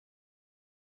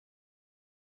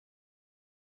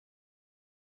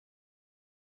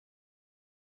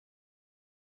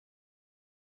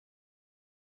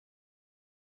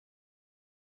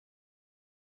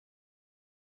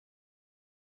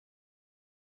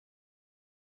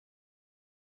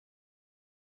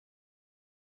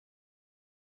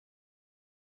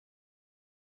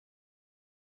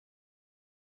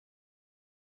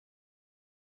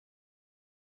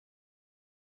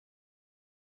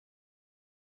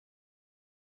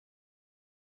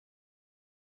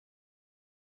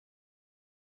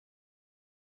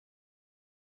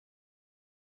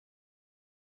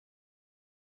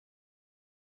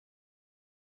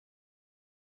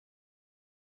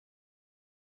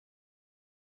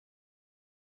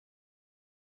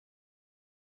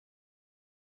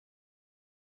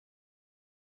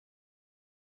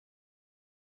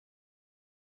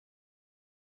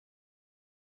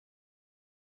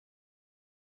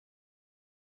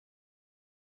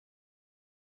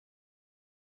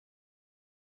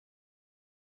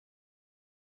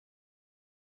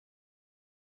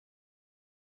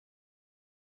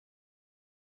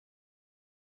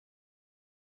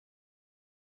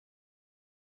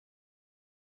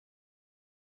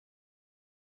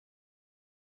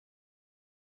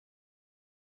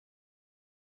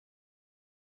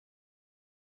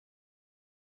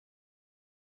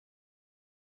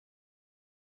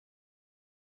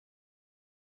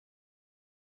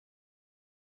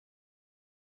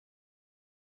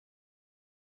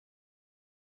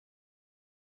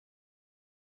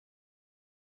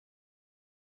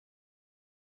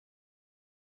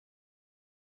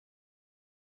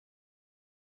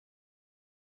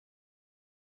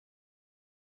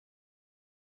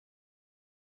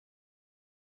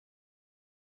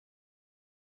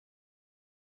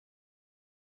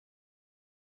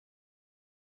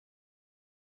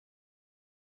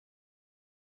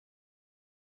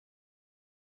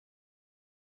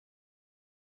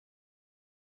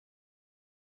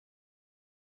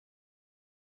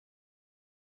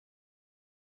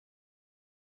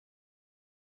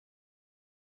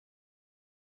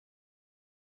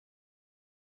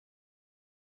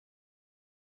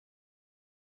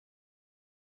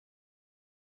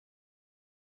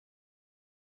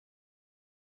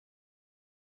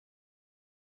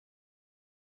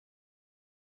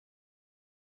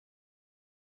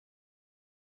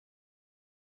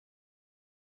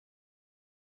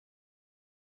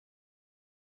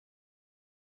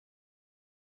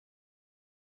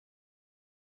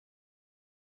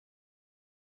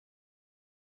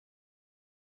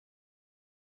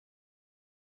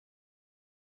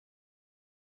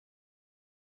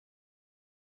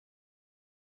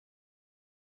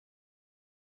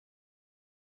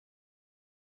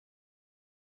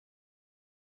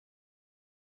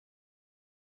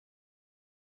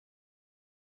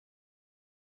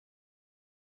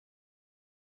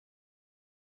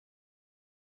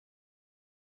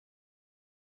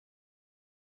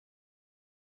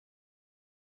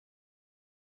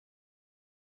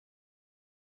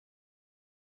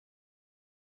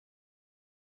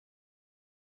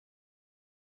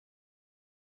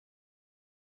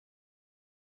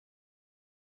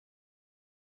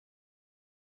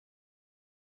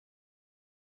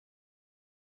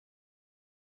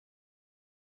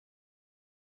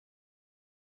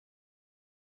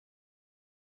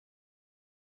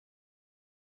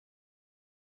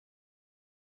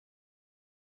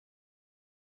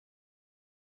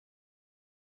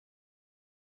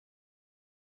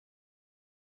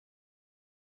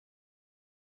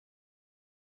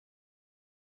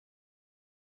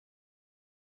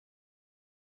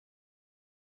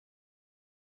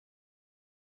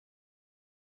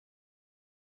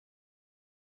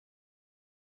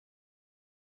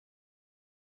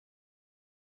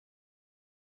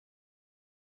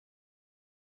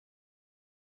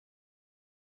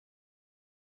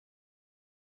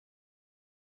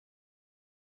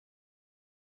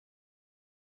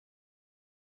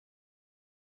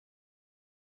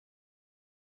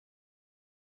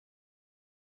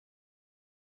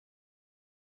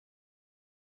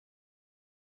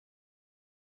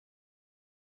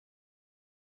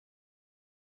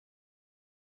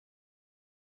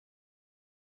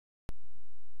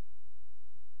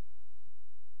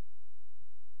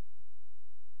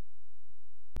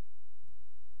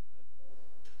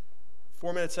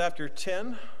4 minutes after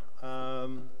 10,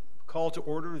 call to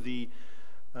order the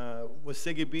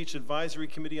Wasaga Beach Advisory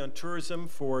Committee on Tourism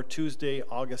for Tuesday,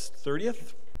 August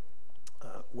 30th.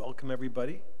 Welcome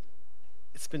everybody.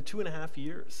 It's been 2.5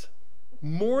 years,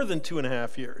 more than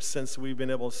 2.5 years since we've been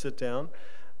able to sit down.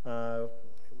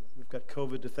 We've got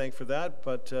COVID to thank for that,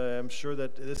 but I'm sure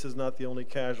that this is not the only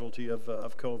casualty of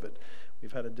COVID.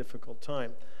 We've had a difficult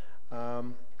time.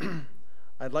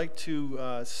 I'd like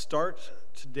to start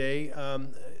today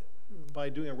by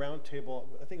doing a roundtable.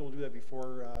 I think we'll do that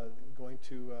before going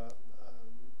to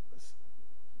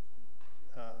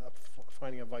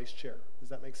finding a vice chair. Does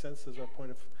that make sense as our point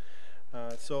of?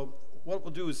 So what we'll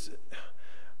do is, I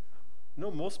know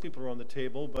most people are on the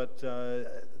table, but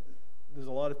there's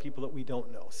a lot of people that we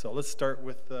don't know. So let's start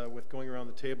with going around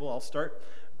the table. I'll start.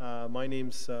 My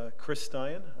name's Chris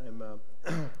Stein.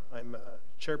 I'm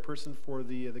chairperson for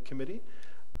the committee.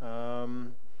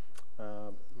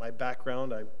 My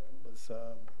background, I was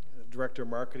director of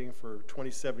marketing for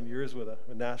 27 years with a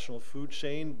national food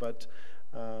chain, but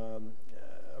a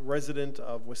resident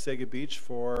of Wasaga Beach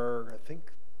for I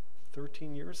think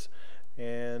 13 years,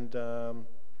 and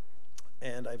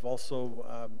I've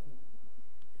also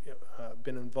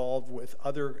been involved with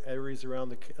other areas around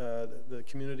the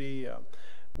community,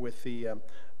 with the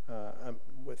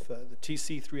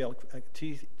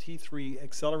T3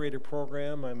 Accelerator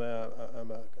program. I'm a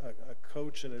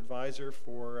coach and advisor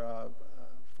for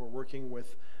working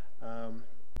with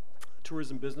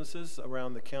tourism businesses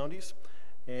around the counties,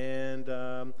 and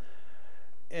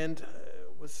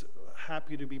was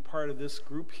happy to be part of this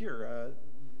group here.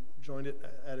 Joined it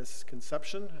at its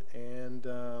conception, and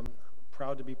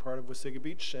proud to be part of Wasaga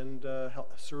Beach and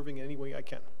serving in any way I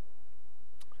can.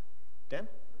 Dan?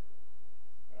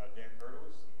 Dan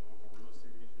Cardos, local real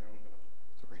estate agent.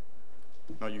 Sorry,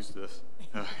 not used to this.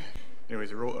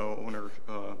 Anyways,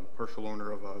 partial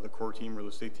owner of the core team, real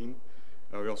estate team.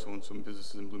 We also own some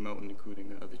businesses in Blue Mountain, including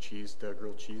the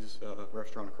grilled cheese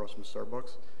restaurant across from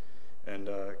Starbucks, and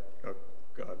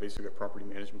basically a property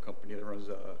management company that runs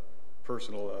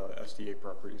personal SDA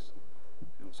properties.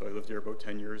 So I lived here about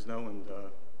 10 years now, and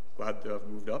glad to have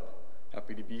moved up.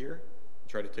 Happy to be here.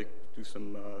 Try to do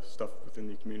some stuff within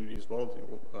the community as well,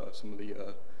 some of the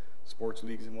sports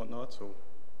leagues and whatnot, so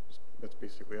that's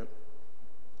basically it.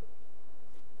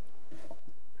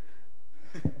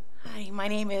 Hi, my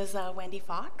name is Wendy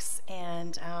Fox,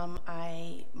 and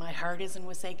my heart is in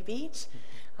Wasaga Beach.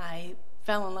 I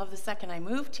fell in love the second I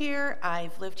moved here.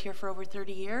 I've lived here for over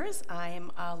 30 years.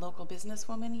 I'm a local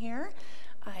businesswoman here.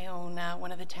 I own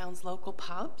one of the town's local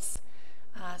pubs,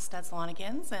 Studs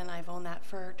Lonigans, and I've owned that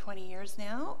for 20 years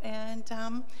now. And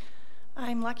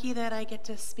I'm lucky that I get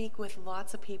to speak with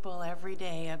lots of people every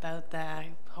day about the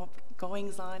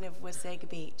goings-on of Wasaga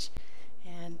Beach.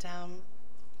 And I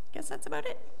guess that's about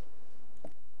it.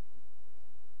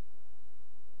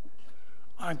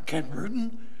 I'm Ken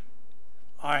Bruton.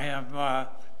 I have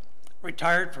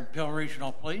retired from Peel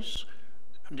Regional Police.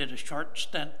 I did a short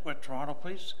stint with Toronto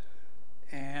Police,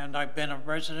 and I've been a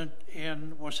resident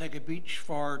in Wasaga Beach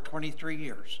for 23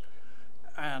 years.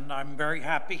 And I'm very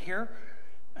happy here,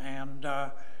 and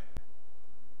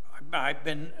I've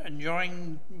been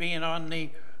enjoying being on the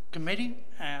committee,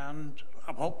 and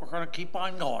I hope we're going to keep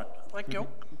on going. Thank you.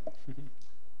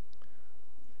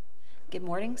 Good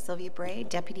morning, Sylvia Bray,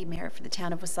 Deputy Mayor for the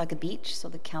town of Wasaga Beach, so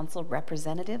the council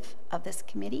representative of this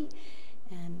committee,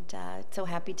 and so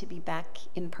happy to be back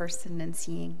in person and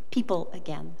seeing people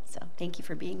again. So thank you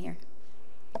for being here.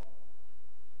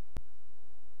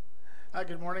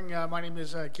 Good morning. My name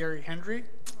is Gary Hendry.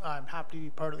 I'm happy to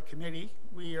be part of the committee.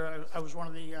 I was one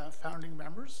of the founding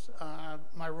members.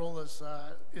 My role is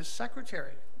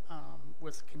secretary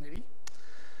with the committee.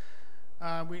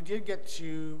 We did get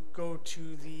to go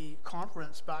to the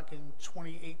conference back in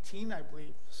 2018, I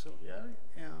believe. So yeah,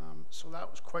 so that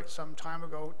was quite some time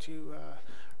ago to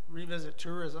revisit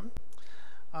tourism.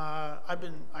 I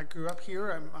grew up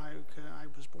here. I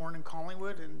was born in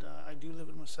Collingwood, and I do live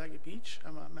in Wasaga Beach.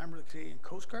 I'm a member of the Canadian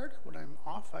Coast Guard. When I'm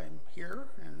off, I'm here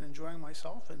and enjoying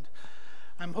myself, and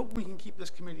I'm hoping we can keep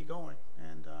this committee going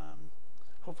and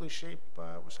hopefully shape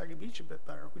Wasaga Beach a bit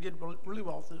better. We did really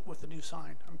well with the new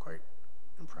sign. I'm quite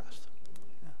impressed.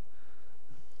 Yeah.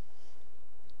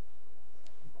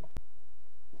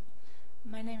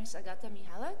 My name is Agata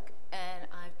Mihalak, and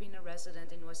I've been a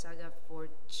resident in Wasaga for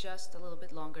just a little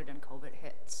bit longer than COVID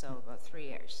hit, so about 3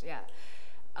 years, yeah.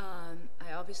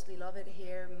 I obviously love it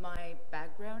here. My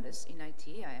background is in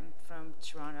IT. I am from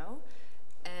Toronto,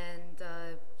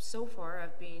 And so far,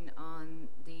 I've been on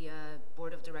the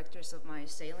board of directors of my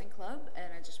sailing club, and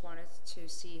I just wanted to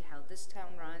see how this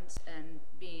town runs, and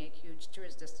being a huge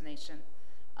tourist destination,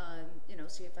 you know,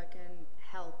 see if I can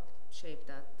help shape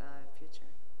that future.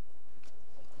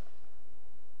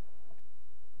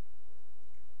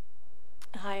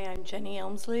 Hi, I'm Jenny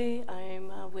Elmsley.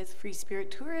 I'm with Free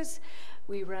Spirit Tours.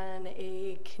 We run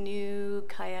a canoe,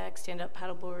 kayak, stand-up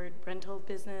paddleboard rental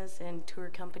business and tour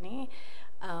company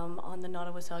on the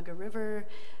Nottawasaga River.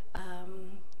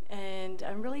 And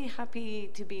I'm really happy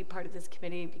to be part of this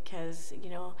committee because, you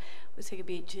know, Wasaga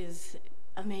Beach is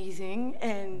amazing,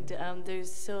 and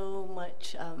there's so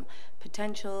much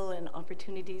potential and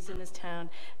opportunities in this town,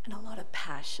 and a lot of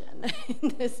passion in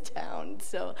this town.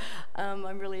 So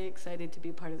I'm really excited to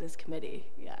be part of this committee.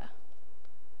 Yeah.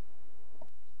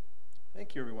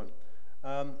 Thank you, everyone.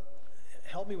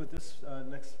 Help me with this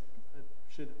next.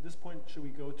 At this point, should we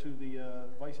go to the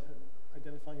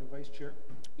identifying a vice chair?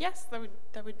 Yes,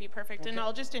 that would be perfect. Okay. And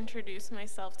I'll just introduce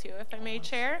myself too, if I may,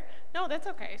 Chair. No, that's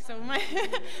okay. So my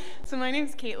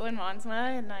name's Caitlin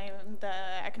Monsma, and I'm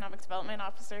the Economic Development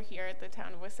Officer here at the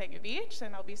town of Wasaga Beach,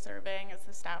 and I'll be serving as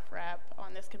the staff rep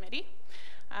on this committee.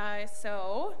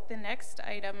 So the next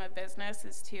item of business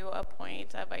is to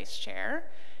appoint a vice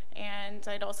chair. And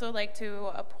I'd also like to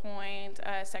appoint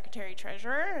a secretary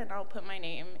treasurer, and I'll put my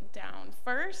name down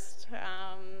first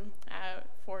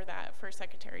for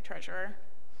secretary treasurer.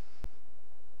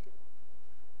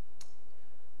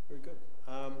 Very good.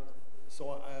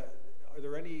 So are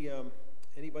there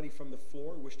anybody from the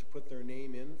floor who wish to put their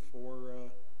name in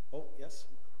for, oh, yes?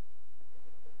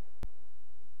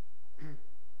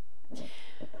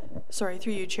 Sorry,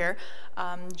 through you, Chair.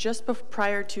 Just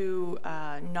prior to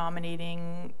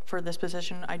nominating for this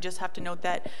position, I just have to note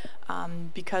that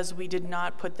because we did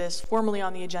not put this formally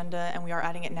on the agenda and we are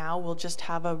adding it now, we'll just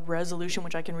have a resolution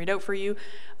which I can read out for you.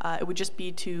 It would just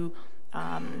be to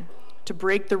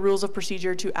break the rules of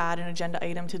procedure to add an agenda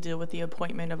item to deal with the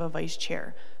appointment of a vice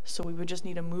chair. So we would just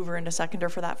need a mover and a seconder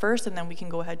for that first, and then we can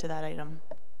go ahead to that item.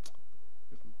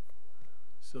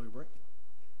 Sylvia Bray.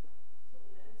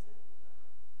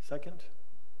 Second?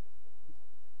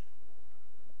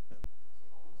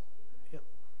 Yep.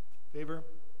 Favor?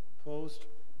 Opposed?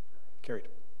 Carried.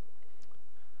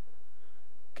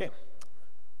 Okay.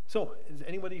 So, does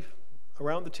anybody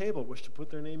around the table wish to put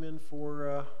their name in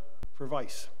for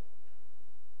vice?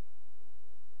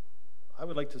 I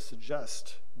would like to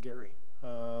suggest Gary.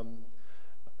 I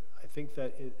think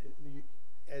that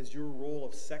as your role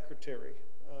of secretary,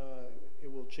 it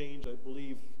will change, I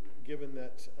believe, given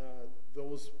that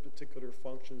those particular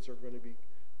functions are going to be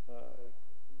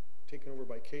taken over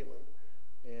by Caitlin,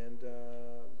 and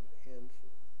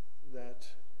that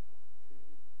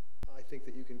I think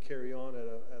that you can carry on at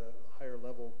a higher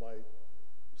level by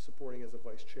supporting as a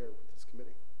vice chair with this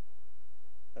committee.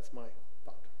 That's my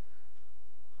thought.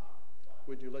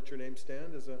 Would you let your name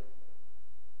stand as a?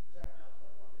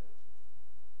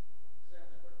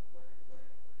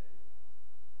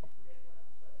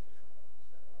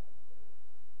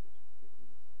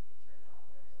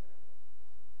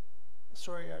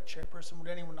 Sorry, Chairperson, would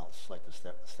anyone else like to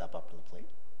step up to the plate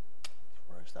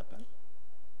before I step in?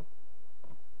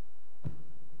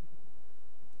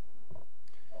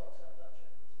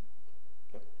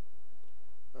 Okay.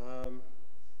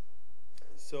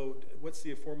 So what's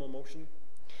the formal motion?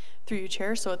 Through you,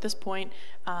 Chair. So at this point,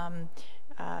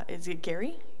 is it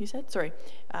Gary, you said? Sorry.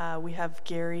 We have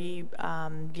Gary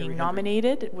being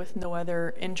nominated with no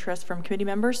other interest from committee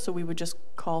members, so we would just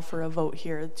call for a vote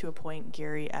here to appoint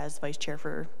Gary as vice chair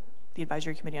for the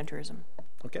Advisory Committee on Tourism.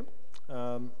 Okay.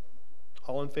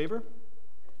 All in favor?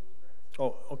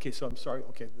 Oh, okay, so I'm sorry.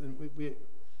 Okay, we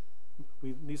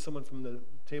need someone from the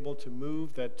table to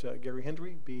move that Gary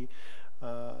Hendry be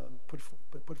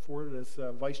put forward as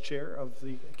vice chair of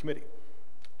the committee.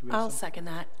 I'll second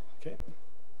that. Okay.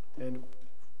 And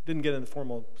didn't get an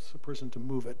informal person to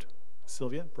move it.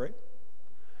 Sylvia Bray.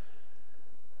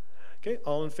 Okay,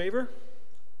 all in favor?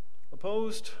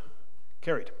 Opposed?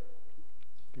 Carried.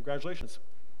 Congratulations.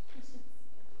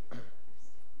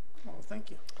 Oh, thank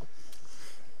you.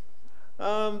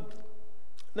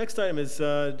 Next item is,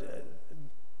 do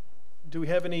we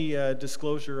have any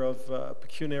disclosure of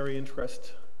pecuniary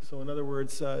interest? So in other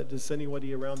words, does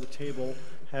anybody around the table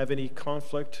have any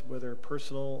conflict, whether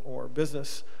personal or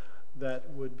business, that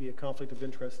would be a conflict of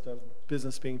interest of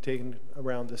business being taken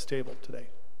around this table today?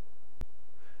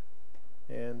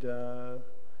 And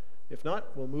if not,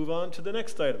 we'll move on to the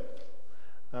next item.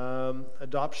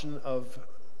 Adoption of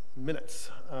minutes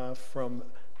from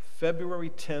February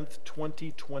 10th,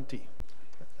 2020.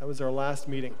 That was our last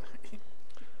meeting.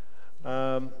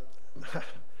 Has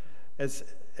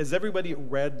everybody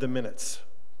read the minutes?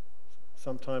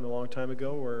 Sometime a long time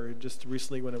ago, or just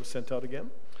recently when it was sent out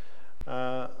again?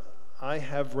 I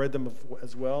have read them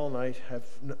as well, and I have,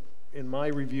 in my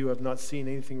review, have not seen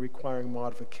anything requiring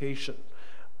modification.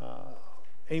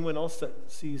 Anyone else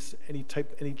that sees any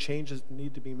changes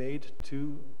need to be made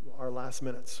to our last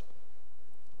minutes?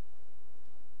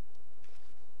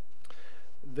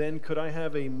 Then could I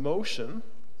have a motion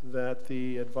that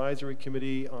the Advisory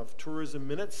Committee of Tourism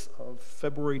minutes of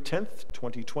February 10th,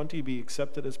 2020 be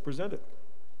accepted as presented?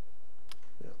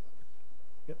 Yeah.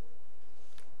 Yep.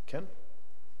 Ken,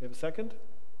 you have a second?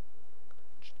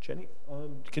 Jenny?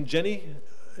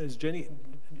 Is Jenny?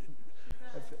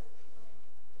 I'm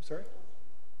sorry?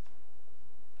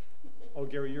 Oh,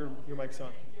 Gary, your mic's on.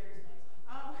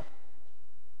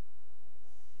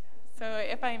 So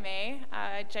if I may,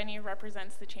 Jenny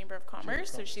represents the Chamber of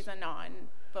Commerce, so she's a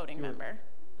non-voting member.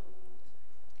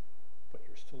 But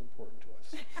you're still important to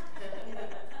us.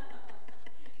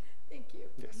 Thank you.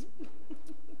 Yes.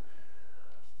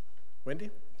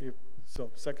 Wendy? So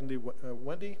secondly,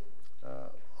 Wendy.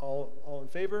 All in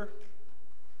favor?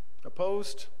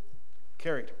 Opposed?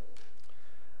 Carried.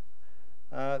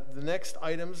 The next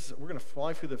items, we're going to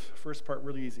fly through the first part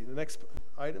really easy. The next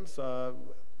items,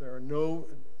 there are no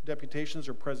deputations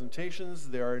or presentations.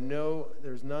 There's no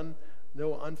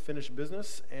unfinished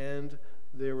business, and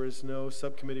there is no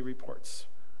subcommittee reports.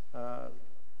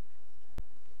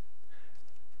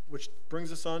 Which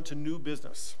brings us on to new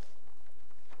business.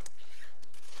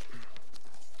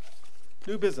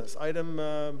 New business, item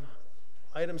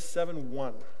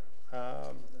 7.1,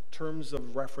 terms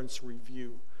of reference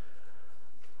review.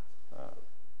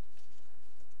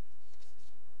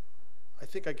 I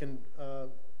think I can,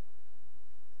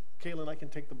 Caitlin, I can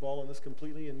take the ball on this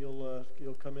completely, and you'll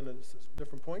come in at a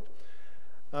different point.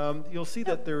 You'll see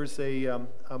that there's a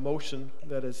motion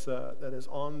that is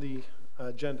on the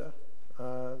agenda,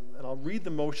 and I'll read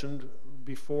the motion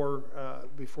before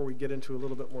we get into a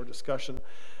little bit more discussion.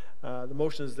 The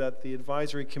motion is that the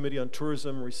Advisory Committee on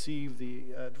Tourism receive the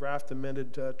draft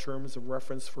amended terms of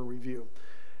reference for review.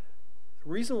 The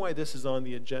reason why this is on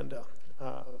the agenda,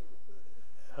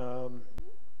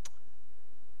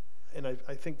 and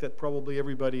I think that probably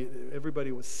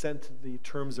everybody was sent the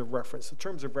terms of reference. The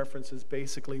terms of reference is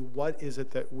basically what is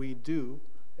it that we do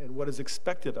and what is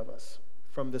expected of us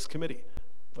from this committee.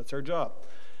 What's our job?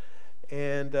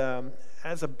 And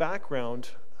as a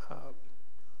background,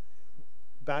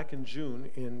 back in June,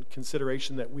 in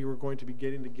consideration that we were going to be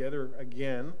getting together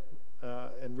again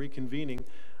and reconvening,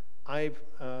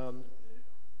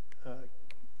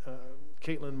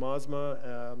 Caitlin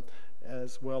Mosma,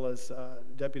 as well as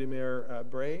Deputy Mayor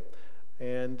Bray,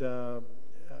 and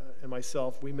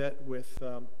myself, we met with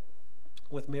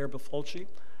Mayor Bafulci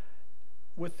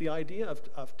with the idea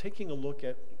of taking a look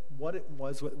at what it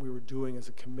was what we were doing as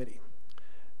a committee.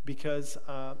 Because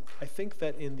I think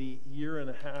that in the year and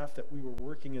a half that we were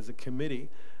working as a committee,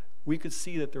 we could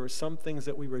see that there were some things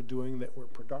that we were doing that were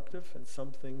productive and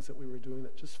some things that we were doing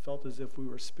that just felt as if we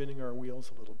were spinning our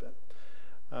wheels a little bit.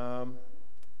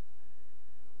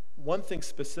 One thing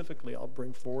specifically I'll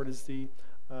bring forward is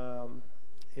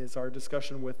our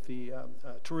discussion with the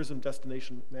Tourism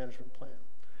Destination Management Plan.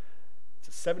 It's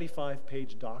a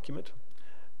 75-page document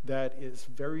that is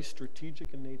very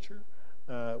strategic in nature,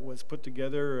 was put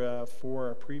together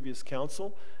for a previous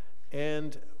council,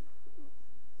 and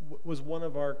was one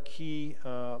of our key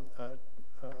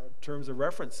terms of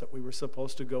reference that we were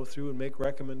supposed to go through and make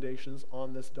recommendations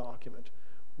on this document.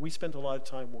 We spent a lot of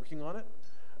time working on it.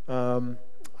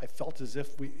 I felt as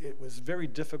if it was very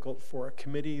difficult for a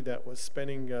committee that was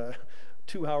spending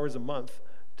 2 hours a month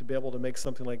to be able to make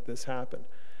something like this happen.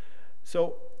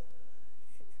 So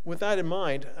with that in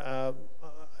mind, I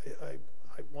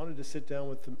wanted to sit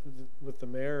down with the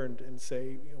mayor and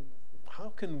say,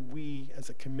 how can we as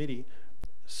a committee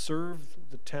serve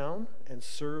the town and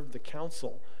serve the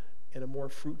council in a more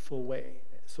fruitful way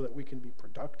so that we can be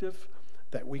productive,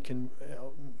 that we can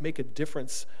make a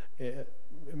difference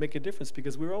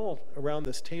because we're all around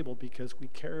this table because we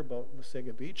care about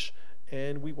Wasaga Beach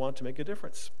and we want to make a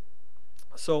difference.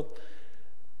 So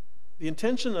the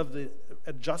intention of the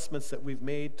adjustments that we've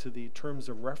made to the terms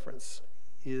of reference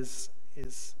is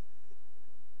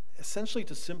essentially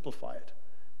to simplify it,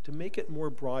 to make it more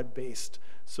broad-based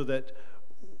so that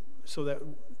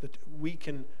we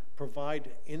can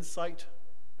provide insight,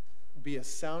 be a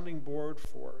sounding board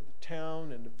for the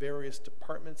town and the various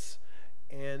departments,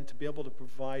 and to be able to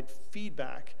provide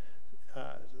feedback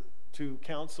to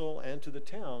council and to the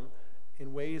town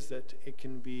in ways that it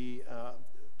can be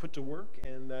put to work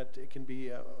and that it can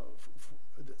be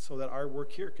so that our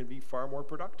work here can be far more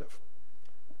productive.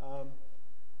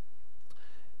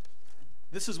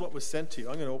 This is what was sent to you.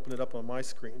 I'm going to open it up on my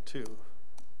screen too,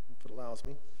 if it allows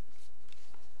me.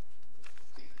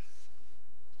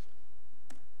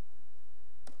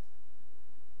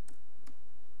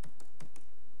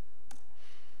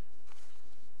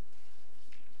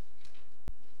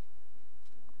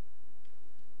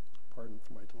 Pardon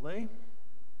for my delay.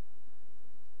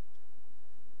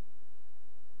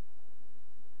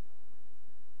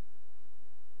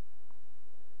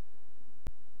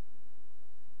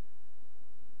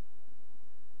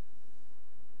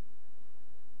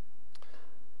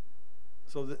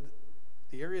 So the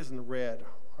areas in red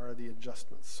are the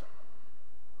adjustments.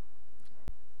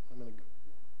 I'm going to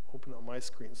open it on my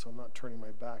screen so I'm not turning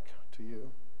my back to you.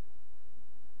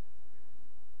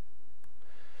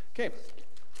 Okay.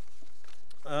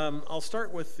 I'll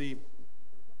start with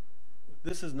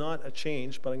this is not a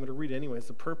change, but I'm going to read it anyways,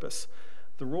 the purpose.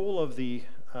 The role of the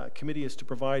committee is to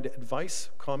provide advice,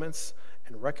 comments,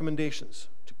 and recommendations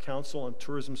to council on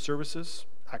tourism services,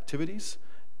 activities,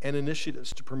 and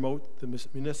initiatives to promote the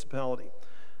municipality.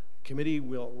 The committee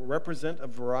will represent a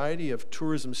variety of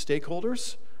tourism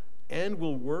stakeholders and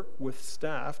will work with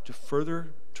staff to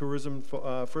further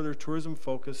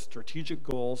tourism-focused strategic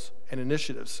goals and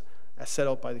initiatives as set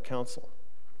out by the council.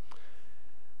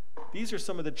 These are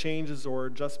some of the changes or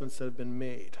adjustments that have been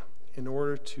made in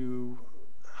order to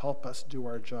help us do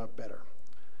our job better.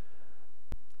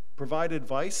 Provide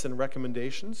advice and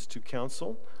recommendations to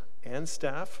council and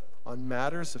staff on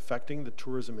matters affecting the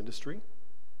tourism industry.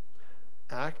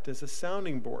 Act as a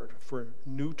sounding board for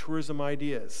new tourism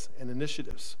ideas and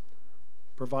initiatives.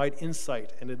 Provide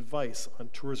insight and advice on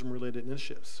tourism-related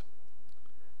initiatives.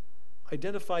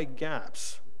 Identify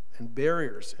gaps and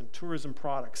barriers in tourism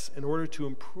products in order to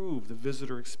improve the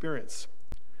visitor experience.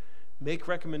 Make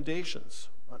recommendations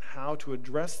on how to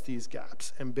address these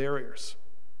gaps and barriers.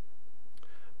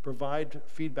 Provide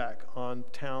feedback on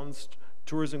towns'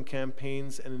 tourism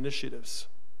campaigns and initiatives.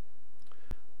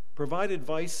 Provide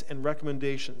advice and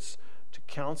recommendations to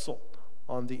council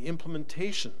on the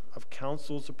implementation of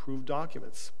council's approved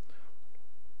documents.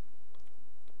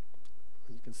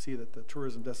 You can see that the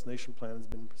tourism destination plan has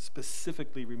been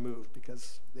specifically removed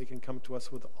because they can come to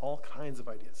us with all kinds of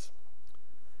ideas.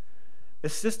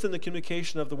 Assist in the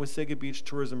communication of the Wasaga Beach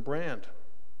tourism brand.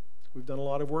 We've done a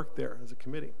lot of work there as a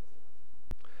committee.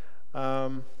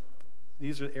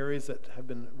 These are areas that have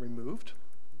been removed.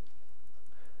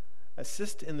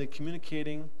 Assist in the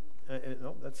communicating,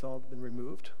 no, that's all been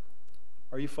removed.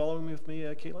 Are you following with me,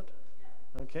 Caitlin?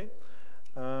 Yeah. Okay.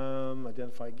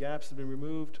 Identify gaps have been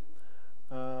removed.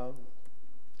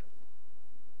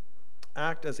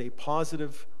 Act as a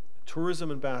positive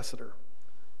tourism ambassador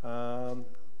for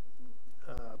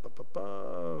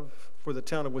the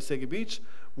town of Wasaga Beach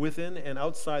within and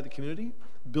outside the community.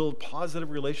 Build positive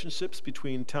relationships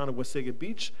between town of Wasaga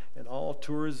Beach and all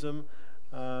tourism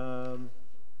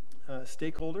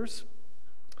stakeholders.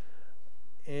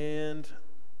 And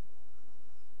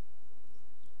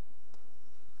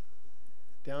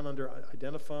down under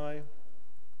identify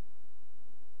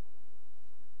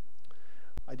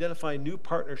new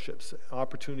partnerships,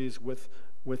 opportunities with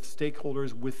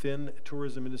stakeholders within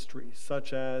tourism industry,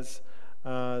 such as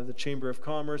the Chamber of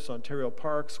Commerce, Ontario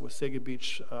Parks, Wasaga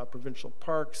Beach Provincial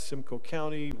Parks, Simcoe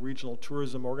County, regional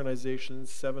tourism organizations,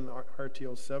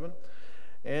 RTO 7,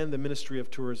 and the Ministry of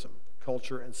Tourism,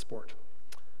 Culture and Sport.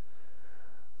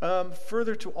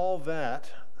 Further to all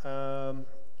that,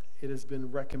 it has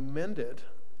been recommended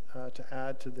to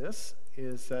add to this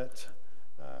is that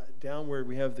down where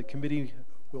we have the committee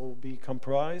will be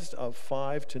comprised of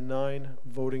 5 to 9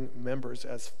 voting members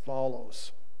as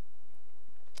follows.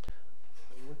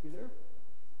 Are you with me there?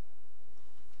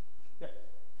 Yeah.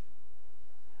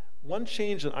 One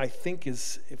change that I think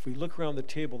is, if we look around the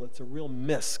table, that's a real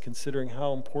miss considering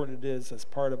how important it is as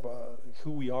part of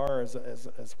who we are as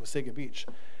Wasaga Beach,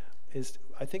 is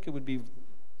I think it would be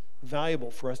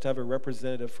valuable for us to have a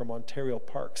representative from Ontario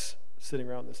Parks sitting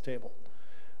around this table.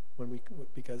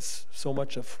 Because so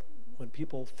much of when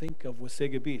people think of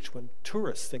Wasaga Beach, when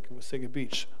tourists think of Wasaga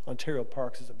Beach, Ontario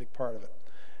Parks is a big part of it.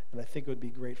 And I think it would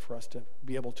be great for us to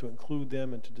be able to include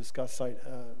them and to discuss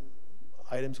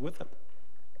items with them.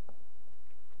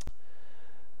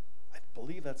 I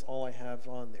believe that's all I have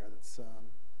on there.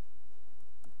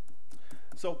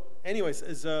 So anyways,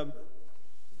 does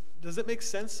it make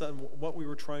sense on what we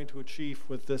were trying to achieve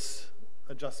with this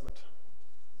adjustment?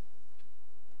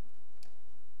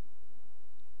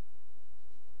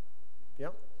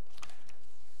 Yeah.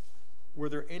 Were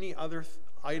there any other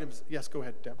items? Yes, go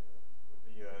ahead, Deb.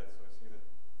 So I see that.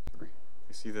 Sorry.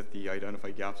 I see that the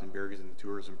identify gaps and barriers in the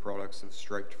tourism products have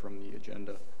striked from the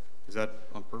agenda. Is that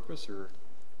on purpose or?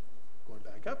 Going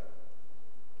back up.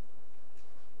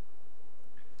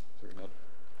 Sorry, not.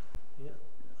 Yeah.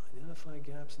 Identify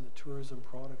gaps in the tourism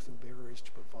products and barriers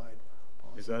to provide.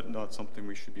 Is that not something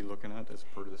we should be looking at as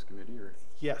part of this committee, or?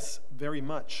 Yes, very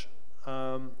much.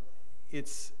 I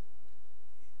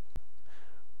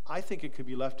think it could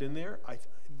be left in there.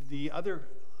 The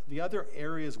other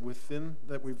areas within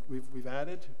that we've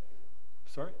added.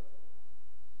 Sorry.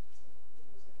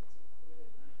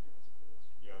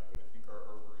 Yeah, but I think our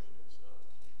version is a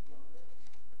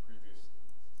previous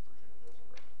version of this.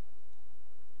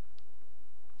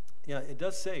 Yeah, it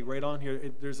does say right on here.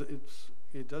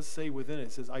 It does say within it.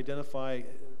 It says identify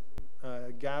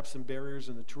gaps and barriers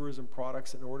in the tourism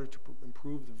products in order to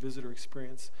improve the visitor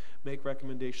experience. Make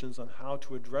recommendations on how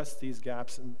to address these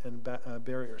gaps and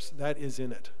barriers. That is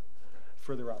in it.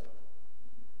 Further up.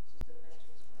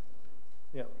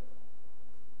 Yeah.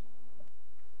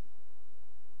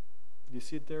 Do you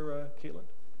see it there, Caitlin?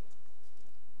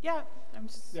 Yeah, I'm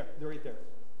just Yeah, they're right there.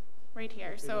 right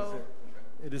here. So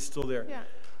It is still there. yeah.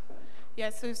 Yeah,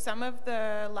 so some of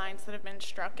the lines that have been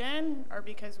struck in are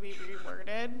because we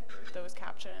reworded those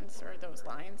captions or those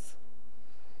lines.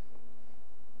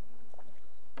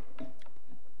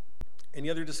 Any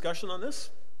other discussion on this?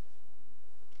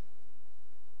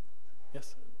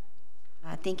 Yes.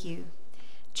 Thank you,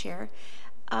 Chair.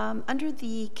 Under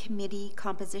the committee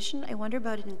composition, I wonder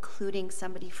about including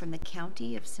somebody from the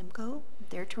county of Simcoe,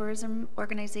 their tourism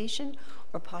organization,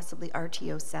 or possibly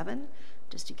RTO 7,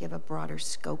 just to give a broader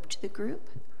scope to the group.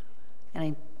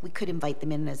 And we could invite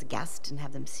them in as a guest and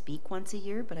have them speak once a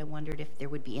year, but I wondered if there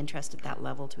would be interest at that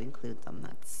level to include them.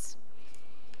 That's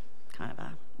kind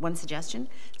of one suggestion.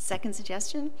 Second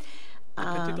suggestion.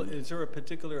 Is there a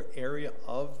particular area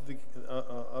of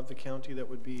the county that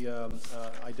would be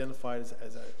identified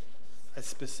as a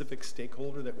specific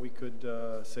stakeholder that we could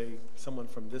say someone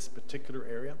from this particular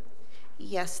area?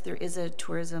 Yes, there is a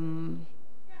tourism.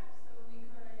 Yeah, so we could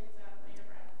find a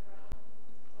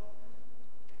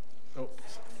rep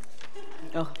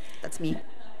from. Oh, that's me.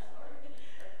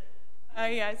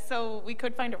 Yeah, so we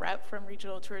could find a rep from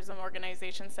Regional Tourism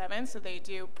Organization 7. So they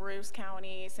do Bruce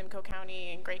County, Simcoe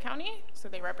County, and Grey County. So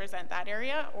they represent that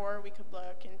area. Or we could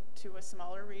look into a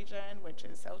smaller region, which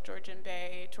is South Georgian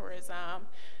Bay Tourism.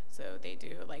 So they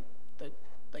do like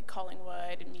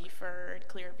Collingwood, Meaford,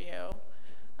 Clearview.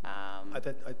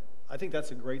 I think that's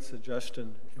a great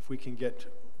suggestion. If we can get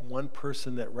one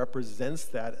person that represents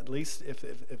that, at least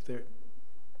if they're,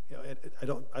 you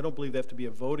know, I don't believe they have to be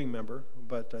a voting member,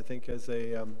 but I think as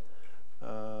a,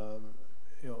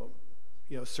 you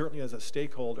know, certainly as a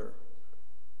stakeholder,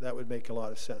 that would make a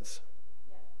lot of sense.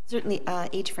 Certainly,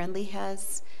 Age Friendly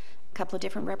has a couple of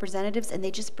different representatives, and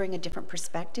they just bring a different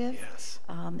perspective. Yes.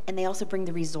 And they also bring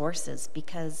the resources,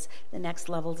 because the next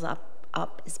levels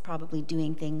up is probably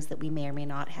doing things that we may or may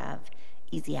not have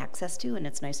easy access to, and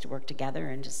it's nice to work together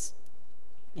and just,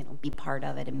 you know, be part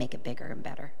of it and make it bigger and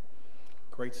better.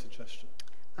 Great suggestion.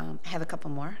 I have a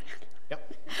couple more.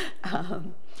 Yep.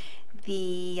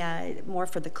 More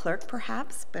for the clerk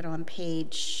perhaps, but on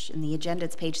in the agenda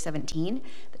it's page 17.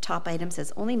 The top item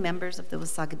says only members of the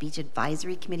Wasaga Beach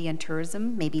Advisory Committee on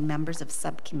Tourism may be members of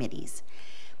subcommittees.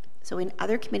 So in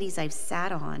other committees I've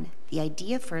sat on, the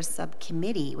idea for a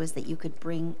subcommittee was that you could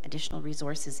bring additional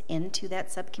resources into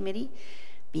that subcommittee,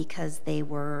 because they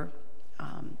were,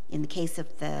 in the case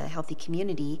of the Healthy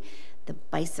Community, the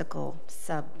bicycle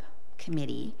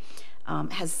subcommittee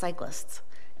has cyclists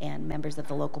and members of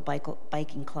the local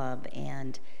biking club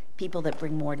and people that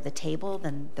bring more to the table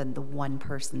than the one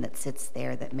person that sits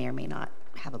there that may or may not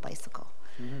have a bicycle.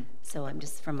 Mm-hmm. So I'm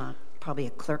just from probably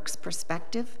a clerk's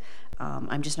perspective,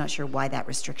 I'm just not sure why that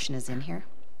restriction is in here.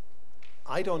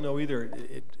 I don't know either.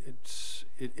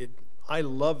 I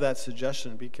love that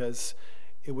suggestion, because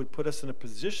it would put us in a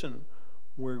position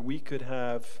where we could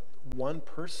have one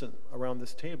person around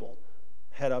this table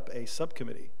head up a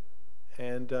subcommittee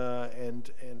and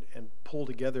pull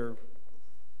together,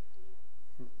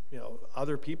 you know,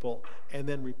 other people, and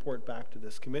then report back to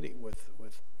this committee with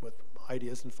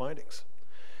ideas and findings.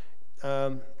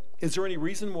 Is there any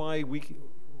reason why we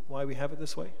have it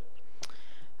this way?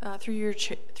 Through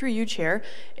you, Chair,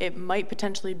 it might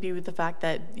potentially be with the fact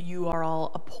that you are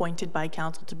all appointed by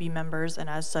council to be members, and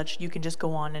as such, you can just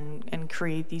go on and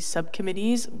create these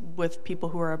subcommittees with people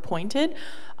who are appointed.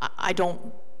 I don't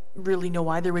really know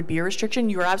why there would be a restriction.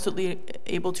 You are absolutely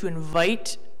able to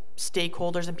invite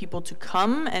stakeholders and people to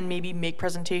come and maybe make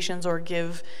presentations or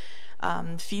give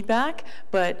feedback,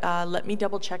 but let me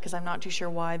double check, because I'm not too sure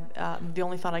why. The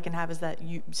only thought I can have is that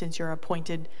since you're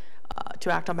appointed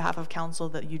to act on behalf of council,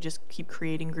 that you just keep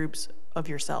creating groups of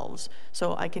yourselves.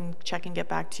 So I can check and get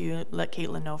back to you, let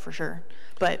Caitlin know for sure.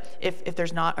 But if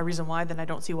there's not a reason why, then I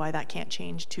don't see why that can't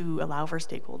change to allow for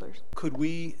stakeholders. Could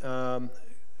we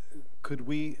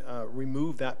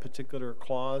remove that particular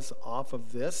clause off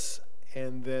of this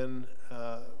and then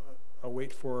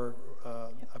await for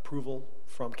approval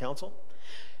from council?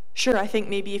 Sure, I think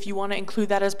maybe if you want to include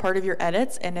that as part of your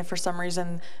edits, and if for some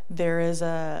reason there is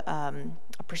a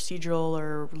procedural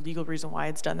or legal reason why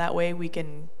it's done that way, we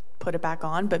can put it back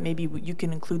on, but maybe you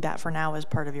can include that for now as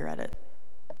part of your edit.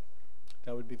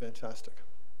 That would be fantastic.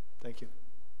 Thank you.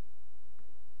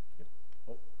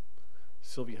 Oh,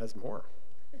 Sylvia has more.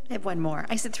 I have one more.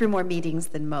 I sit through more meetings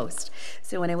than most.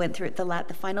 So when I went through it,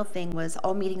 the final thing was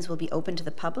all meetings will be open to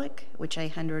the public, which I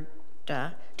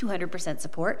 200%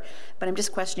 support, but I'm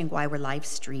just questioning why we're live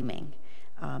streaming,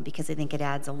 because I think it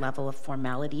adds a level of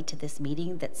formality to this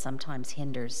meeting that sometimes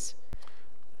hinders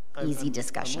easy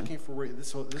discussion. I'm looking for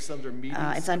this is under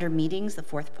meetings. It's under meetings, the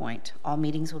fourth point. All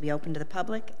meetings will be open to the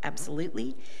public,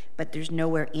 absolutely, but there's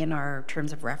nowhere in our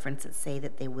terms of reference that say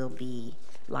that they will be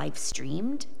live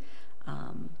streamed.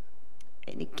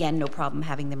 And again, no problem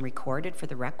having them recorded for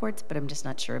the records, but I'm just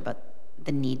not sure about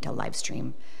the need to live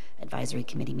stream advisory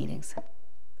committee meetings.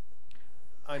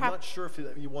 I'm not sure if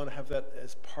you want to have that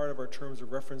as part of our terms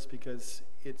of reference, because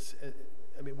it's,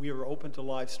 I mean, we are open to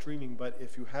live streaming, but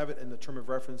if you have it in the term of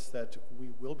reference that we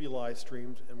will be live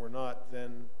streamed and we're not,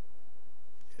 then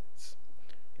it's,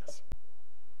 yes.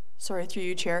 Sorry, through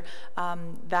you, Chair.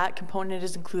 That component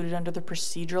is included under the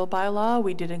procedural bylaw.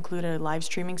 We did include a live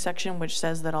streaming section which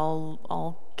says that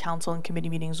all council and committee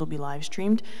meetings will be live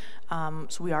streamed.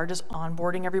 So we are just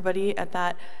onboarding everybody at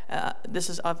that. This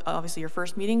is obviously your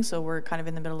first meeting, so we're kind of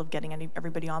in the middle of getting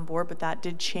everybody on board, but that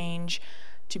did change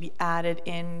to be added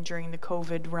in during the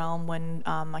COVID realm when,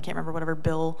 I can't remember whatever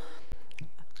bill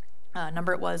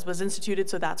number it was instituted,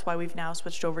 so that's why we've now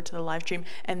switched over to the live stream.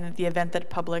 And the event that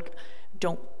public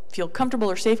don't feel comfortable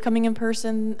or safe coming in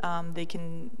person, they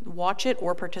can watch it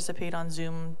or participate on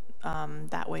Zoom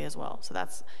that way as well. So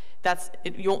that's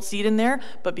it. You won't see it in there,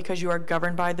 but because you are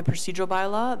governed by the procedural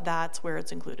bylaw, that's where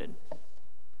it's included.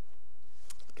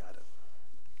 Got it.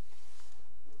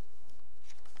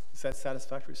 Is that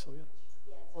satisfactory, Sylvia?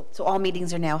 So all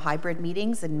meetings are now hybrid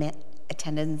meetings and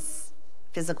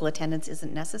physical attendance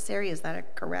isn't necessary. Is that a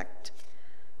correct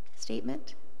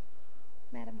statement,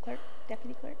 Madam Clerk,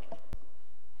 Deputy Clerk?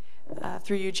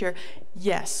 Through you, Chair.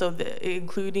 Yes, so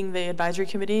including the advisory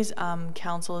committees,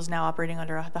 council is now operating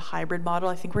under the hybrid model.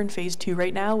 I think we're in phase 2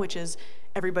 right now, which is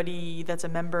everybody that's a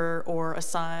member or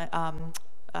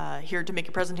here to make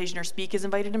a presentation or speak is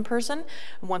invited in person.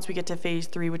 Once we get to phase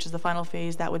 3, which is the final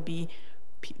phase, that would be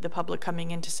the public coming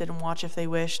in to sit and watch if they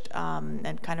wished,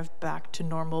 and kind of back to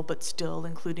normal, but still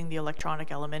including the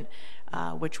electronic element,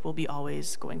 which will be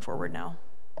always going forward now.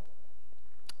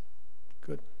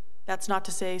 Good. That's not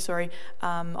to say, sorry,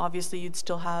 obviously you'd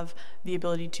still have the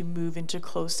ability to move into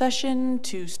closed session,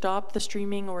 to stop the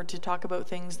streaming, or to talk about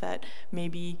things that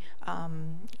maybe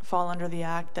fall under the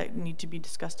act that need to be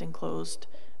discussed in closed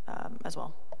as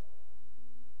well.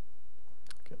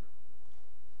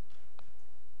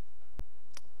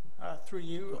 Through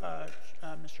you,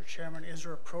 Mr. Chairman, is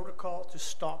there a protocol to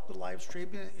stop the live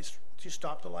streaming?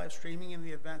 In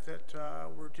the event that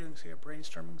we're doing, say, a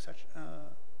brainstorming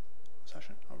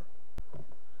session? Over.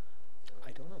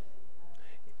 I don't know.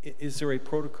 Is there a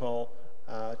protocol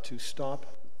to stop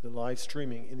the live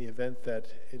streaming in the event that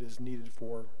it is needed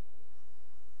for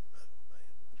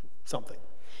something?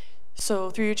 So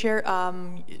through your chair,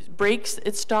 breaks,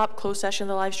 it's stopped. Closed session,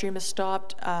 the live stream is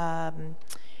stopped.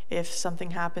 If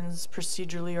something happens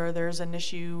procedurally or there's an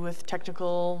issue with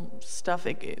technical stuff,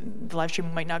 the live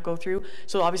streaming might not go through.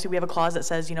 So obviously we have a clause that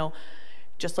says, you know,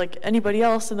 just like anybody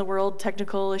else in the world,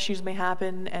 technical issues may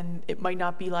happen and it might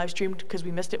not be live streamed because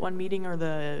we missed it one meeting or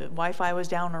the Wi-Fi was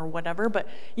down or whatever. But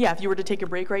yeah, if you were to take a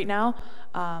break right now,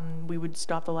 we would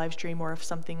stop the live stream, or if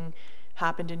something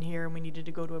happened in here and we needed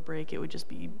to go to a break, it would just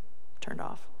be turned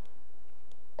off.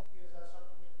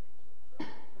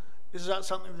 Is that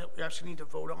something that we actually need to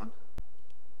vote on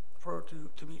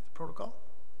to meet the protocol?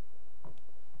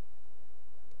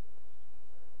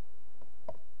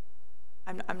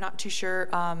 I'm not too sure.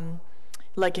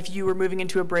 Like if you were moving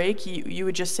into a break, you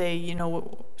would just say, you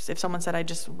know, if someone said I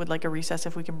just would like a recess,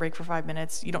 if we can break for 5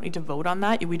 minutes, you don't need to vote on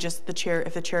that. We just,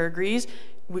 if the chair agrees,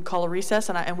 we'd call a recess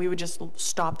and we would just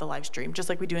stop the live stream, just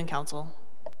like we do in council.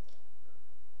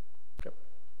 Okay.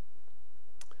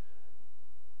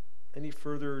 Any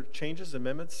further changes,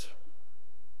 amendments?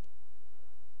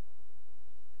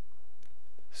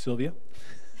 Sylvia?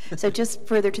 So just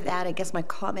further to that, I guess my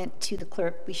comment to the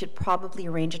clerk, we should probably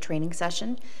arrange a training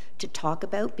session to talk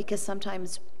about, because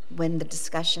sometimes when the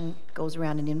discussion goes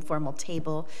around an informal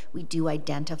table, we do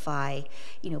identify,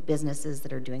 businesses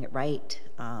that are doing it right,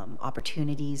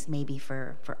 opportunities maybe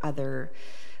for other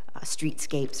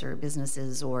streetscapes or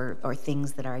businesses or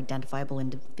things that are identifiable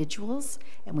individuals.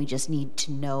 And we just need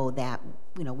to know that,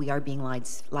 we are being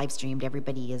live streamed.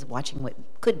 Everybody is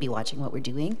could be watching what we're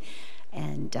doing.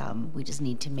 And we just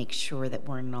need to make sure that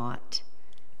we're not,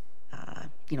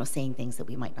 saying things that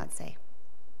we might not say.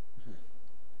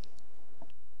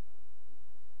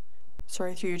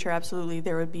 Sorry, through you, Chair, absolutely.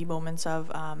 There would be moments of,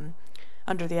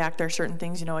 under the Act, there are certain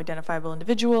things, identifiable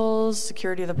individuals,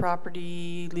 security of the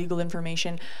property, legal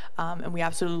information, and we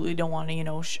absolutely don't want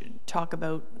to, talk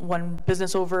about one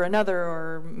business over another,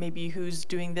 or maybe who's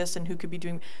doing this and who could be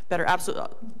doing better. Absolutely,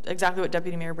 exactly what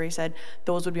Deputy Mayor Bray said.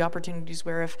 Those would be opportunities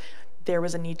where if there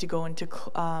was a need to go into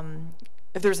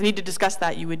if there's a need to discuss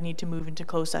that, you would need to move into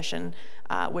closed session,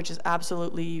 which is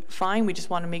absolutely fine. We just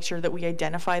want to make sure that we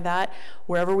identify that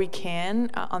wherever we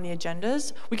can on the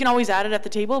agendas. We can always add it at the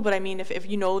table, but I mean, if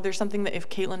there's something that, if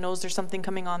Caitlin knows there's something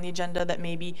coming on the agenda that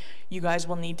maybe you guys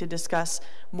will need to discuss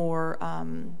more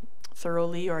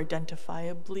thoroughly or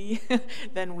identifiably,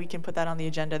 then we can put that on the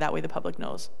agenda. That way the public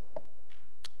knows.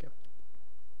 Okay.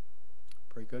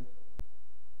 Very good.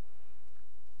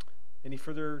 Any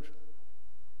further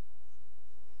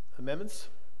amendments?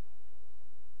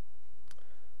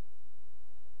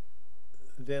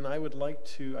 Then I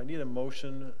need a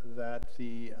motion that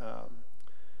the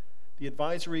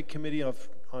Advisory Committee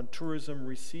on Tourism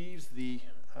receives the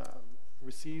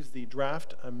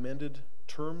draft amended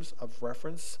terms of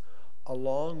reference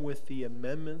along with the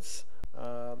amendments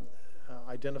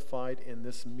identified in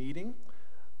this meeting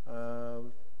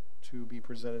to be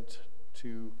presented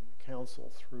to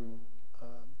Council through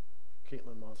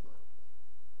Caitlin Mosma.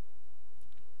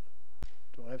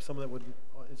 Do I have someone that would,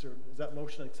 is that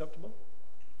motion acceptable?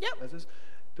 Yep. As is?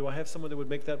 Do I have someone that would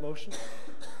make that motion?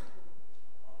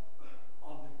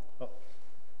 Oh,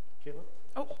 Caitlin?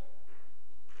 Oh.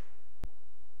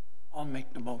 I'll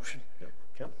make the motion. Yep.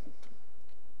 Ken?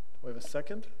 Do I have a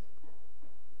second?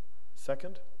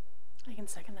 Second? I can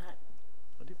second that.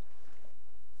 I do.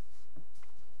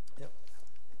 Yep.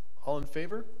 All in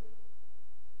favor?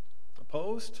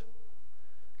 Opposed?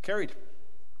 Carried.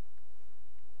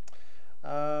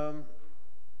 Item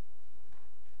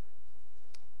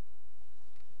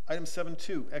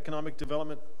 7.2, Economic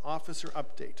Development Officer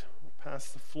Update. We'll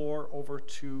pass the floor over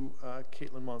to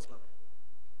Caitlin Mosma.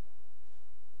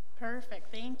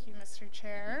 Perfect. Thank you, Mr.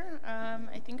 Chair.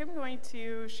 I think I'm going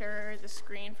to share the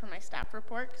screen for my staff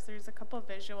report because there's a couple of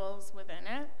visuals within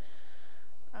it.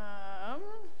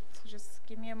 So just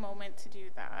give me a moment to do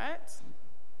that.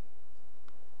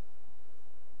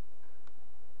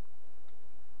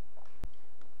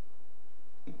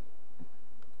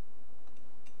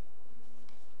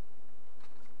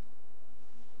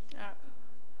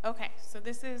 Okay, so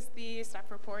this is the staff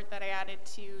report that I added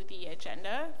to the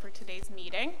agenda for today's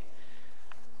meeting.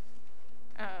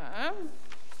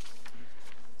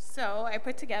 So I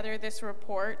put together this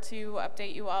report to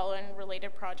update you all on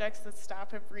related projects that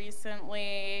staff have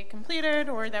recently completed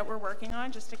or that we're working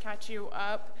on, just to catch you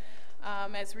up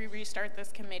as we restart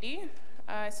this committee.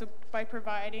 So by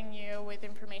providing you with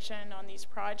information on these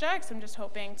projects, I'm just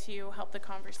hoping to help the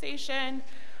conversation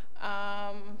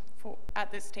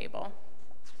at this table.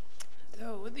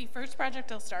 So the first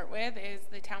project I'll start with is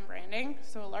the town branding.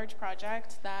 So a large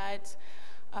project that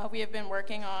we have been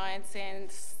working on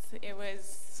since it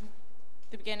was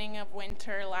the beginning of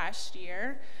winter last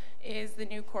year is the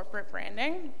new corporate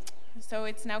branding. So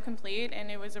it's now complete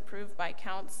and it was approved by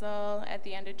council at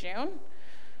the end of June.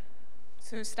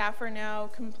 So staff are now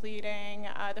completing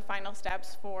the final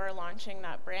steps for launching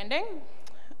that branding.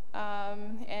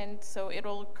 And so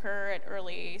it'll occur at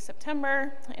early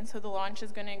September. And so the launch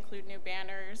is going to include new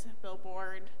banners,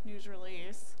 billboard, news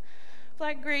release,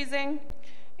 flag grazing,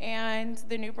 and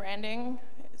the new branding.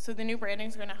 So the new branding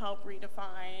is going to help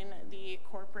redefine the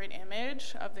corporate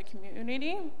image of the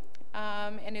community.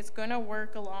 And it's going to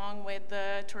work along with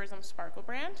the Tourism Sparkle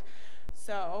brand.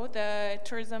 So the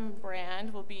tourism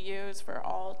brand will be used for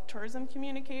all tourism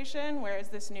communication, whereas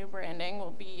this new branding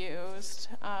will be used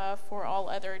for all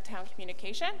other town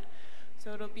communication.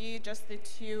 So it'll be just the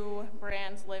two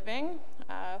brands living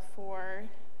for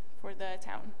the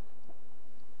town.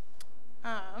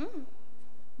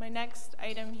 My next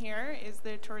item here is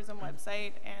the tourism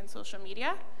website and social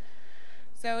media.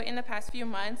 So in the past few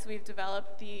months, we've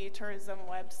developed the tourism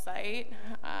website.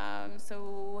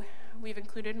 So we've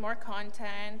included more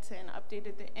content and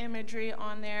updated the imagery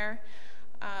on there.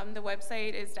 The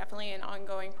website is definitely an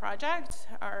ongoing project.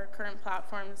 Our current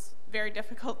platform's very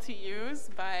difficult to use,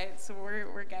 but so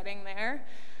we're getting there.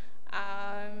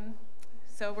 I'm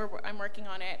working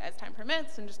on it as time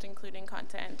permits and just including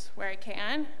content where I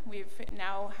can. We've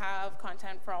now have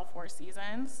content for all 4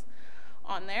 seasons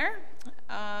on there.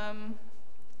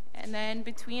 And then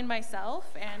between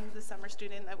myself and the summer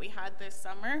student that we had this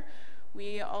summer,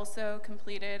 we also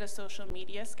completed a social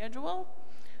media schedule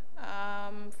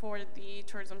for the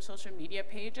tourism social media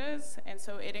pages. And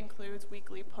so it includes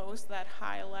weekly posts that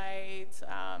highlight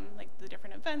like the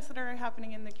different events that are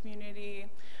happening in the community,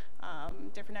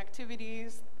 different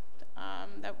activities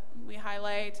that we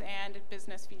highlight, and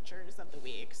business features of the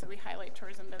week. So we highlight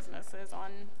tourism businesses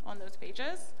on those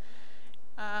pages.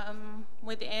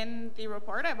 Within the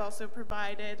report, I've also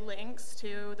provided links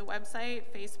to the website,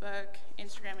 Facebook,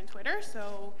 Instagram, and Twitter.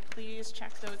 So please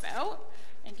check those out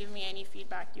and give me any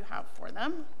feedback you have for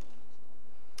them.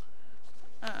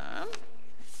 Let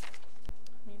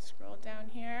me scroll down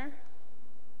here.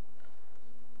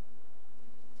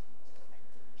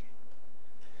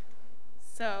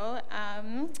 So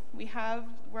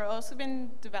we're also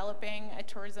been developing a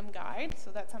tourism guide. So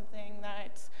that's something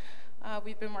that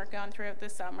we've been working on throughout the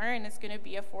summer, and it's going to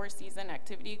be a 4-season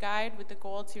activity guide with the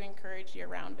goal to encourage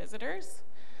year-round visitors.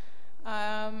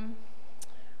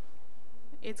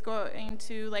 It's going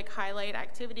to like highlight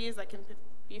activities that can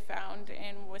be found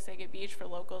in Wasaga Beach for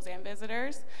locals and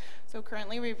visitors. So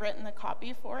currently we've written the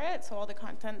copy for it, so all the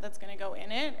content that's going to go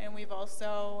in it, and we've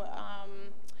also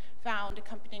found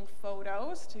accompanying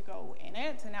photos to go in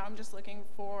it. And now I'm just looking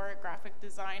for graphic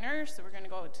designers. So we're going to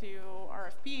go to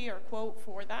RFP or quote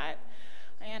for that.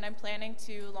 And I'm planning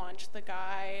to launch the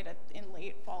guide in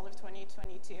late fall of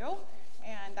 2022.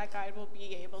 And that guide will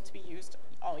be able to be used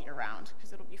all year round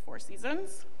because it'll be 4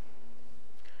 seasons.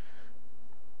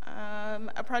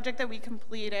 A project that we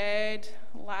completed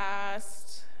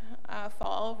last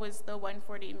fall was the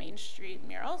 140 Main Street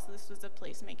mural. So this was a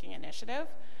placemaking initiative.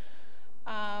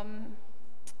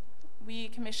 We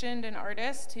commissioned an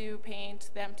artist to paint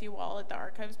the empty wall at the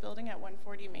Archives building at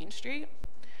 140 Main Street.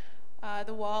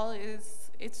 The wall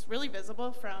it's really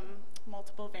visible from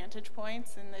multiple vantage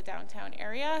points in the downtown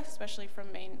area, especially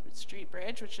from Main Street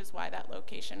Bridge, which is why that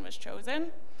location was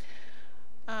chosen.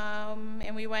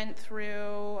 And we went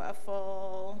through a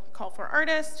full call for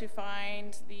artists to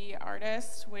find the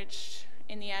artist, which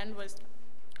in the end was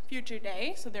Future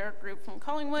Day. So they're a group from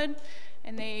Collingwood,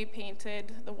 and they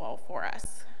painted the wall for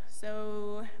us.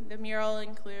 So the mural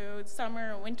includes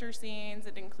summer and winter scenes.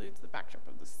 It includes the backdrop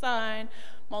of the sun,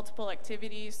 multiple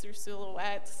activities through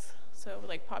silhouettes, so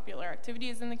like popular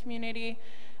activities in the community.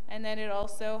 And then it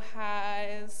also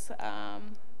has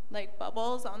like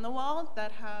bubbles on the wall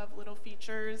that have little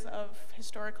features of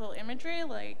historical imagery,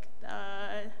 like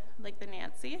the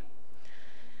Nancy.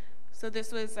 So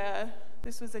this was a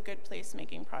good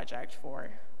placemaking project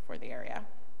for the area.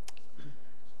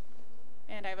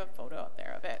 And I have a photo up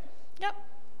there of it. Yep.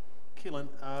 Caitlin,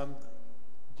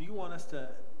 do you want us to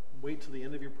wait till the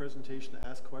end of your presentation to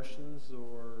ask questions,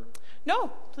 or? No,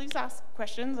 please ask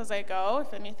questions as I go.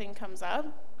 If anything comes up,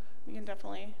 we can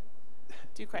definitely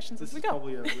do questions as we go.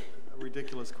 This is probably a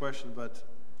ridiculous question, but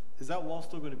is that wall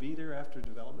still going to be there after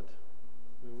development?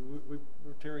 I mean,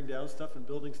 we're tearing down stuff and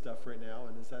building stuff right now,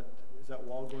 and is that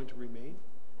wall going to remain?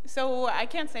 So I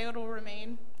can't say it'll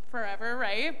remain forever,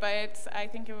 right? But I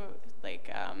think it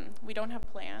we don't have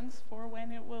plans for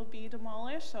when it will be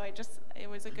demolished. So it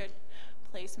was a good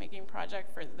place-making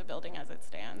project for the building as it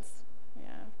stands. Yeah.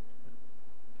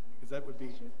 Because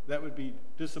that would be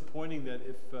disappointing that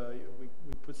if we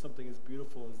put something as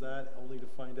beautiful as that, only to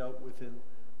find out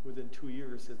within 2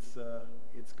 years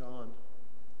it's gone.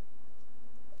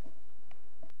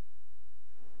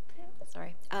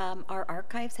 Sorry. Our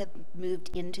archives have moved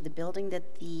into the building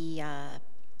that the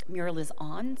mural is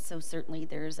on, so certainly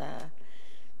there's a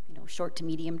short to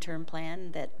medium term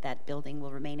plan that building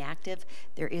will remain active.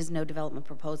 There is no development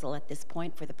proposal at this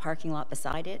point for the parking lot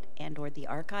beside it and or the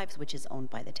archives, which is owned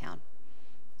by the town.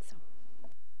 So.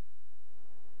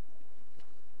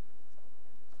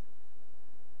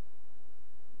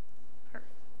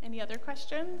 Any other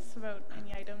questions about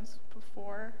any items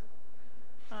before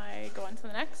I go on to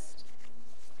the next?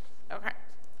 Okay.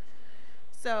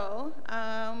 So,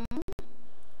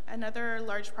 another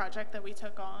large project that we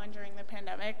took on during the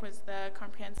pandemic was the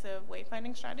comprehensive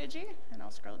wayfinding strategy, and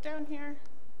I'll scroll down here.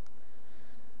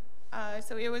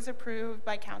 So it was approved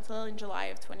by council in July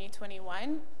of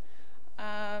 2021.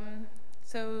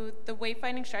 So the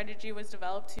wayfinding strategy was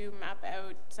developed to map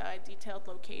out detailed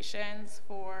locations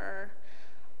for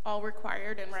all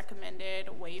required and recommended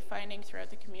wayfinding throughout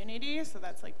the community. So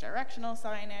that's like directional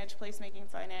signage, placemaking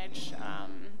signage,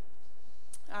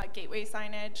 gateway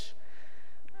signage.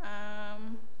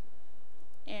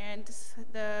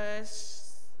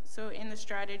 So in the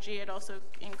strategy, it also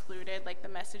included like the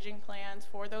messaging plans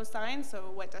for those signs.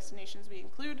 So what destinations we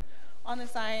include on the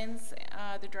signs,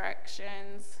 the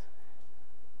directions,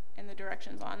 and the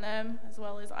directions on them, as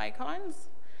well as icons.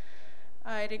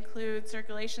 It includes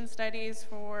circulation studies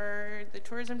for the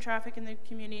tourism traffic in the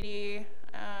community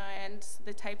and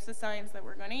the types of signs that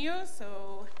we're going to use.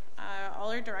 So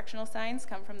all our directional signs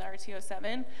come from the RTO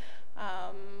 7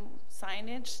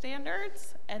 signage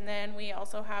standards, and then we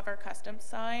also have our custom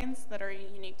signs that are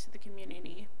unique to the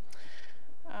community.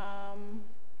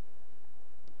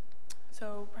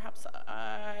 So perhaps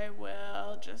I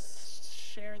will just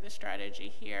share the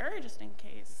strategy here, just in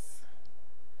case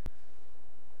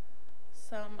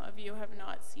some of you have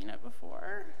not seen it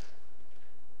before.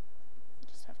 I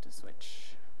just have to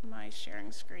switch my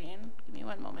sharing screen. Give me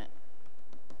one moment.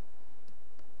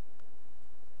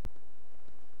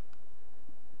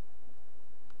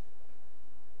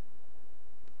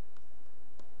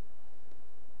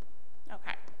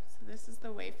 Okay, so this is the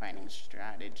wayfinding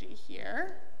strategy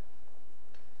here.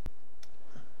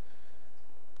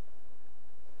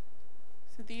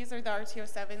 So these are the RTO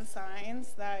 7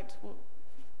 signs that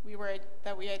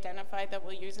we identified that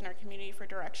we'll use in our community for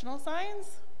directional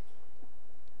signs.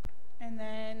 And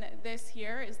then this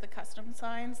here is the custom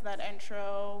signs that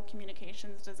Entro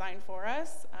Communications designed for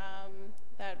us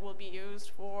that will be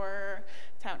used for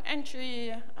town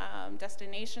entry,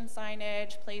 destination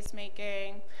signage,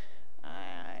 placemaking,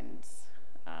 and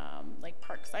like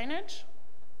park signage.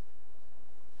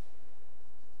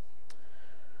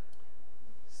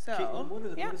 So, Caitlin, what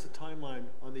is the timeline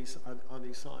on these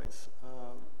signs?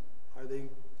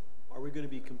 Are we going to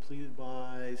be completed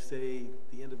by, say,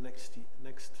 the end of next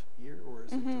year, or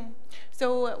is it?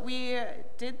 So we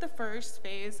did the first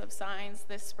phase of signs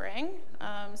this spring.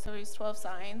 So it was 12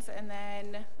 signs, and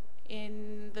then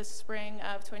in the spring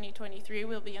of 2023,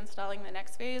 we'll be installing the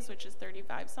next phase, which is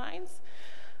 35 signs.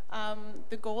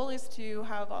 The goal is to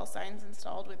have all signs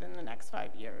installed within the next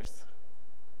 5 years.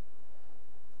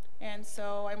 And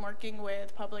so I'm working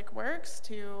with Public Works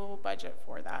to budget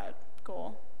for that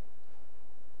goal.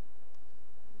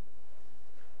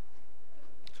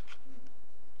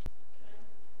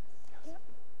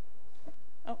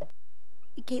 Oh.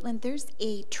 Caitlin, there's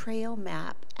a trail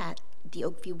map at the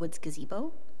Oakview Woods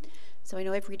Gazebo. So I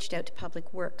know I've reached out to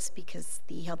Public Works because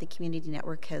the Healthy Community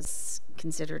Network has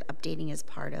considered updating as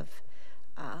part of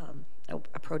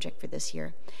a project for this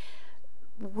year.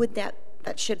 Would that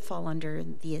should fall under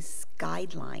these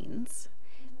guidelines?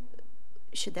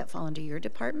 Should that fall under your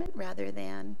department rather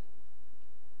than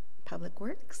Public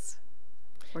Works?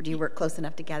 Or do you work close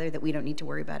enough together that we don't need to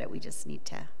worry about it, we just need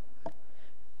to?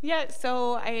 Yeah,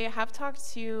 so I have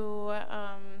talked to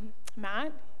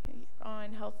Matt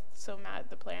on health. So Matt,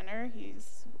 the planner,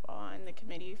 he's on the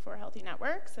committee for Healthy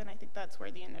Networks, and I think that's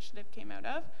where the initiative came out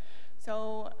of.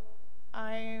 So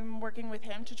I'm working with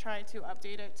him to try to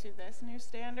update it to this new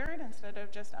standard instead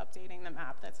of just updating the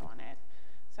map that's on it.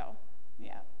 So,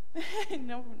 yeah,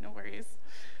 no worries.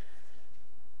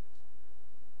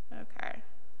 Okay.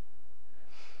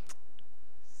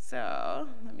 So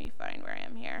let me find where I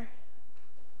am here.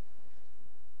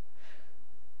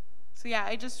 So yeah,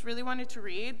 I just really wanted to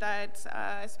read that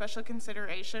special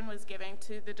consideration was given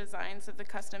to the designs of the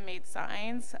custom-made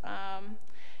signs,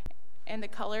 and the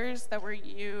colors that were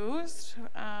used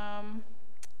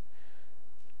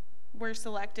were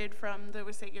selected from the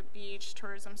Wasaga Beach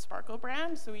Tourism Sparkle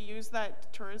brand. So we used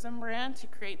that tourism brand to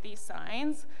create these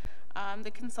signs.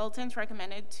 The consultants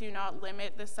recommended to not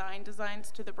limit the sign designs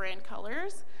to the brand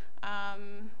colors,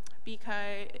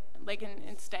 because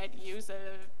instead use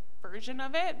a version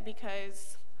of it,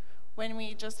 because when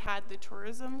we just had the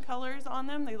tourism colors on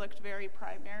them, they looked very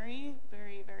primary,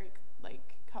 very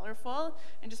colorful,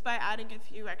 and just by adding a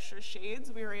few extra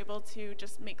shades, we were able to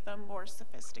just make them more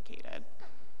sophisticated.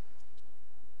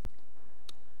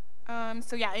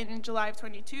 So yeah, in July of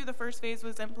 22, the first phase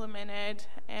was implemented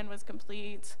and was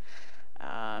complete.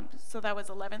 So that was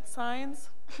 11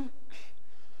 signs.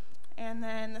 And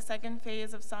then the second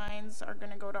phase of signs are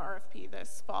going to go to RFP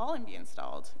this fall and be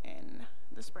installed in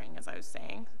the spring, as I was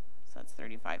saying. So that's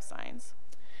 35 signs.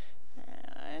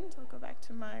 And I'll go back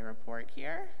to my report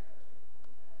here.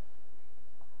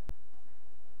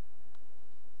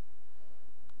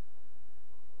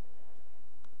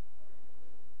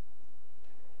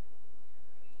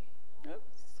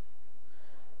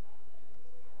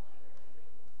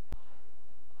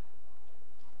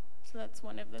 So that's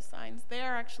one of the signs. They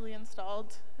are actually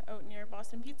installed out near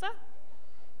Boston Pizza.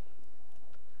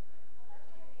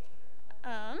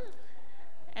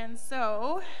 And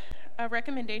so a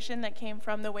recommendation that came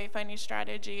from the wayfinding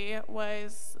strategy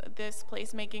was this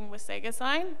placemaking Wasaga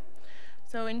sign.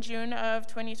 So in June of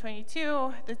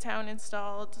 2022, the town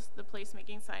installed the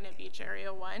placemaking sign at Beach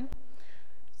Area 1.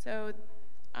 So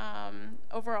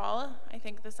overall, I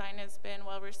think the sign has been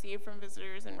well received from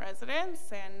visitors and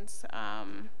residents, and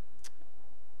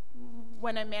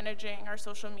when I'm managing our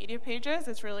social media pages,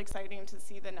 it's really exciting to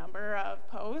see the number of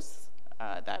posts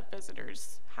that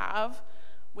visitors have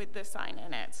with the sign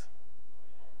in it.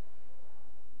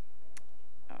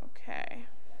 Okay.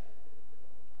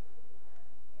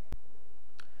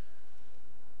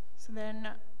 So then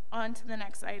on to the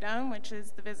next item, which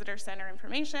is the visitor center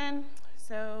information.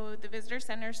 So the visitor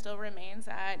center still remains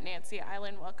at Nancy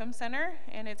Island Welcome Center,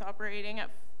 and it's operating at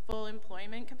full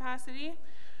employment capacity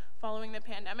following the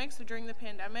pandemic. So during the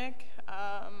pandemic,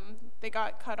 they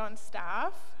got cut on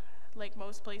staff, like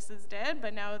most places did,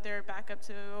 but now they're back up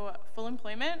to full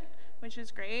employment, which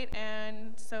is great.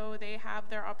 And so they have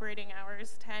their operating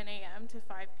hours 10 a.m. to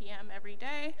 5 p.m. every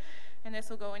day, and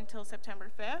this will go until September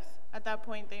 5th. At that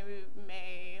point, they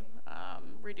may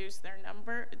reduce their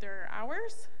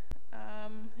hours,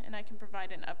 and I can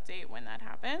provide an update when that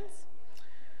happens.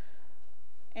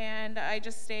 And I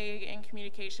just stay in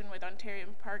communication with Ontario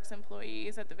Parks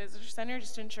employees at the Visitor Center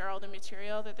just to ensure all the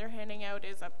material that they're handing out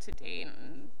is up to date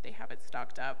and they have it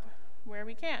stocked up where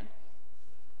we can.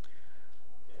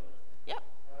 Yep.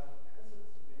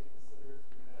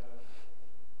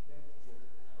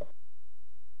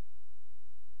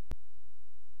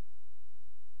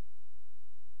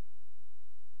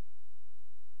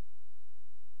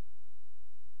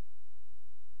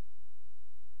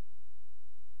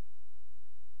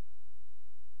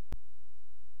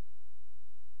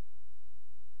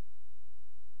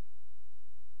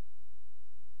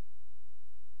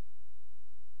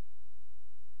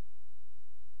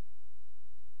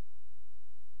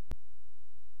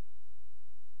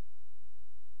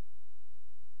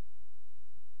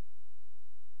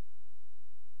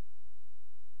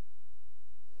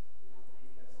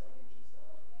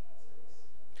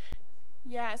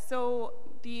 Yeah, so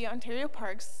the Ontario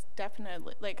Parks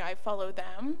definitely, like I follow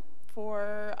them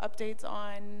for updates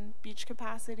on beach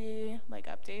capacity, like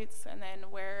updates, and then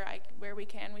where we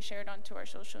can, we share it onto our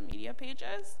social media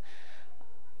pages.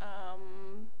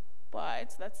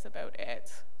 But that's about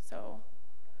it. So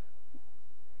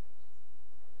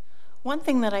one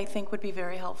thing that I think would be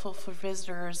very helpful for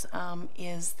visitors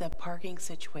is the parking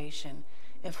situation.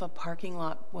 If a parking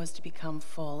lot was to become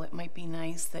full, it might be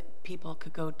nice that people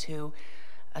could go to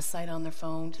a site on their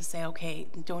phone to say, okay,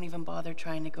 don't even bother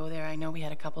trying to go there. I know we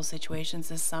had a couple situations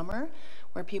this summer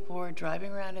where people were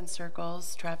driving around in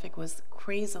circles, traffic was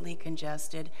crazily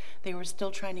congested. They were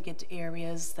still trying to get to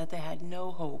areas that they had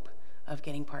no hope of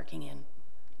getting parking in.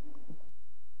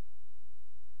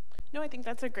 no, I think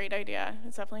that's a great idea.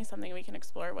 It's definitely something we can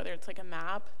explore, whether it's like a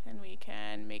map and we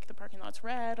can make the parking lots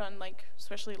red on like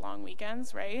especially long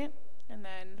weekends, right? And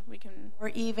then we can, or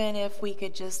even if we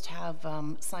could just have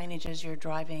signage as you're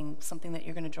driving, something that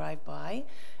you're going to drive by,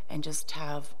 and just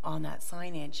have on that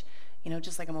signage, you know,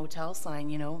 just like a motel sign,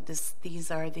 you know,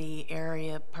 these are the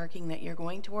area parking that you're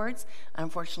going towards.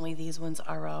 Unfortunately, these ones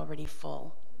are already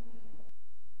full.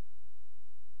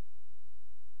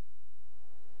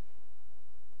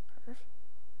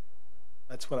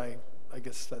 That's what I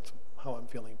guess that's how I'm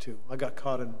feeling too. I got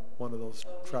caught in one of those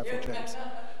traffic jams.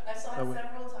 I saw it several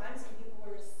times and people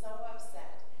were so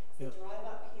upset. They drive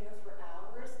up here for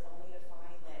hours only to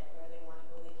find that where they want to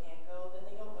go they can't go, then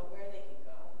they don't know where they can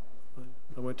go.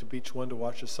 I went to Beach 1 to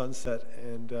watch the sunset,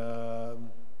 and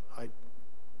I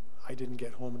didn't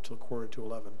get home until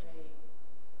 11:45.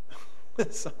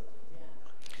 Right. So,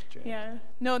 yeah,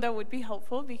 no, that would be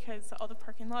helpful because all the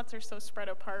parking lots are so spread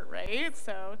apart, right?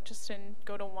 So just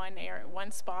go to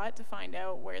one spot to find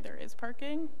out where there is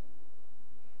parking.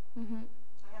 Mm-hmm.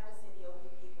 I have to say the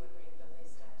OPP were great though. They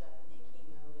stepped up and they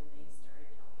came out and they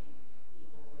started helping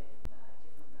people with different routes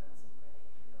and where they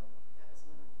can go. That was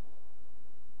wonderful.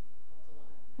 Helped a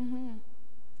lot. Mm-hmm.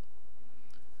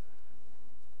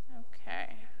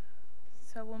 Okay,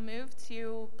 so we'll move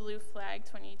to Blue Flag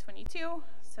 2022.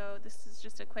 So this is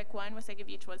just a quick one. Wasaga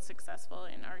Beach was successful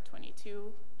in our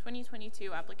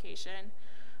 2022 application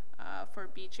for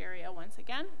beach area once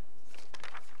again.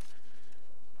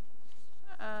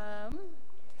 I'll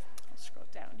scroll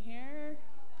down here.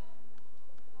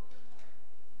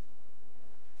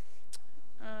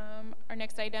 Our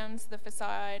next item's the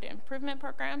facade improvement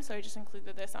program. So I just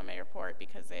included this on my report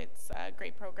because it's a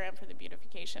great program for the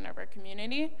beautification of our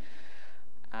community.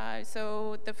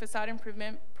 So the facade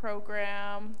improvement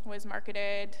program was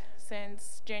marketed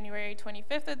since January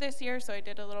 25th of this year. So I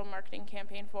did a little marketing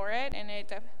campaign for it, and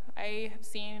I have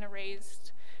seen a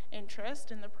raised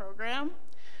interest in the program.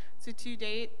 So to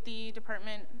date, the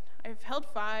department, I've held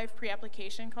 5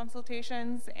 pre-application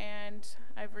consultations, and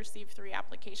I've received 3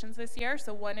 applications this year.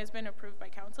 So 1 has been approved by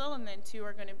council, and then 2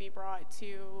 are going to be brought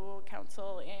to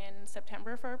council in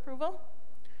September for approval.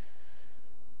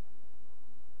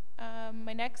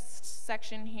 My next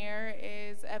section here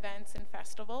is events and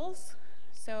festivals.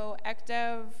 So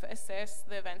ECDEV assists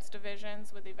the events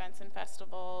divisions with events and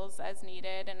festivals as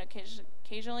needed, and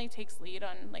occasionally takes lead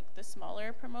on like the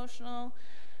smaller promotional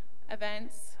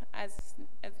events as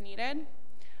needed.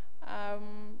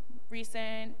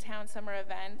 Recent town summer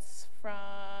events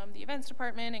from the events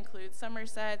department include summer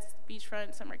sets,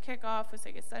 beachfront summer kickoff,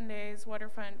 Wasaga Sundays,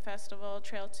 waterfront festival,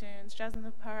 trail tunes, jazz in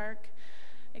the park,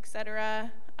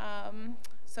 etc.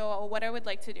 So what I would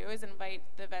like to do is invite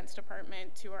the events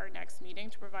department to our next meeting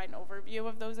to provide an overview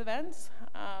of those events.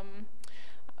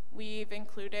 We've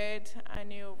included a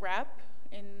new rep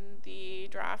in the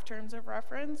draft terms of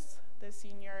reference, the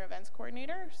senior events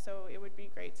coordinator. So it would be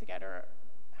great to get her,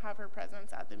 have her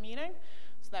presence at the meeting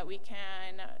so that we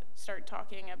can start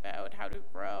talking about how to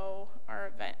grow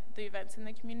our the events in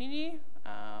the community,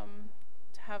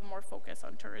 to have more focus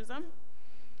on tourism.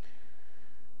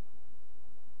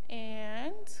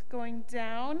 And going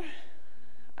down,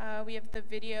 we have the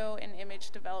video and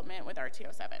image development with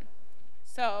RTO7.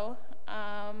 So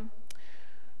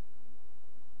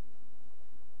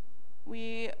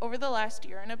over the last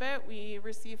year and a bit, we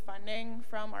received funding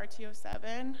from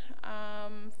RTO7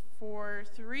 for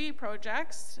 3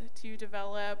 projects to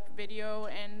develop video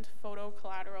and photo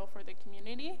collateral for the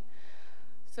community.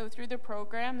 So through the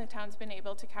program, the town's been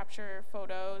able to capture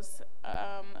photos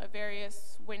of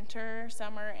various winter,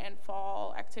 summer, and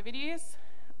fall activities.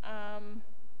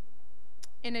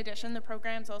 In addition, the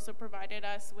program's also provided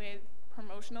us with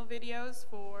promotional videos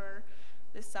for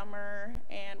the summer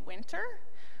and winter.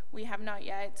 We have not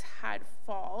yet had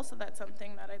fall, so that's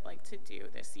something that I'd like to do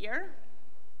this year.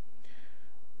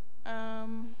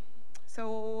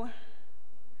 So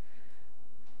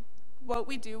what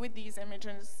we do with these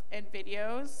images and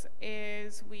videos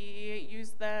is we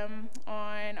use them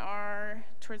on our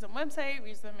tourism website, we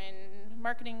use them in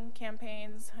marketing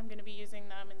campaigns. I'm going to be using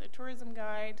them in the tourism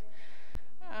guide.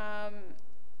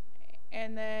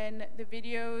 And then the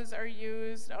videos are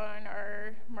used on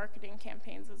our marketing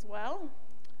campaigns as well.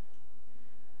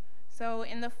 So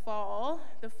in the fall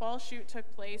shoot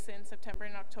took place in September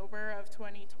and October of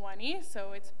 2020.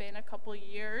 So it's been a couple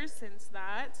years since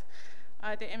that.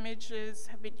 The images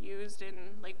have been used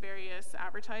in like various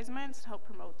advertisements to help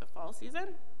promote the fall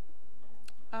season.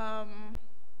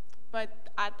 But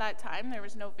at that time, there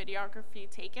was no videography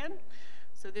taken.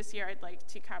 So this year, I'd like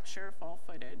to capture fall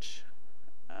footage.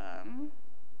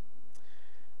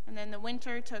 And then the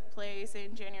winter took place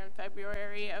in January and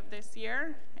February of this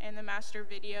year, and the master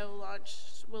video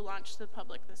will launch to the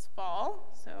public this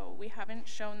fall. So we haven't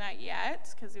shown that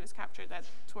yet because it was captured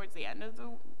towards the end of the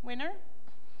winter.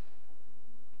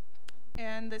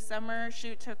 And the summer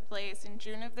shoot took place in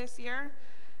June of this year.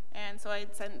 And so I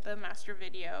sent the master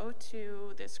video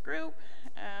to this group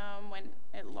when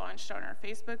it launched on our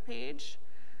Facebook page.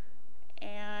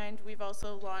 And we've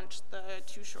also launched the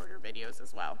 2 shorter videos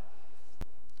as well.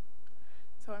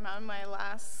 So I'm on my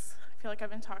last, I feel like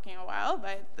I've been talking a while,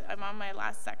 but I'm on my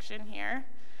last section here.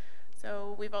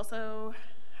 So we've also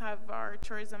have our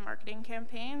tourism marketing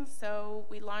campaign. So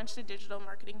we launched a digital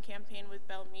marketing campaign with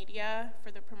Bell Media for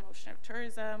the promotion of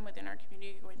tourism within our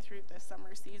community going through the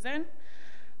summer season.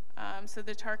 So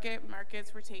the target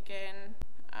markets were taken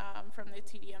from the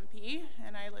TDMP,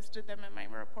 and I listed them in my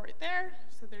report there.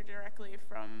 So they're directly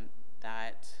from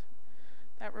that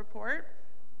report.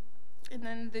 And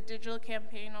then the digital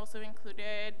campaign also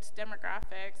included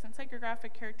demographics and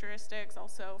psychographic characteristics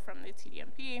also from the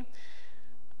TDMP,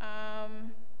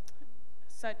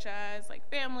 such as like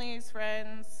families,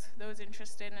 friends, those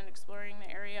interested in exploring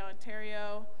the area of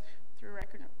Ontario through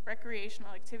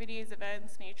recreational activities,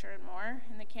 events, nature, and more.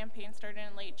 And the campaign started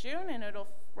in late June, and it'll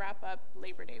wrap up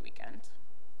Labor Day weekend.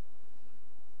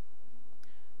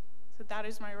 So that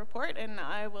is my report, and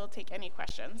I will take any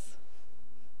questions.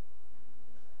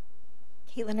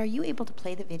 Caitlin, are you able to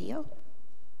play the video?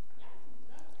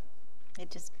 I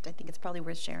think it's probably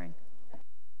worth sharing.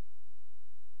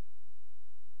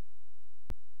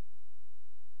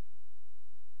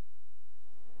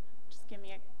 Just give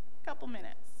me a couple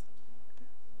minutes.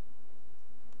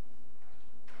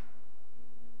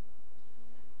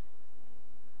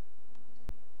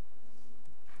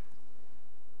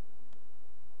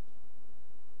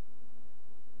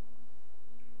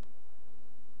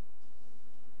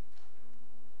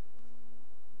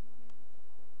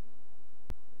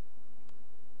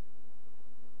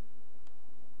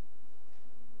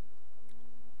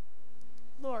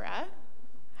 Laura,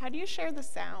 how do you share the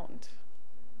sound?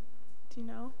 Do you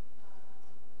know?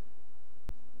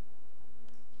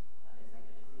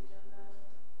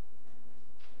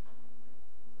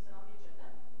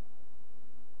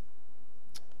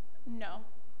 No.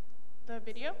 The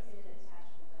video?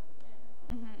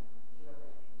 Mm-hmm.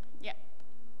 Yeah.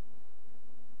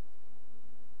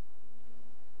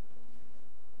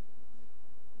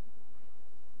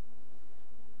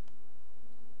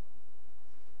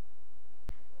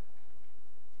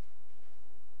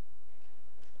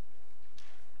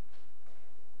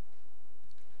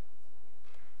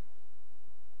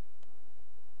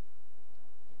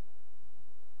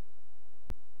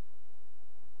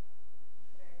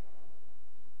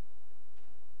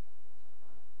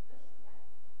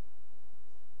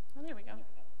 Oh, there we go.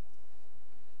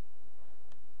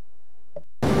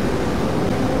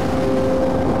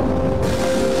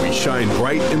 We shine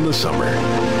bright in the summer.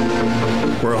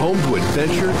 We're home to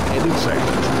adventure and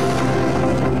excitement.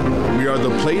 We are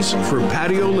the place for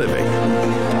patio living.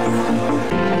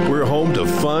 We're home to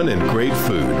fun and great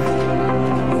food.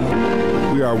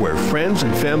 We are where friends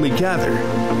and family gather,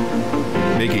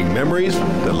 making memories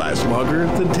that last longer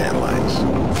than tan lines.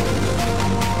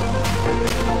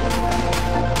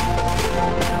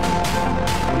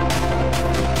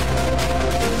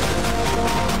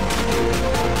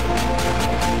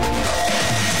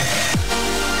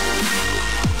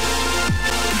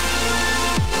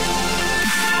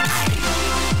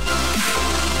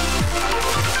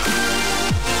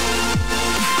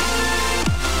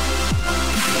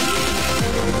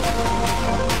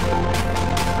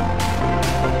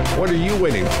 What are you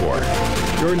waiting for?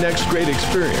 Your next great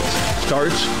experience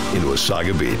starts in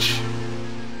Wasaga Beach.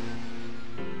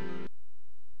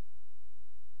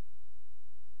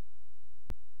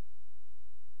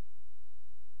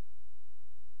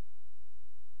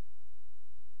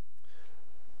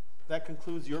 That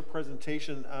concludes your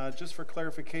presentation. Just for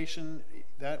clarification,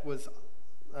 that was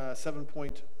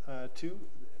 7.2.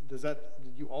 Did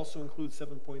you also include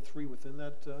 7.3 within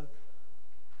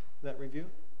that review?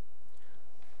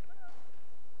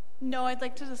 No, I'd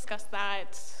like to discuss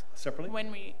that Separately?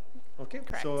 when we. Okay,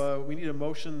 Correct. so we need a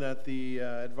motion that the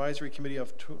Advisory Committee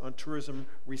on Tourism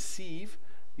receive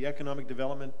the Economic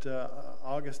Development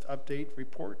August update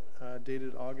report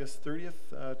dated August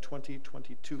 30th,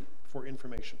 2022 for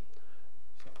information.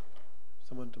 So,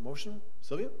 someone to motion?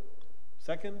 Sylvia?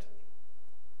 Second?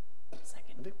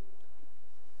 Second. Andy?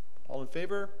 All in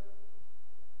favor?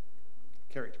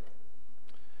 Carried.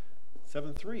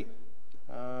 7.3,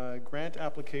 grant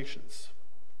applications.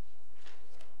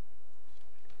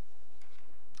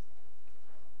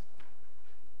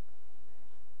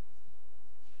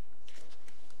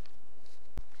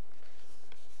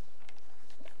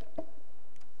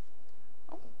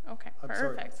 Okay, I'm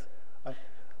sorry. perfect.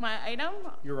 My item?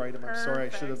 Your item, I'm sorry, I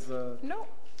should have No.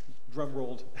 drum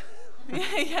rolled.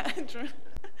 Yeah,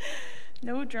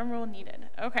 no drum roll needed.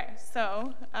 Okay,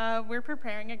 so we're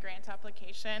preparing a grant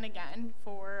application again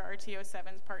for our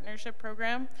TO7's partnership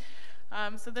program.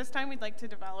 So this time we'd like to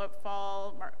develop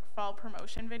fall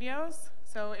promotion videos.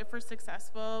 So if we're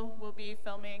successful, we'll be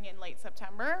filming in late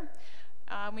September.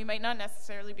 We might not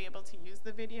necessarily be able to use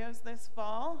the videos this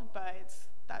fall, but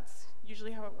that's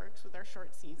usually how it works with our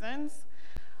short seasons.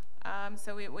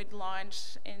 So it would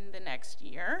launch in the next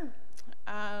year.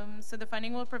 So the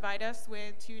funding will provide us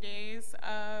with 2 days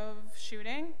of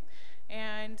shooting,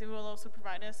 and it will also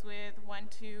provide us with one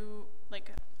to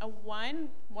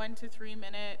 3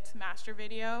 minute master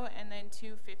video, and then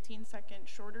 2 15-second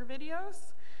shorter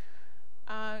videos.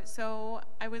 So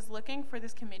I was looking for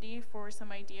this committee for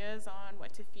some ideas on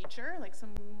what to feature, like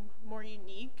some more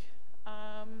unique,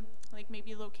 like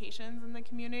maybe locations in the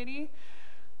community.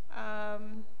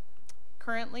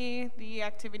 Currently, the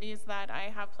activities that I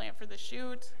have planned for the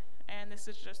shoot, and this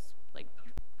is just like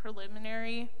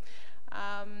preliminary,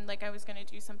 like I was going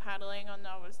to do some paddling on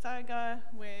Wasaga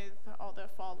with all the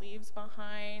fall leaves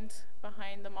behind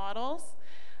the models.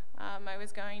 I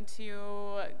was going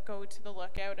to go to the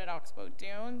lookout at Oxbow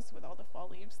Dunes with all the fall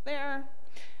leaves there,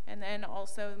 and then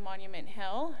also Monument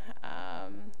Hill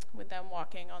with them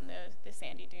walking on the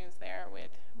sandy dunes there with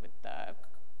the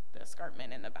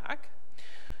escarpment in the back.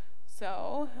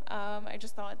 So I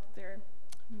just thought there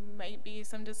might be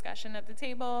some discussion at the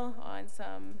table on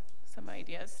some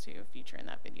ideas to feature in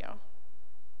that video.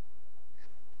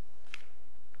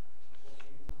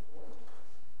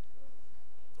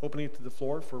 Opening it to the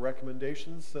floor for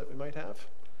recommendations that we might have.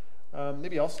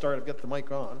 Maybe I'll start. I've got the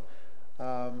mic on.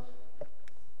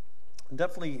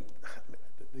 Definitely,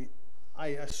 I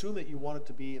assume that you want it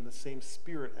to be in the same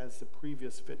spirit as the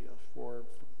previous video for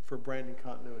branding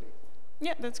continuity.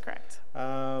 Yeah, that's correct.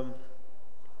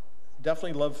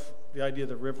 Definitely love the idea of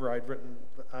the river. I'd written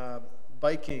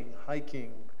biking,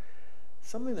 hiking,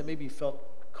 something that maybe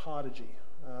felt cottagey,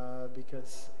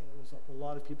 because there's a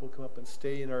lot of people come up and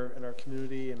stay in our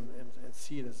community and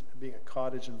see it as being a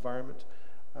cottage environment.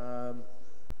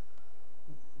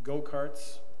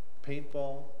 Go-karts,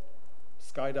 paintball,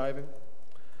 skydiving.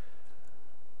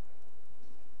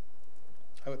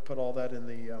 I would put all that in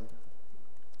the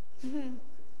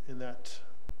in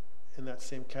that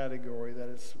same category. That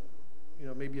is,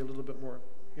 maybe a little bit more.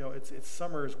 It's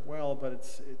summer as well, but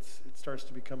it starts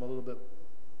to become a little bit,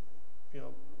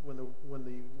 when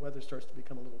the weather starts to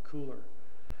become a little cooler.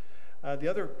 The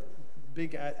other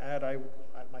big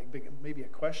maybe a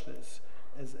question is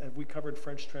have we covered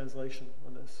French translation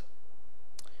on this?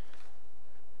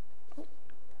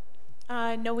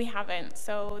 No, we haven't.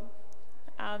 So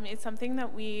it's something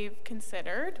that we've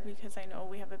considered because I know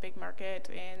we have a big market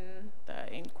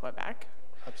in Quebec.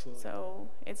 Absolutely. So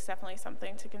it's definitely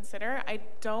something to consider. I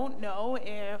don't know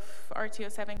if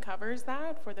RTO7 covers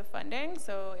that for the funding,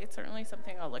 so it's certainly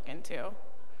something I'll look into.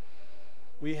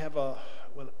 We have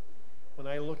when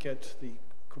I look at the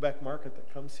Quebec market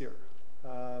that comes here,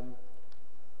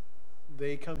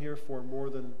 they come here for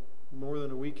more than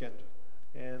a weekend,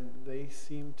 and they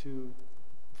seem to,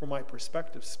 from my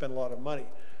perspective, spend a lot of money.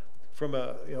 From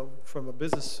a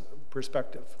business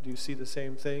perspective, do you see the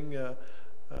same thing,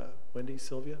 Wendy,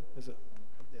 Sylvia? Is it?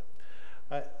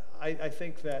 Yeah. I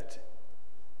think that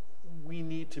we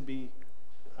need to be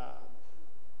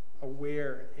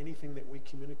aware anything that we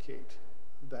communicate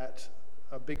that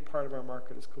a big part of our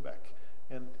market is Quebec,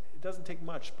 and it doesn't take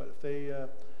much. But if they,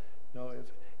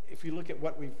 if you look at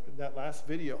that last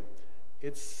video,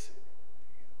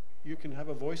 you can have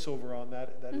a voiceover on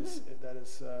that. That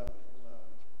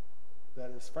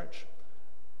is French.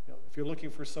 If you're looking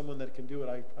for someone that can do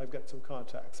it, I've got some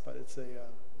contacts, but it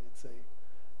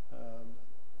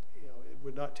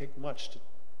would not take much to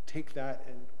take that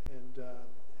and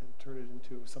turn it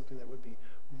into something that would be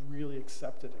really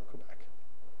accepted in Quebec.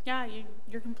 Yeah,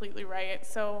 you're completely right.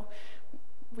 So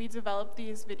we developed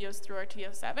these videos through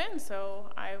RTO7,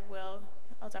 so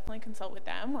I'll definitely consult with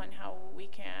them on how we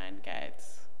can get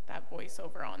that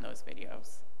voiceover on those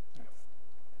videos.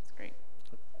 That's great.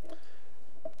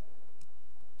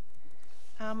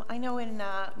 I know in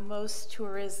most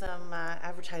tourism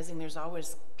advertising, there's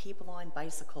always people on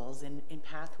bicycles in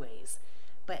pathways,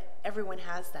 but everyone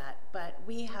has that. But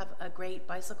we have a great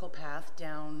bicycle path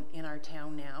down in our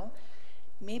town now.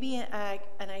 Maybe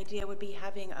an idea would be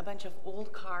having a bunch of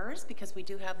old cars, because we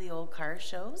do have the old car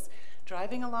shows,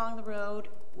 driving along the road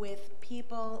with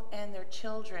people and their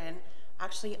children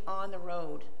actually on the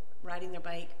road, riding their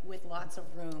bike with lots of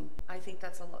room. I think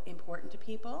that's important to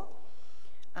people.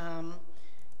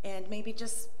 And maybe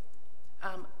just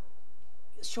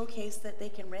showcase that they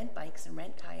can rent bikes and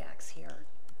rent kayaks here,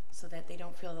 so that they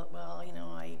don't feel that, well,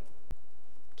 I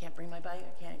can't bring my bike,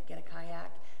 I can't get a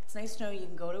kayak. It's nice to know you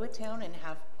can go to a town and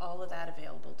have all of that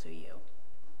available to you.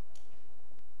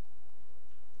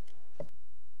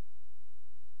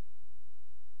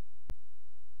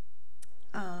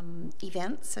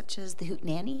 Events such as the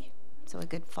Hootenanny, so a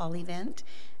good fall event,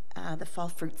 the fall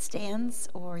fruit stands,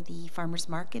 or the farmers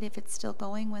market if it's still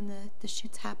going when the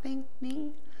shoot's happening.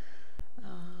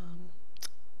 I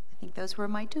think those were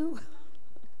my two.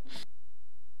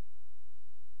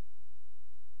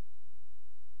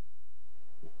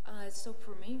 So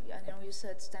for me, I know you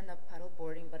said stand-up paddle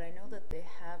boarding, but I know that they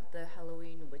have the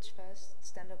Halloween Witch Fest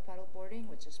stand-up paddle boarding,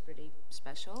 which is pretty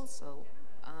special. So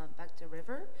back to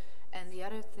river. And the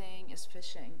other thing is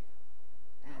fishing,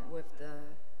 with the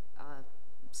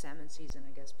salmon season,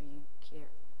 I guess, being here.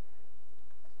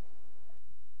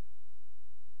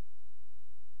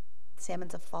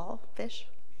 Salmon's a fall fish,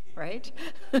 right?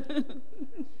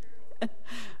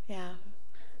 Yeah.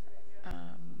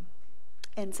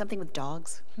 And something with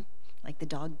dogs, like the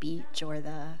dog beach or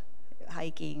the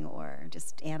hiking, or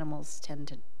just animals tend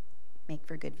to make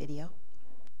for good video.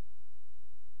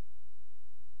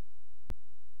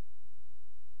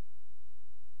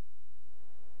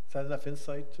 Is that enough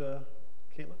insight,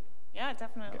 Caitlin? Yeah,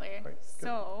 definitely. Okay, right,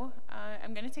 so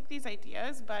I'm going to take these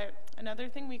ideas, but another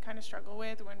thing we kind of struggle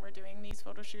with when we're doing these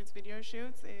photo shoots, video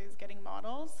shoots, is getting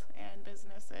models and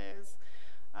businesses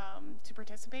to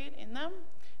participate in them,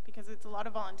 because it's a lot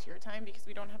of volunteer time, because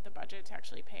we don't have the budget to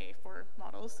actually pay for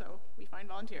models, so we find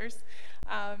volunteers.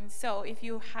 So if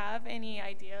you have any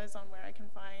ideas on where I can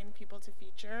find people to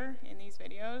feature in these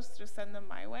videos, just send them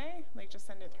my way. Just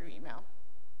send it through email.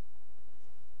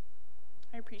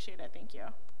 I appreciate it. Thank you.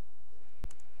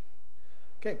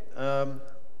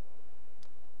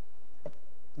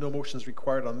 No motions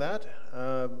required on that.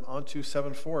 On to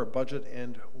 7.4, budget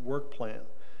and work plan.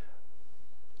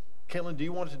 Caitlin, do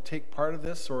you want to take part of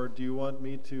this, or do you want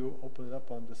me to open it up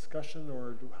on discussion,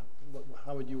 or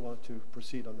how would you want to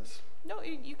proceed on this? No,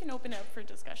 you can open it up for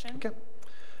discussion. Okay.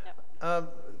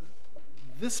 Yep.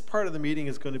 This part of the meeting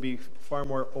is going to be far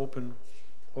more open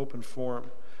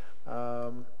forum.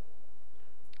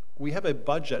 We have a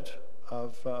budget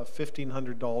of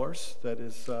 $1,500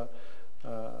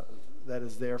 that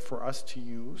is there for us to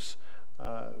use.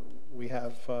 We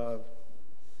have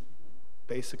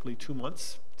basically 2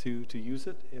 months to use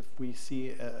it if we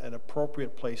see an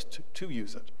appropriate place to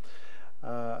use it.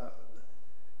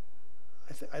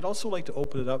 I'd also like to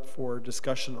open it up for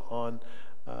discussion on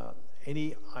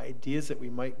any ideas that we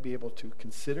might be able to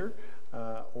consider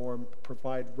or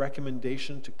provide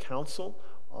recommendation to council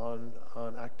on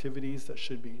activities that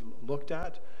should be looked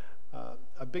at.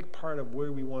 A big part of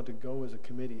where we want to go as a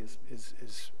committee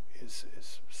is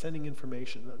sending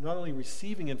information, not only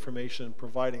receiving information and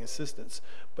providing assistance,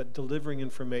 but delivering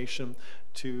information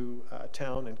to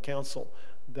town and council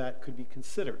that could be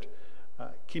considered.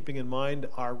 Keeping in mind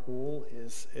our role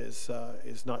is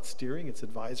not steering, it's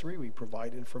advisory. We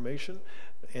provide information,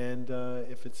 and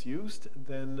if it's used,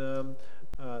 then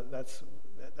that's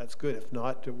good. If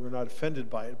not, we're not offended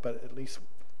by it, but at least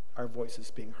our voice is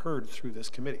being heard through this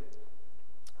committee.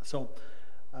 So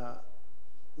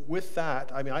with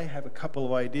that, I mean, I have a couple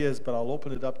of ideas, but I'll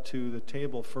open it up to the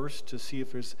table first to see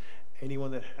if there's anyone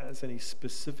that has any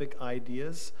specific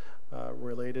ideas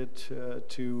related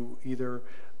to either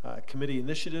committee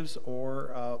initiatives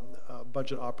or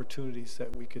budget opportunities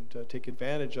that we could take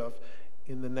advantage of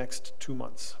in the next 2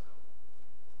 months.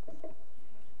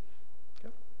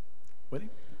 Okay. Winnie?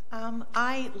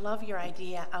 I love your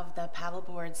idea of the paddle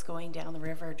boards going down the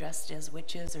river dressed as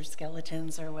witches or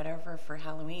skeletons or whatever for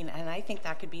Halloween, and I think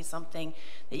that could be something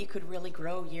that you could really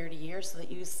grow year to year, so that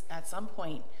you, at some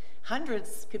point,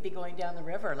 hundreds could be going down the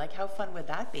river. Like, how fun would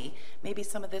that be? Maybe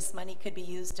some of this money could be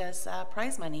used as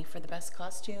prize money for the best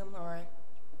costume, or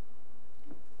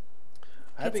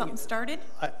get something started.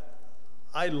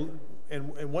 And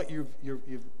what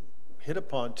you've hit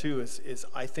upon too is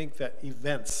I think that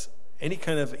events, any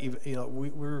kind of, an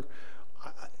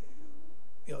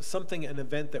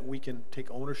event that we can take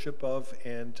ownership of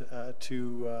and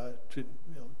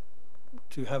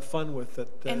to have fun with it.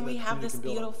 And we have this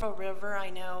beautiful river.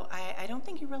 I know. I don't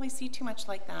think you really see too much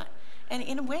like that. And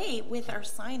in a way, with our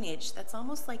signage, that's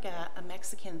almost like a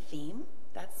Mexican theme,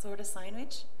 that sort of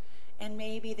signage. And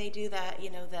maybe they do that,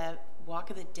 the Walk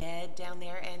of the Dead down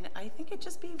there. And I think it'd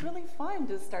just be really fun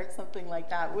to start something like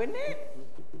that, wouldn't it?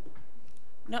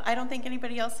 No, I don't think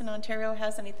anybody else in Ontario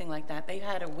has anything like that. They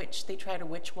tried a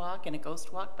witch walk and a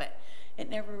ghost walk, but it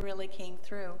never really came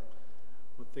through.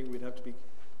 One thing we'd have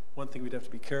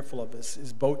to be careful of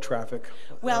is boat traffic.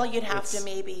 Well, you'd have to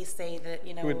maybe say that,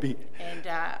 it would be, and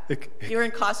you're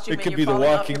in costume and you're falling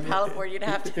off your paddleboard, you'd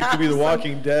have to it could be the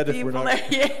Walking Dead if we're not. There.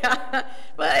 Yeah,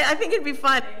 but I think it'd be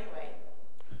fun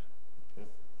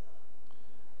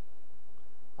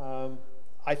anyway.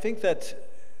 I think that,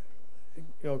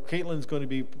 Caitlin's going to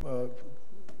be,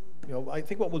 I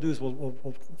think what we'll do is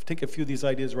we'll take a few of these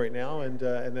ideas right now, and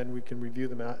then we can review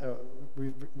them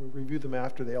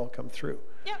after they all come through.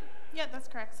 Yeah, that's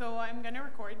correct. So I'm going to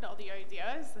record all the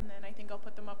ideas, and then I think I'll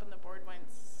put them up on the board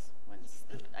once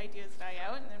the ideas die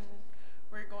out, and then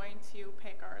we're going to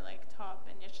pick our top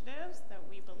initiatives that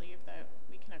we believe that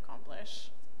we can accomplish.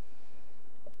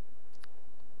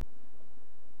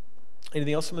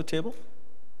 Anything else on the table?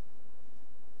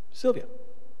 Sylvia.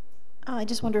 Oh, I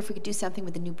just wonder if we could do something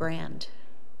with the new brand.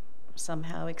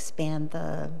 Somehow expand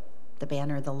the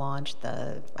banner, the launch,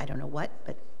 I don't know what,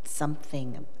 but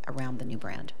something around the new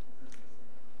brand.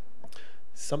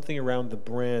 Something around the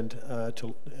brand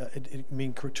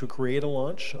to create a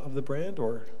launch of the brand,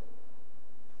 or?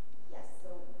 Yes,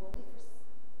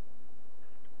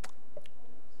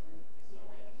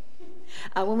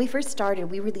 so when we first started,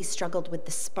 we really struggled with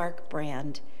the Spark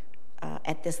brand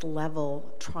at this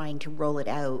level, trying to roll it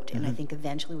out. And I think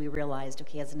eventually we realized,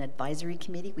 okay, as an advisory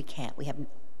committee, we can't. We have,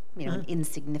 an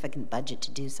insignificant budget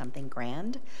to do something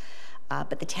grand.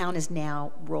 But the town is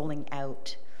now rolling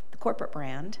out the corporate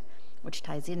brand, which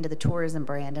ties into the tourism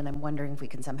brand, and I'm wondering if we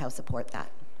can somehow support that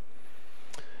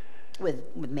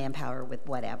with manpower, with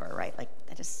whatever, right? Like,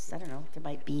 I don't know, there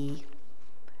might be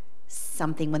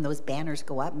something when those banners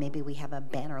go up. Maybe we have a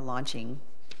banner launching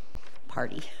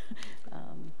party.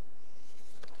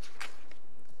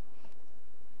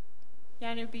 Yeah,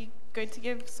 and it would be good to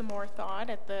give some more thought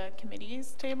at the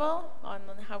committee's table on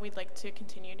how we'd like to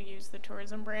continue to use the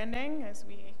tourism branding, as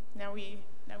we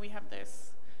have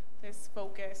this this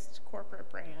focused corporate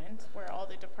brand where all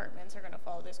the departments are going to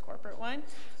follow this corporate one.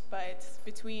 But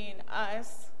between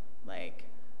us, like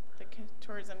the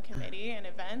tourism committee and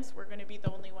events, we're going to be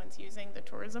the only ones using the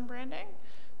tourism branding.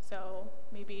 So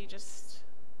maybe just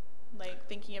like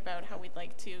thinking about how we'd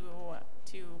like to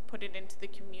put it into the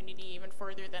community even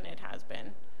further than it has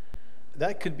been.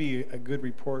 That could be a good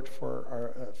report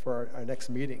for our next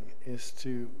meeting, is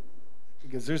to,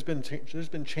 because there's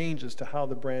been changes to how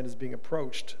the brand is being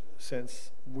approached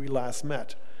since we last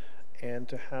met, and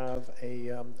to have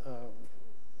a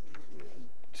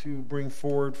to bring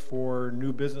forward for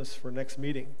new business for next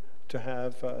meeting, to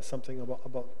have something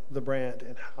about the brand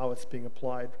and how it's being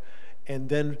applied. And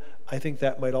then I think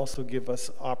that might also give us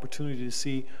opportunity to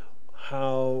see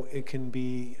how it can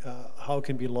be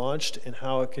launched and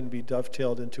how it can be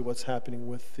dovetailed into what's happening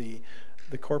with the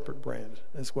corporate brand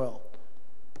as well.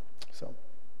 So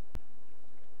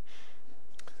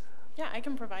yeah, I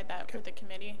can provide that for the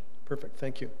committee. Perfect,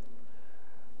 thank you.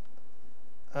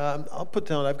 I'll put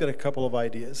down, I've got a couple of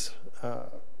ideas.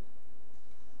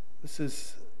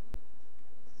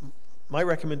 My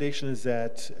recommendation is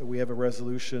that we have a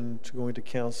resolution to go into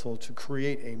council to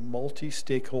create a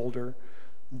multi-stakeholder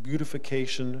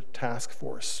beautification task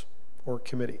force or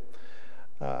committee.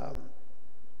 I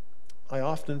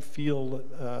often feel,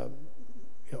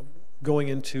 going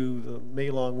into the May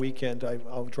long weekend,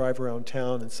 I'll drive around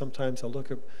town, and sometimes I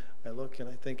look and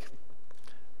I think,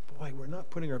 boy, we're not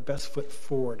putting our best foot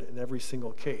forward in every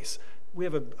single case. We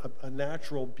have a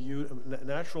natural,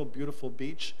 beautiful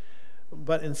beach,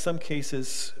 but in some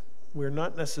cases, we're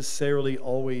not necessarily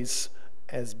always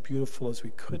as beautiful as we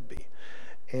could be.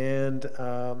 And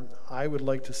I would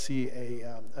like to see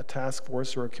a task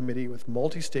force or a committee with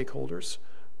multi-stakeholders,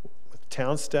 with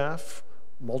town staff,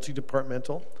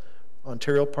 multi-departmental,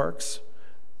 Ontario Parks,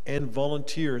 and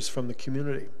volunteers from the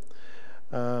community.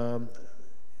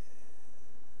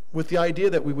 With the idea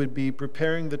that we would be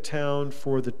preparing the town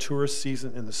for the tourist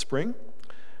season in the spring,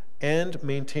 and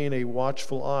maintain a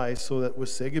watchful eye so that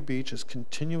Wasaga Beach is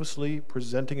continuously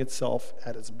presenting itself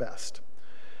at its best.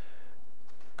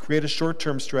 Create a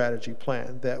short-term strategy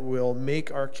plan that will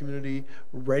make our community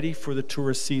ready for the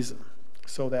tourist season,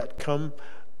 so that come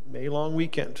May long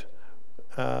weekend,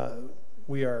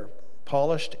 we are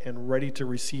polished and ready to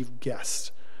receive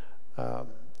guests.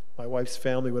 My wife's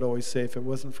family would always say, if it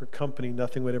wasn't for company,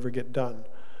 nothing would ever get done.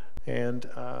 And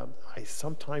I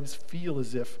sometimes feel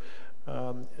as if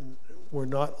we're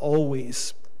not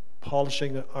always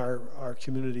polishing our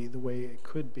community the way it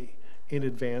could be in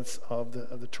advance of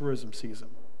the tourism season.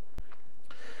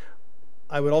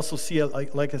 I would also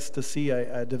like us to see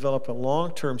develop a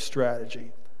long-term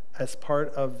strategy as part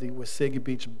of the Wasaga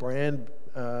Beach brand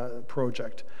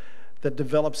project that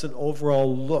develops an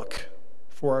overall look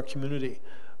for our community,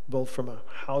 both from a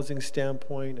housing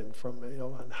standpoint and from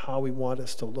and how we want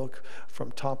us to look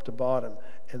from top to bottom,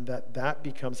 and that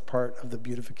becomes part of the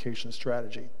beautification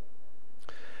strategy.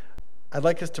 I'd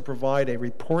like us to provide a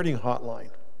reporting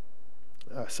hotline,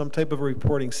 some type of a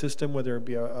reporting system, whether it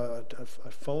be a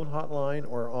phone hotline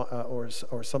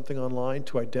or something online,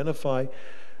 to identify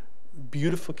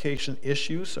beautification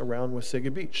issues around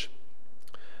Wasaga Beach.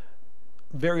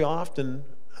 Very often,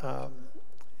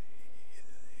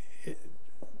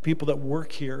 people that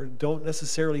work here don't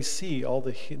necessarily see all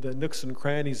the nooks and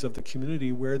crannies of the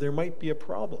community where there might be a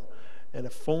problem, and a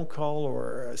phone call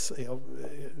or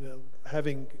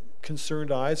having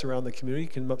concerned eyes around the community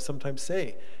can sometimes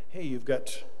say, hey, you've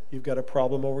got a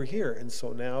problem over here. And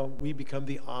so now we become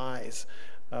the eyes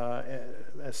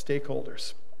as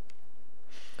stakeholders.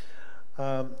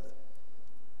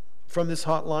 From this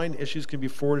hotline, issues can be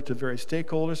forwarded to various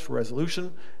stakeholders for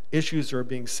resolution. Issues are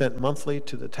being sent monthly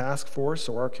to the task force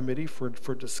or our committee for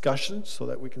discussion, so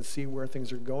that we can see where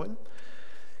things are going.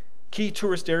 Key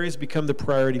tourist areas become the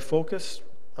priority focus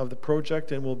of the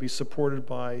project and will be supported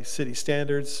by city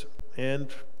standards and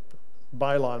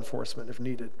by law enforcement if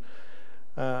needed.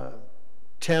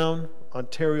 Town,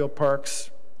 Ontario Parks,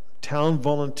 town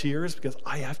volunteers, because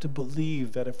I have to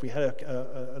believe that if we had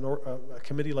a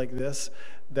committee like this,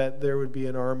 that there would be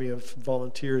an army of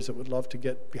volunteers that would love to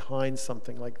get behind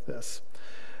something like this,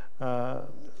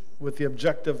 with the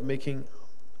objective of making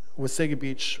Wasaga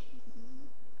Beach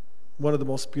one of the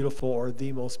most beautiful, or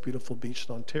the most beautiful beach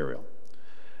in Ontario.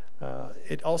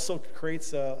 It also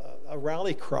creates a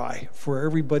rally cry for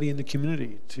everybody in the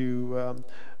community to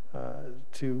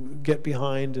get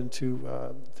behind and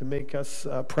to make us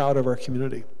proud of our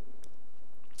community.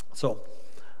 So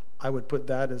I would put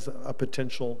that as a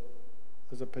potential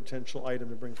item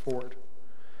to bring forward.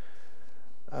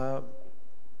 I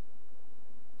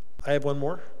have one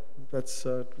more let's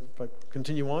if I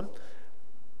continue on.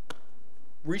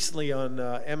 Recently on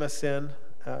MSN,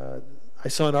 I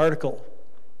saw an article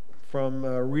from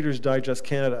Reader's Digest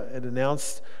Canada. It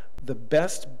announced the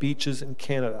best beaches in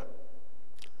Canada.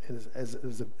 It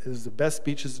is the best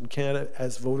beaches in Canada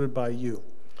as voted by you.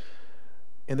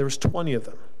 And there was 20 of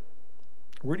them.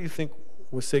 Where do you think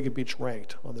Wasaga Beach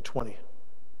ranked on the 20?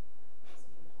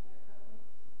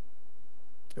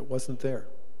 It wasn't there.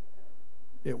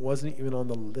 It wasn't even on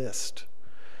the list.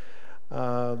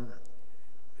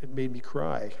 It made me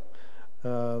cry.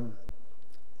 And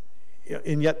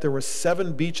yet there were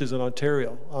 7 beaches in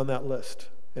Ontario on that list,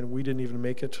 and we didn't even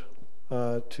make it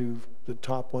to the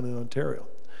top one in Ontario.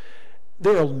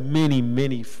 There are many,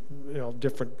 many,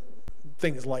 different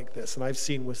things like this, and I've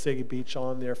seen Wasaga Beach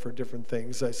on there for different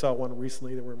things. I saw one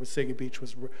recently where Wasaga Beach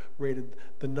was rated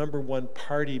the #1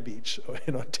 party beach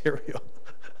in Ontario.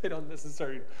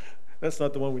 That's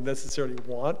not the one we necessarily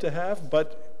want to have,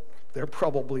 but they're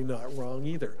probably not wrong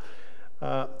either.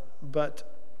 But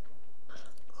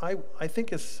I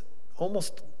think it's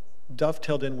almost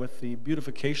dovetailed in with the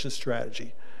beautification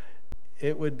strategy.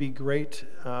 It would be great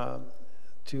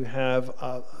to have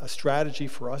a strategy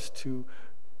for us to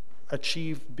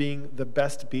achieve being the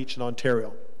best beach in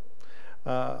Ontario.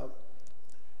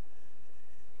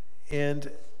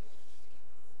 And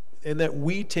that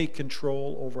we take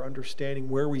control over understanding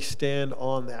where we stand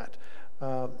on that.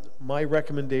 My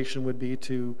recommendation would be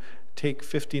to take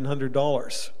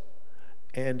 $1,500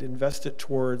 and invest it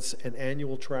towards an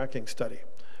annual tracking study,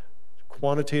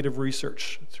 quantitative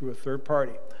research through a third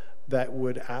party that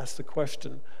would ask the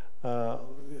question, an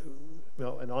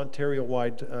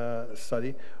Ontario-wide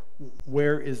study,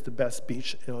 where is the best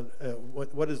beach?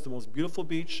 What is the most beautiful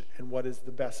beach, and what is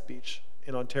the best beach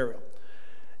in Ontario?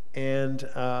 And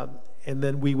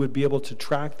then we would be able to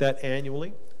track that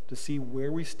annually to see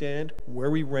where we stand, where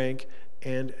we rank,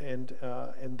 and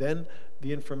then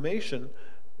the information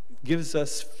gives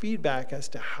us feedback as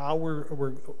to how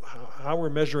we're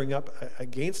measuring up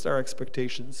against our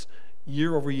expectations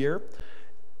year over year.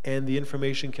 And the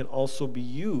information can also be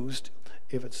used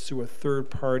if it's through a third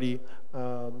party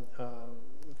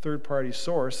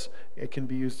source. It can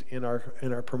be used in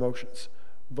our promotions.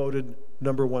 Voted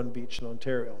 #1 beach in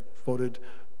Ontario. Voted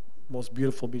most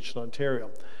beautiful beach in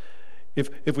Ontario.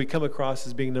 If we come across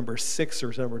as being #6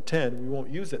 or #10, we won't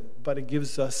use it. But it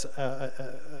gives us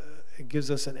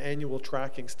an annual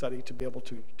tracking study to be able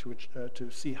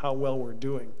to see how well we're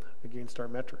doing against our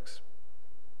metrics.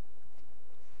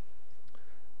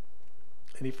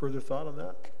 Any further thought on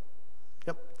that?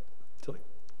 Yep, Tilly.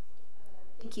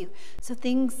 Thank you. So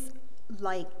things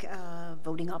like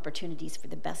voting opportunities for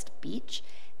the best beach,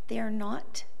 they're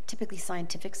not typically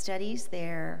scientific studies.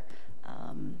 They're,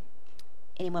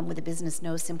 anyone with a business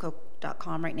knows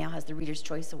Simcoe.com right now has the Reader's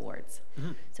Choice Awards.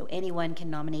 Mm-hmm. So anyone can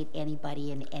nominate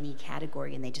anybody in any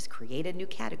category, and they just create a new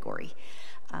category.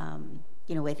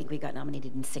 I think we got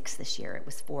nominated in 6 this year. It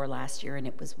was 4 last year, and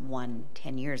it was 1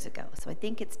 10 years ago. So I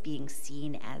think it's being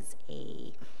seen as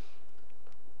a,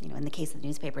 in the case of the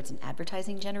newspaper, it's an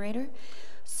advertising generator.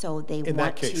 So they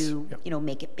want to,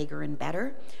 make it bigger and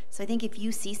better. So I think if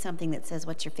you see something that says,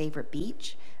 what's your favorite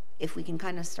beach? If we can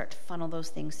kind of start to funnel those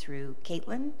things through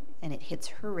Caitlin, and it hits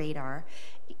her radar,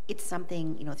 it's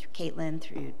something, through Caitlin,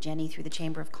 through Jenny, through the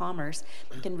Chamber of Commerce,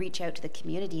 we can reach out to the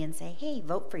community and say, hey,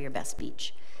 vote for your best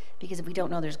beach. Because if we don't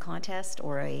know there's a contest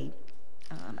or a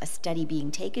study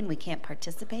being taken, we can't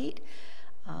participate.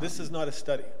 This is not a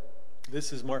study.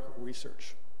 This is market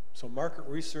research. So market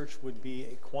research would be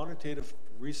a quantitative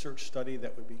research study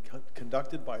that would be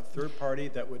conducted by a third party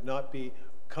that would not be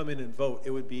come in and vote. It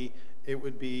would be.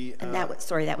 And that was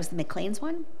the Maclean's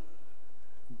one?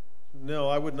 No,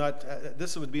 I would not.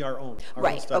 This would be our own.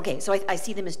 Right. Okay. So I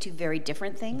see them as 2 very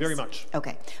different things. Very much.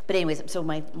 Okay. But anyways, so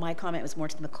my comment was more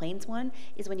to the Maclean's one,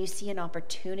 is when you see an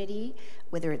opportunity,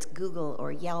 whether it's Google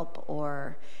or Yelp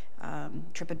or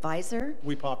TripAdvisor.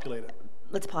 We populate it.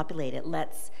 Let's populate it.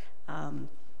 Let's,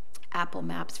 Apple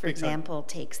Maps, for example,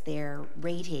 takes their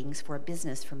ratings for a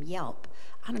business from Yelp.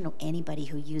 I don't know anybody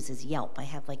who uses Yelp. I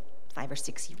have like 5 or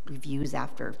 6 reviews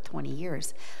after 20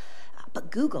 years. But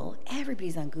Google,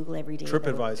 everybody's on Google every day.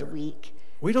 TripAdvisor. The week.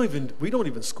 We don't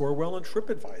even score well on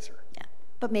TripAdvisor. Yeah,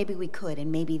 but maybe we could,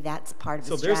 and maybe that's part of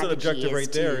the strategy. So there's an objective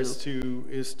right there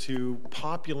is to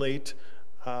populate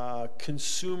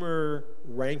consumer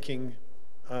ranking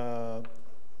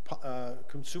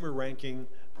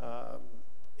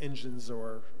engines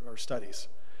or studies.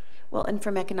 Well, and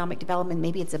from economic development,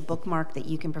 maybe it's a bookmark that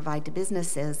you can provide to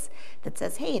businesses that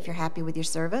says, hey, if you're happy with your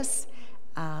service,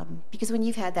 because when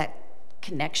you've had that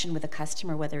connection with a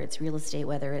customer, whether it's real estate,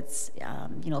 whether it's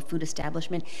a food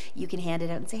establishment, you can hand it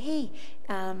out and say, hey,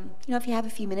 if you have a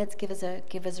few minutes, give us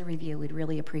a review. We'd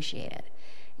really appreciate it.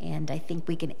 And I think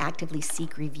we can actively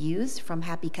seek reviews from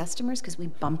happy customers because we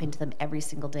bump into them every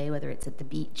single day, whether it's at the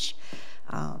beach,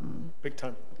 Big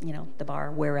time. the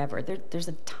bar, wherever. There's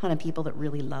a ton of people that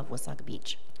really love Wasaga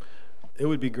Beach. It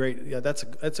would be great. Yeah, that's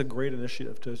a great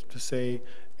initiative to say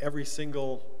every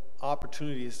single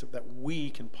opportunities that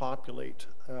we can populate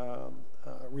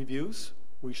reviews,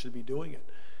 we should be doing it.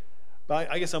 But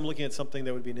I guess I'm looking at something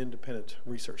that would be an independent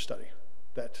research study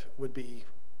that would be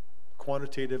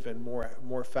quantitative and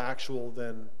more factual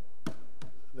than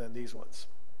these ones.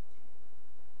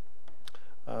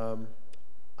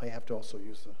 I have to also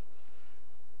use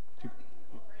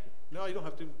no, you don't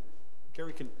have to.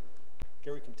 Gary can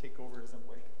take over some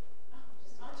way.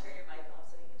 I'll turn your mic off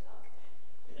so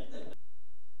you can talk.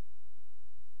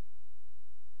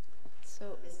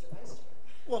 So,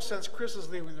 well, since Chris is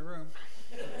leaving the room.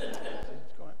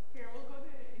 Go ahead. Here, we'll go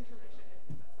to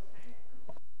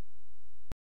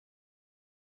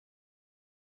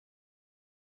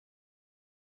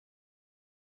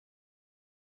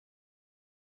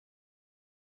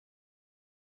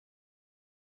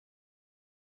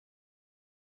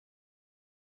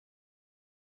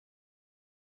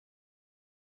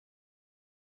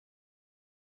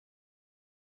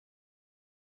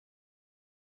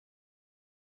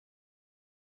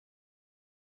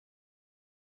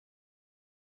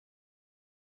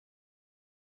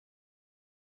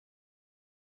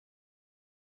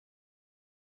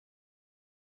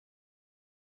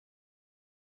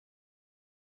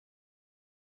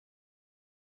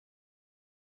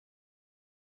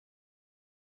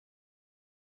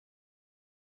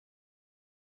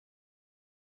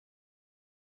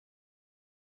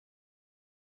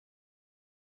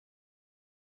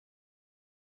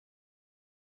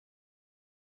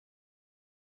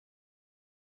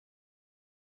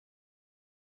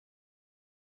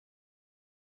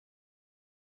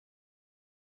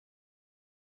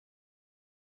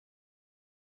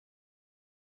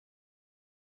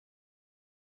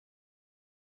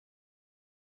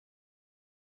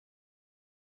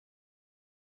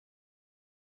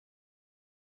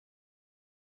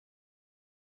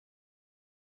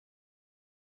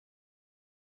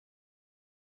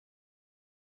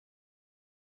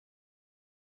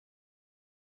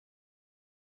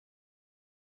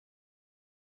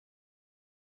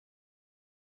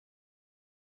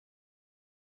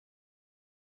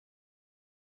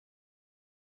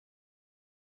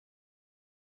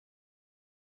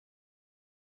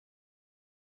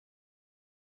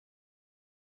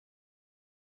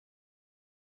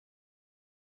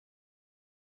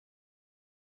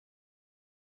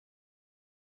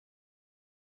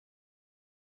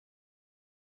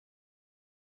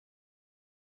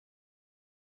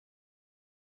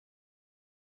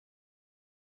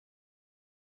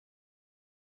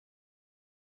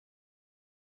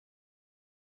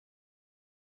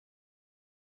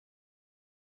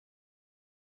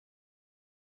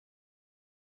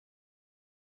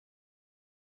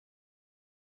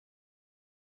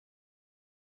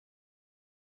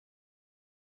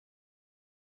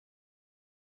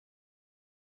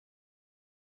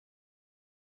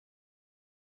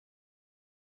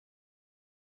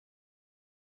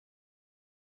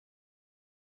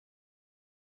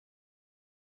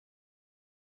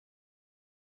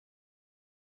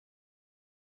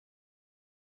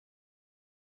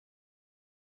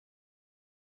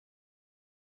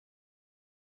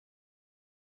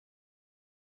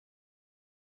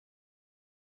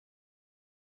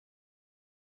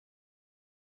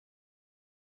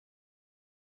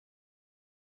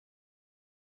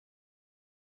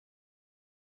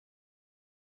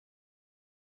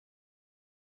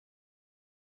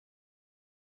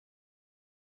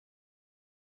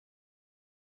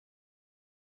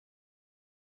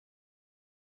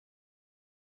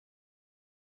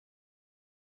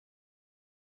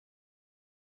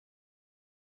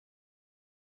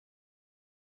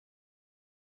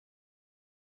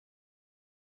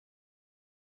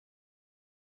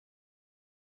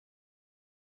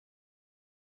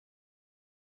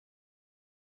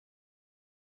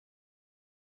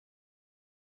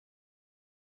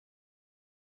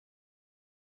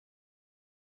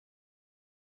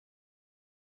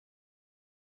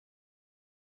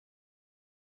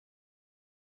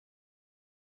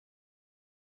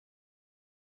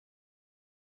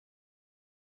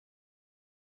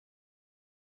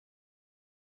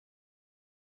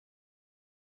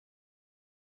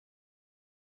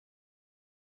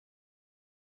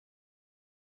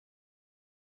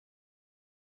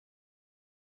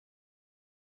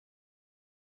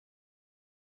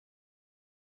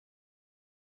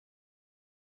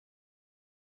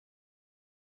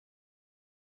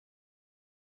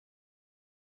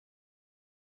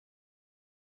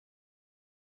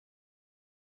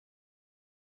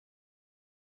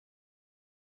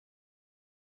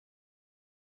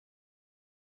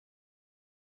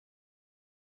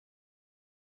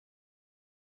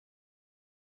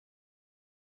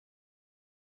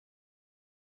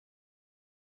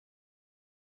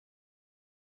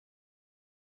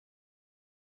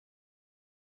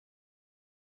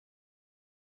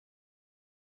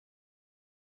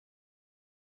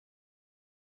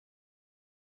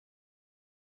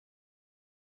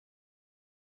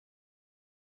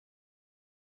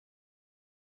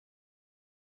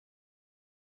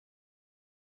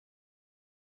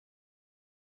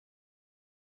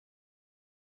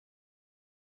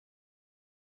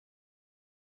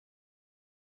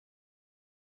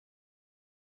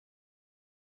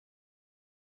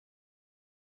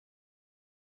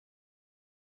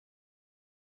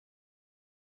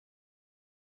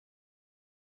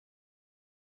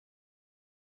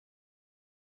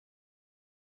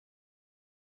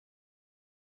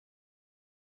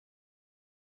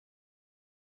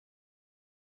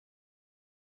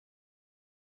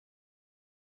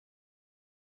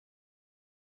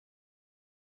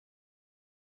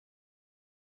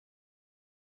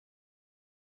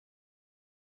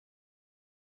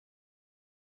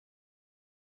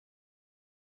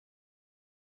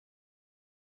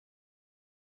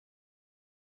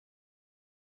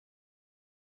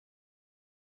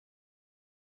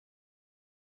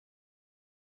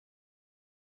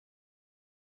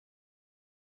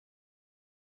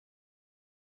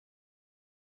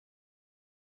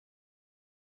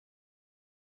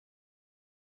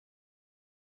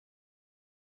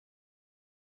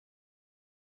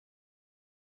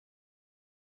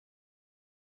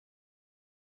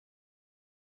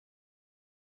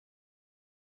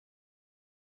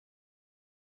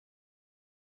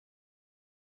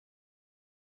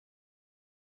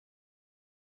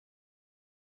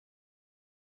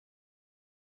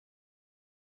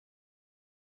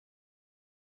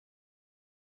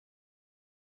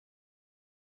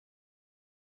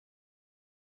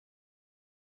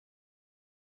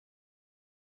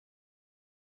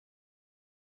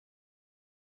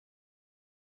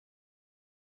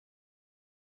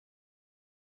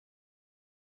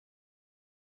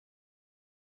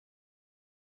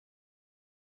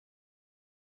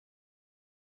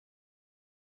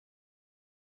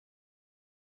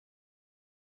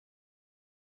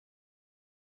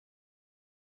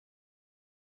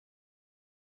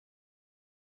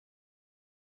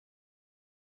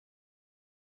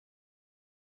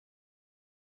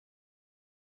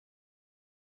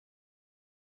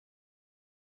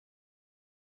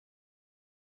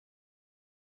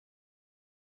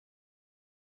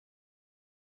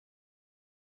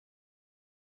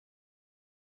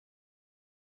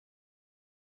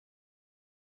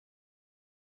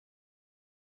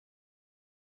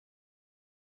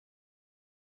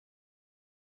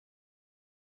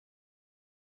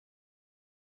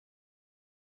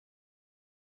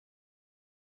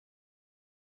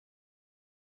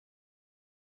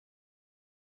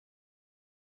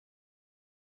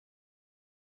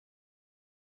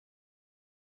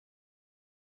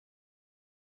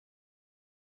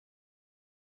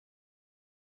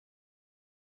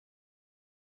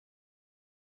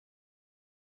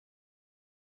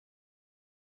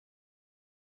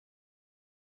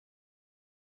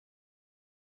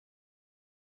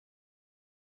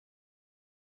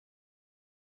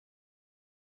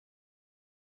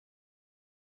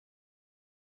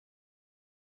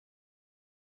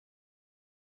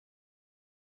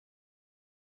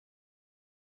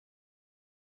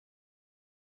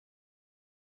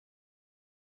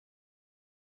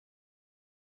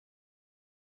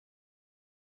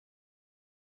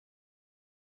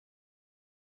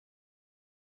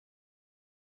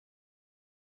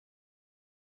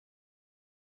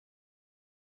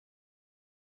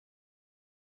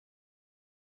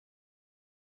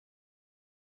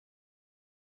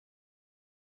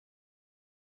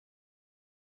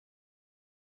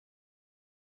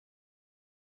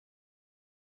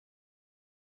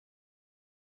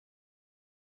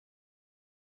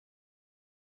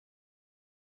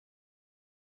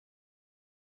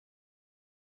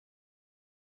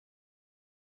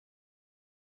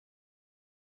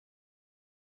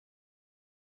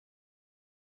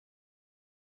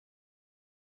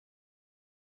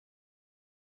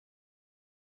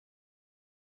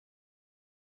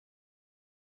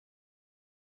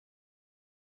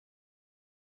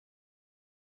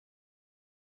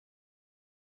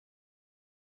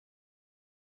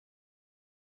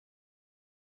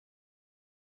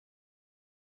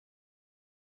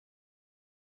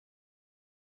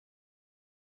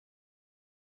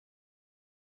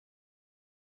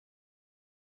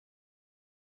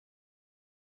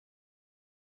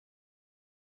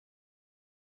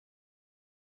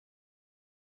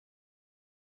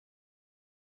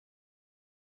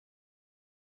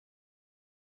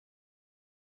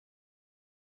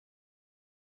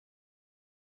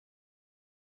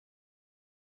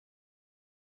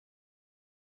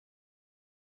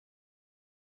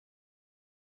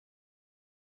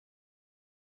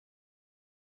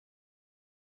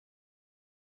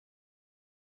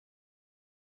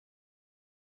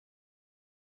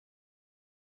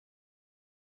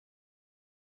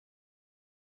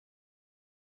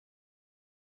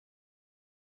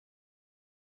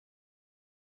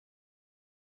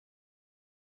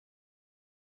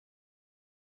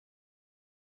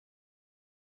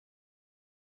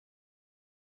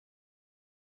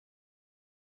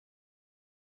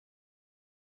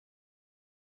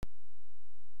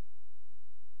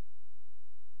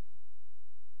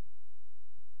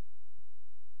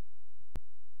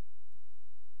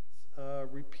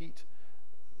repeat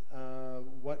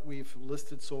what we've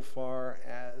listed so far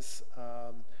as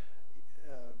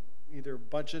either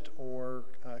budget or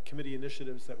committee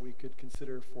initiatives that we could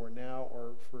consider for now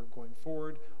or for going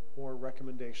forward, or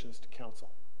recommendations to council.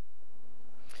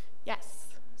 Yes.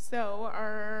 So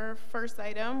our first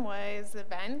item was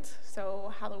event. So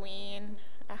a Halloween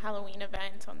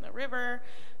event on the river.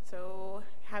 So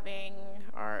having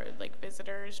our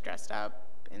visitors dressed up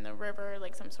in the river,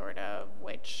 like some sort of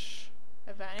witch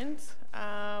event.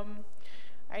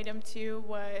 Item 2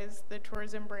 was the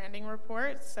tourism branding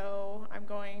report. So I'm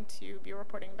going to be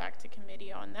reporting back to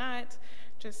committee on that,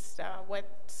 just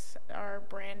what our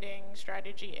branding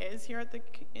strategy is here at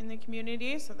in the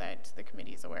community, so that the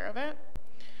committee is aware of it.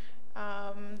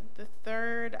 The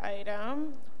third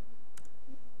item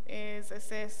is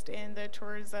assist in the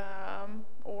tourism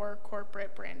or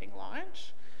corporate branding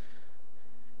launch.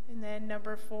 And then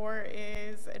number 4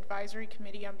 is advisory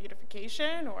committee on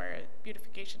beautification or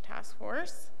beautification task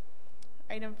force.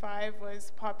 Item 5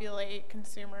 was populate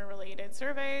consumer related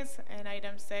surveys, and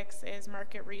item 6 is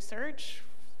market research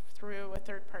through a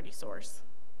third-party source.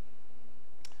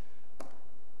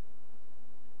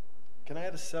 Can I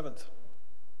add a 7th?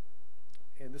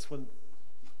 And this one,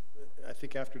 I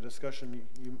think after discussion,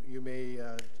 you may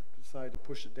decide to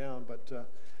push it down, but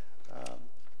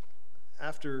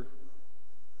after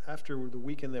the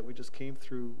weekend that we just came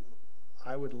through,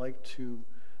 I would like to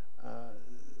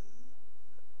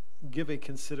give a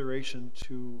consideration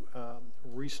to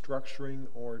restructuring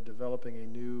or developing a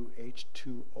new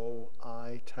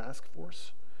H2OI task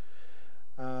force.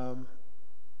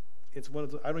 It's one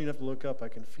of the, I don't even have to look up, I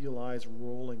can feel eyes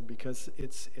rolling, because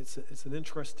it's an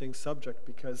interesting subject,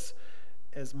 because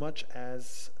as much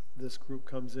as this group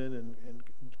comes in and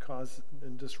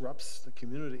disrupts the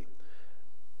community,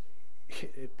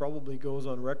 it probably goes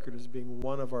on record as being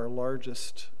one of our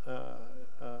largest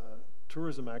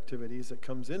tourism activities that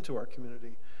comes into our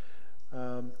community.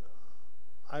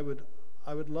 I would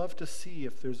love to see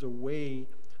if there's a way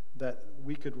that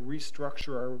we could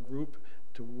restructure our group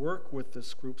to work with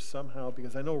this group somehow,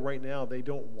 because I know right now they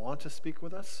don't want to speak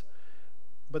with us,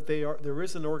 but there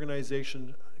is an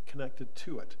organization connected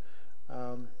to it.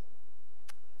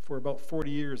 For about 40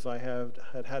 years, I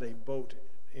had a boat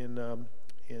in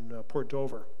Port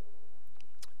Dover,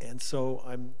 and so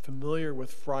I'm familiar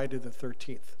with Friday the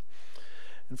 13th.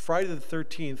 And Friday the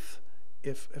 13th,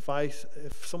 if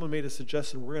someone made a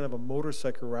suggestion, we're going to have a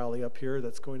motorcycle rally up here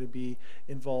that's going to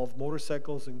involve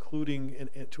motorcycles, including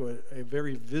to a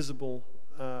very visible,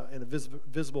 in a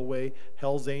visible way,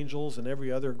 Hell's Angels and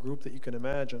every other group that you can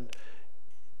imagine,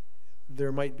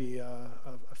 there might be a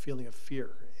feeling of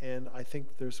fear, and I think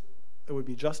it would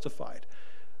be justified.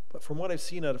 But from what I've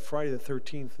seen out of Friday the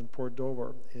 13th in Port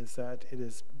Dover is that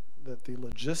the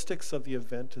logistics of the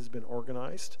event has been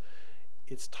organized.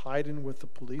 It's tied in with the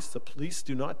police. The police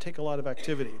do not take a lot of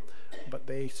activity, but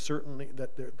they certainly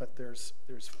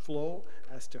there's flow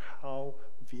as to how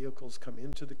vehicles come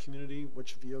into the community,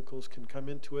 which vehicles can come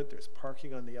into it. There's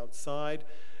parking on the outside.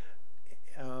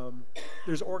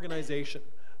 There's organization.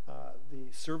 The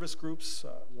service groups,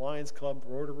 Lions Club,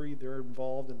 Rotary, they're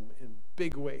involved in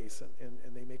big ways,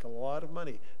 and they make a lot of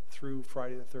money through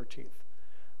Friday the 13th.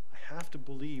 I have to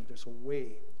believe there's a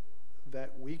way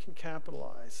that we can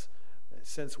capitalize,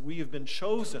 since we have been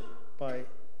chosen by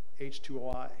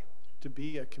H2OI to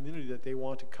be a community that they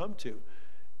want to come to.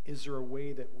 Is there a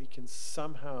way that we can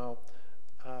somehow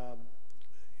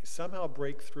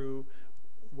break through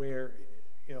where,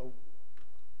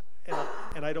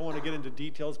 and I don't want to get into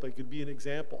details, but it could be an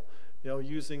example,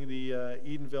 using the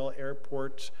Edenville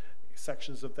Airport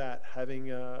sections of that,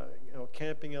 having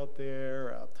camping out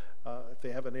there, if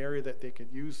they have an area that they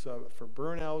could use for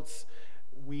burnouts.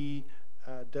 We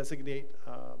designate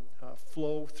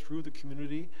flow through the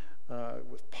community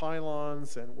with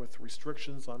pylons and with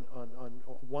restrictions on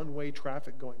one-way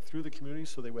traffic going through the community,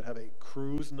 so they would have a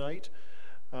cruise night.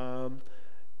 I've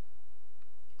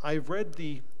read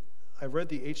the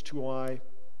H2OI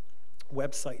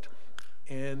website,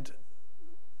 and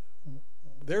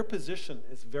their position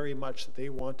is very much that they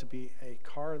want to be a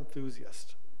car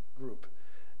enthusiast group,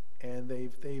 and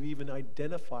they've even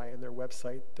identified in their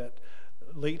website that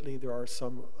lately there are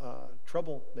some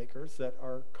troublemakers that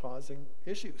are causing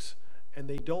issues, and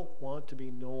they don't want to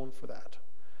be known for that.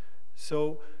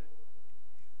 So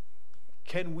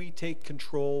can we take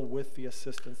control with the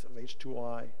assistance of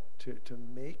H2OI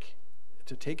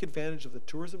to take advantage of the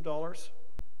tourism dollars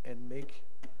and make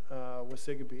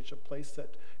Wasaga Beach a place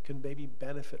that can maybe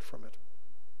benefit from it?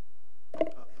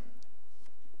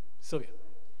 Sylvia.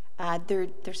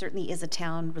 There certainly is a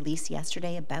town release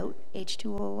yesterday about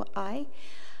H2OI.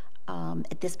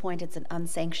 At this point, it's an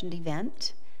unsanctioned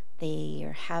event.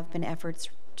 There have been efforts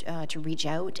to reach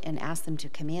out and ask them to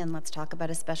come in. Let's talk about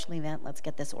a special event. Let's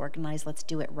get this organized. Let's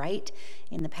do it right.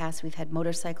 In the past, we've had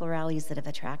motorcycle rallies that have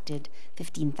attracted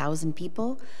 15,000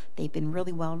 people. They've been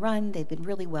really well run. They've been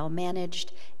really well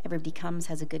managed. Everybody comes,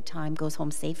 has a good time, goes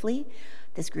home safely.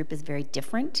 This group is very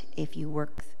different. If you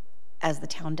work, as the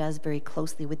town does, very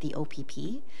closely with the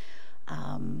OPP,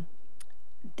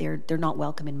 they're not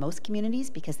welcome in most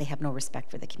communities because they have no respect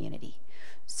for the community.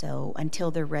 So until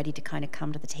they're ready to kind of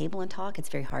come to the table and talk, it's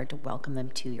very hard to welcome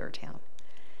them to your town.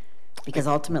 Because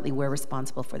ultimately we're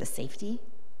responsible for the safety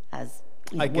as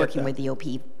working with the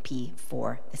OPP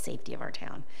for the safety of our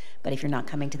town. But if you're not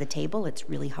coming to the table, it's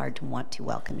really hard to want to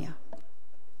welcome you.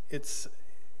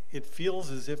 It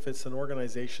feels as if it's an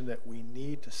organization that we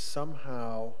need to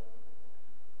somehow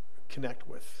connect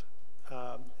with.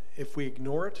 If we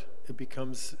ignore it, it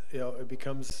becomes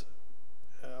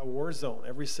a war zone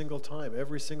every single time,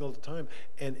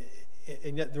 and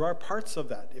yet there are parts of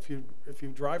that. If you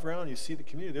drive around, you see the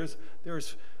community.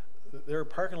 There are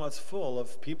parking lots full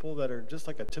of people that are just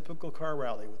like a typical car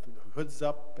rally with the hoods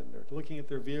up, and they're looking at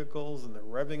their vehicles and they're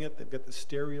revving it. They've got the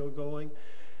stereo going,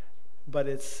 but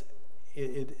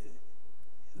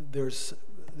there's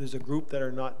a group that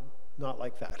are not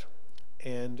like that,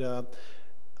 and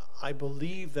I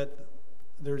believe that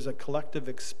there's a collective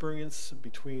experience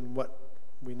between what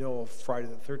we know of Friday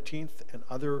the 13th and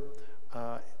other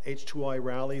H2I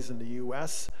rallies in the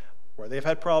U.S. where they've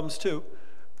had problems too,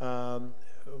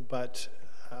 but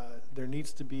there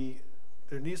needs to be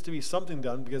something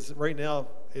done, because right now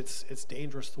it's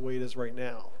dangerous the way it is right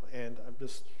now, and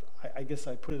I guess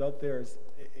I put it out there as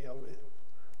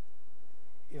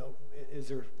is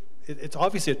there? It's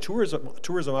obviously a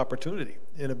tourism opportunity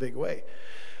in a big way.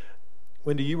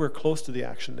 Wendy, you were close to the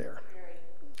action there. Very.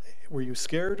 Were you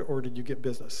scared, or did you get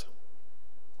business?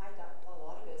 I got a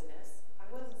lot of business. I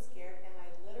wasn't scared, and I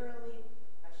literally...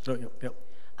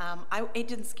 it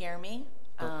didn't scare me.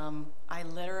 I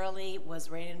literally was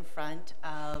right in front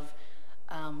of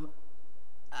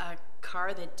a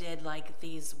car that did like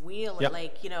these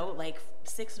like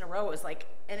 6 in a row. It was like,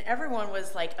 and everyone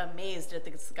was like amazed at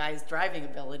this guy's driving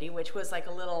ability, which was like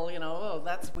a little, oh,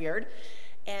 that's weird.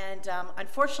 And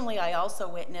unfortunately, I also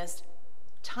witnessed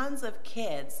tons of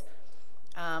kids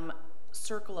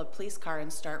circle a police car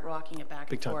and start rocking it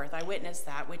back and forth. I witnessed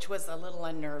that, which was a little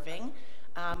unnerving.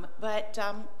 But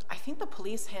I think the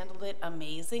police handled it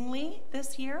amazingly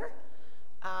this year.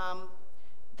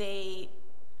 They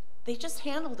just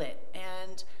handled it.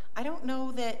 And I don't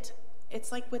know that,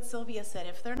 it's like what Sylvia said,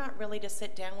 if they're not really to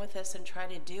sit down with us and try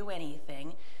to do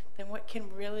anything, then what can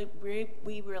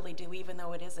we really do, even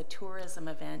though it is a tourism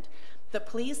event? The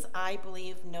police, I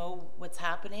believe, know what's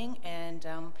happening, and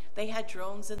they had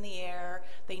drones in the air.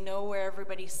 They know where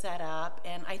everybody's set up,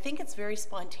 and I think it's very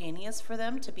spontaneous for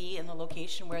them to be in the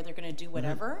location where they're going to do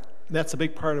whatever. Mm-hmm. That's a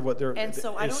big part of what they're... And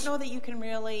so I don't know that you can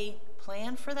really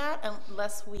plan for that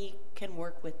unless we can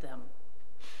work with them.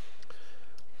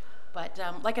 But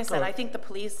like I said, I think the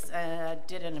police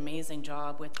did an amazing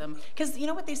job with them. Because you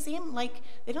know what, they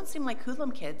don't seem like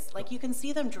hoodlum kids. Like, you can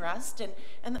see them dressed,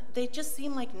 and they just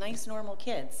seem like nice, normal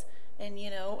kids. And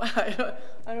I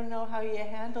don't know how you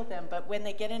handle them, but when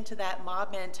they get into that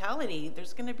mob mentality,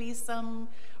 there's going to be some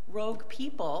rogue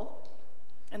people,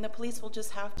 and the police will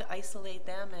just have to isolate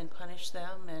them and punish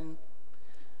them and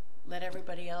let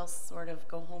everybody else sort of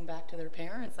go home back to their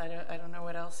parents. I don't know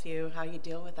how you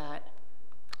deal with that.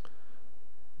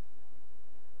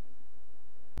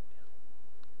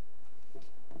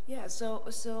 Yeah,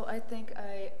 so I think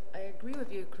I agree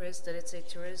with you, Chris, that it's a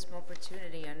tourism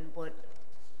opportunity, and what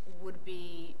would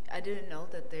be, I didn't know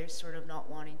that they're sort of not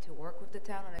wanting to work with the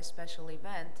town on a special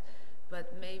event,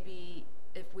 but maybe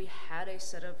if we had a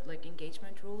set of like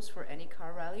engagement rules for any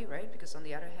car rally, right? Because on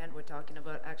the other hand, we're talking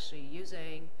about actually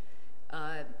using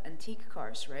antique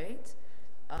cars, right?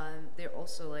 They're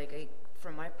also like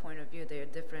from my point of view, they're a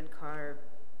different car,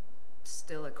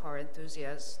 still a car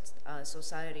enthusiast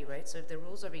society, right? So if the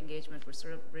rules of engagement were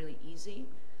sort of really easy,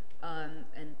 and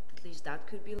at least that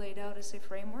could be laid out as a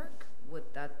framework, would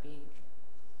that be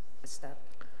a step?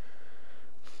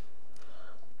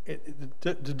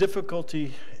 The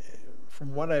difficulty,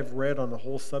 from what I've read on the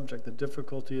whole subject, the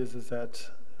difficulty is that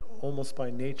almost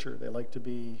by nature they like to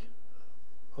be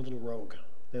a little rogue.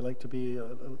 They like to be,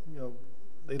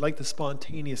 they like the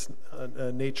spontaneous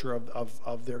nature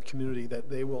of their community, that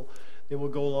they will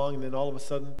go along, and then all of a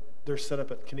sudden they're set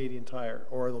up at Canadian Tire,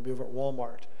 or they'll be over at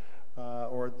Walmart,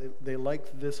 or they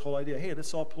like this whole idea. Hey,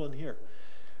 let's all pull in here.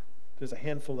 There's a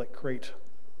handful that create,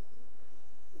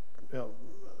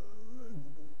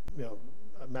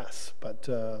 mess. But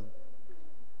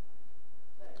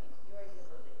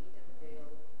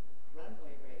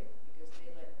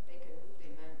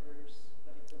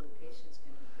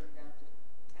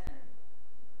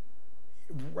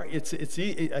right,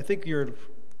 I think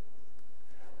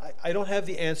I don't have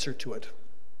the answer to it.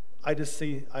 I just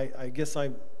see, I guess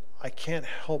I can't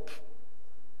help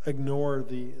ignore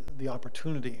the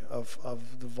opportunity of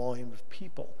the volume of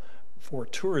people for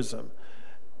tourism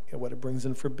and what it brings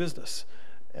in for business.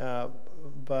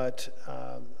 But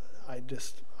I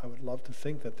would love to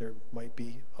think that there might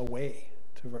be a way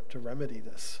to remedy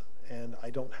this, and I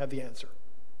don't have the answer.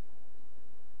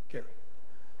 Gary.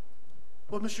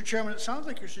 Well, Mr. Chairman, it sounds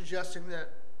like you're suggesting that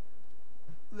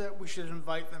we should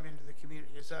invite them into the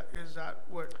community. Is that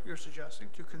what you're suggesting,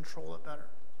 to control it better?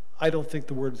 I don't think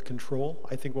the word is control.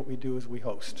 I think what we do is we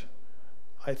host.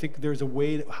 I think there's a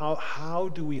way,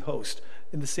 how do we host?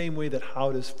 In the same way that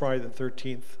how does Friday the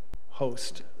 13th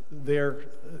host their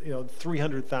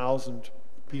 300,000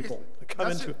 people that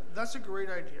come into. That's a great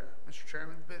idea, Mr.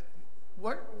 Chairman, but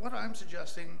what I'm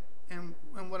suggesting and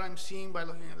what I'm seeing by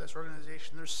looking at this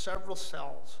organization, there's several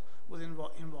cells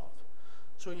involved.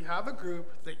 So you have a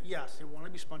group that, yes, they want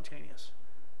to be spontaneous.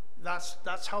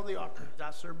 That's how they operate.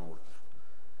 That's their motive.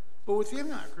 But within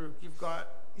that group, you've got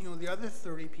the other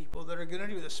 30 people that are going to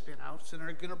do the spin outs and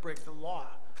are going to break the law.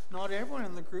 Not everyone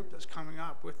in the group that's coming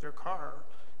up with their car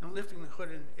and lifting the hood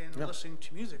and listening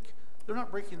to music, they're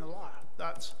not breaking the law.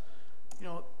 That's,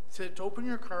 to open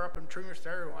your car up and turn your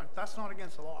stereo on, that's not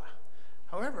against the law.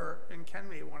 However, and Ken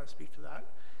may want to speak to that,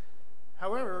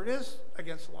 however, it is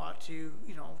against the law to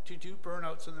do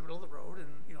burnouts in the middle of the road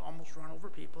and almost run over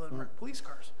people and wreck police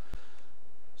cars.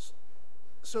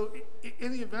 So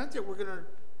in the event that we're going to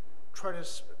try to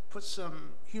put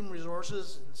some human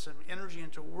resources and some energy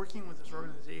into working with this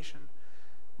organization,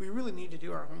 we really need to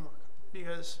do our homework,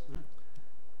 because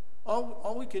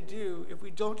all we could do, if we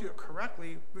don't do it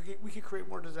correctly, we could create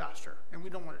more disaster, and we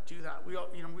don't want to do that. We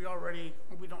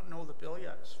don't know the bill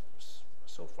yet. It's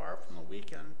so far from the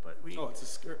weekend, but It's a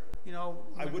scare.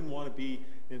 I wouldn't want to be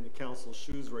in the council's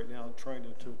shoes right now trying to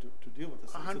deal with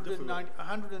this.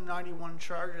 191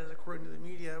 charges, according to the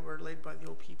media, were laid by the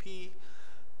OPP.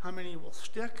 How many will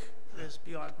stick is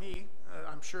beyond me.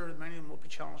 I'm sure many of them will be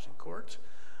challenged in court.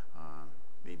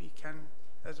 Maybe Ken,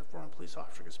 as a former police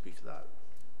officer, could speak to that.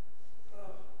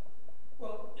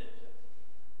 Well,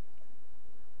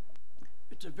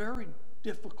 it's a very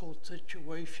difficult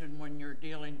situation when you're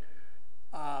dealing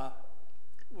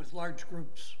with large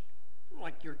groups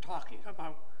like you're talking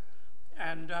about.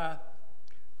 And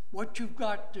what you've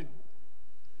got to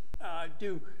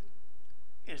do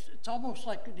is, it's almost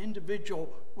like an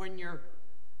individual when you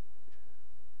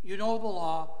know the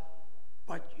law,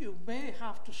 but you may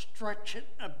have to stretch it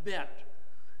a bit.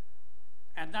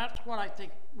 And that's what I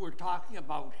think we're talking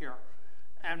about here.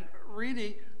 And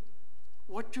really,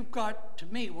 what you've got to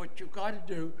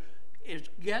do is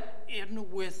get in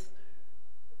with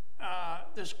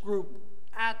this group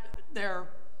at their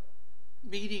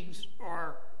meetings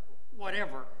or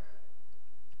whatever,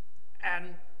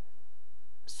 and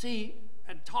see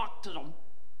and talk to them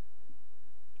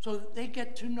so that they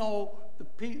get to know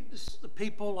the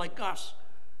people like us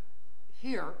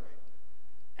here.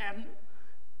 And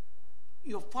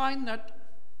you'll find that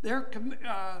their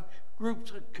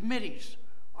groups and committees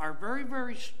are very,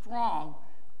 very strong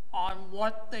on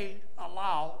what they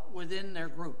allow within their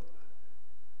group.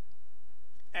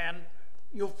 And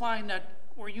you'll find that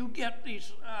where you get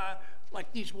these,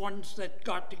 like these ones that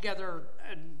got together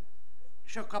and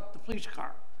shook up the police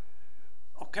car,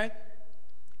 okay?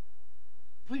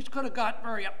 Police could have got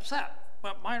very upset,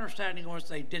 but my understanding was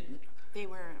they didn't. They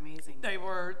were amazing. They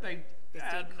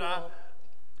and cool.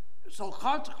 So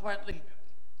consequently,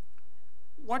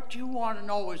 what you want to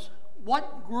know is,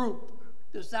 what group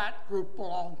does that group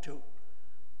belong to?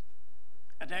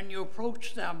 And then you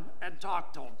approach them and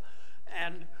talk to them.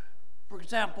 And for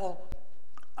example,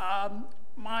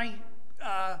 my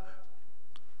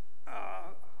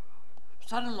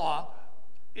son-in-law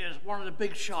is one of the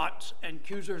big shots in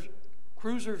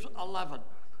Cruisers 11.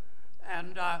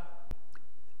 And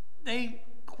they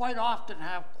quite often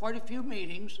have quite a few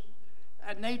meetings,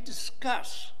 and they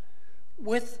discuss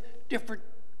with different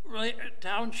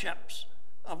townships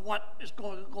of what is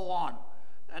going to go on.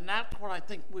 And that's what I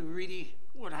think we really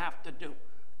would have to do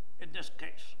in this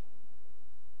case.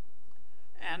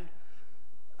 And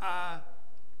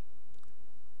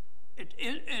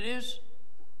it is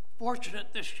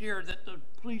fortunate this year that the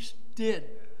police did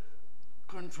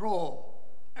control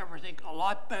everything a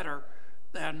lot better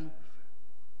than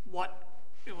what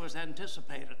it was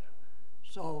anticipated.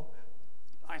 So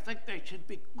I think they should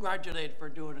be congratulated for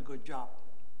doing a good job.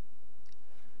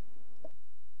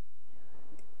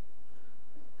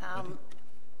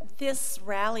 This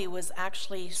rally was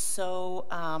actually so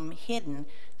hidden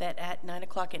that at 9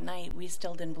 o'clock at night, we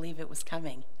still didn't believe it was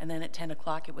coming. And then at 10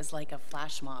 o'clock, it was like a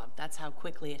flash mob. That's how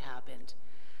quickly it happened.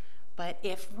 But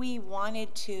if we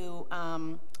wanted to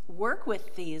work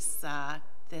with these,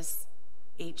 this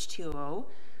H2O,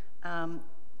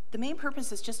 the main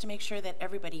purpose is just to make sure that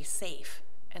everybody's safe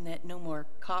and that no more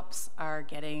cops are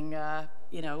getting,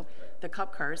 you know, the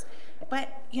cop cars. But,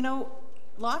 you know,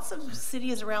 lots of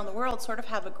cities around the world sort of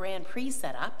have a Grand Prix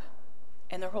set up,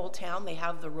 and their whole town, they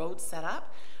have the roads set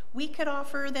up. We could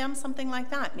offer them something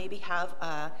like that, maybe have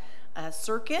a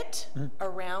circuit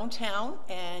around town,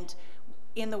 and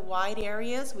in the wide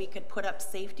areas, we could put up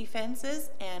safety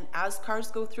fences, and as cars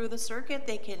go through the circuit,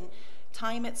 they can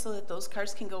time it so that those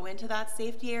cars can go into that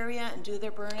safety area and do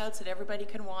their burnouts and everybody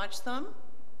can watch them.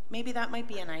 Maybe that might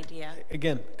be an idea.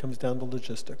 Again, it comes down to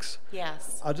logistics.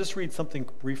 Yes. I'll just read something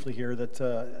briefly here that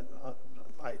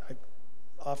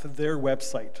off of their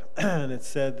website, and it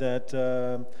said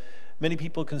that many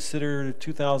people consider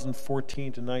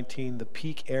 2014 to 19 the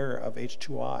peak era of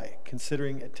H2I,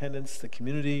 considering attendance, the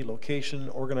community, location,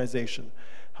 organization.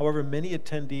 However, many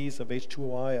attendees of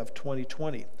H2I of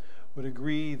 2020 would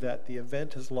agree that the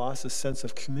event has lost a sense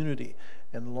of community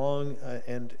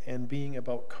and being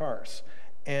about cars,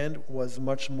 and was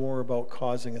much more about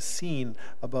causing a scene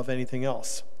above anything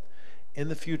else. In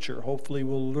the future, hopefully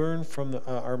we'll learn from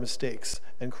our mistakes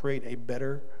and create a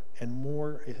better and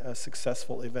more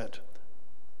successful event.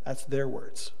 That's their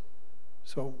words.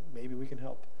 So maybe we can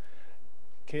help.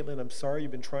 Caitlin, I'm sorry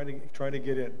you've been trying to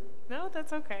get in. No,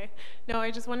 that's okay. No,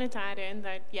 I just wanted to add in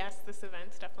that, yes, this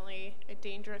event's definitely a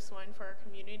dangerous one for our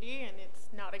community, and it's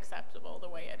not acceptable the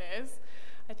way it is.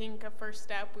 I think a first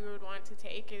step we would want to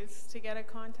take is to get a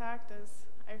contact, as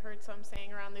I heard some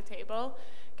saying around the table,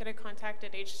 get a contact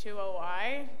at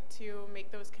H2OI to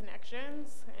make those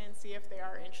connections and see if they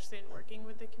are interested in working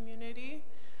with the community.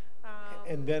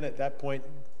 And then at that point,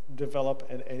 develop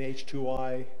an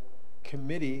H2I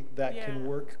committee that can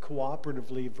work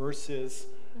cooperatively versus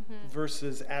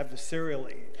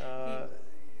adversarially.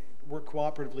 Work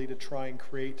cooperatively to try and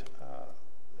create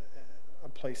a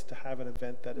place to have an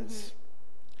event that is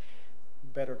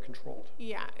better controlled.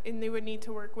 Yeah, and they would need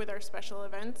to work with our special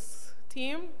events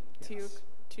team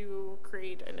to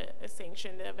create a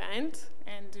sanctioned event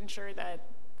and ensure that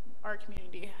our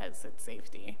community has its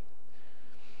safety.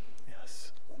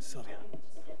 Yes, Sylvia.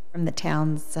 From the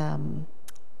town's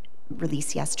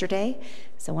release yesterday.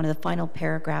 So one of the final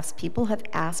paragraphs, people have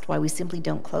asked why we simply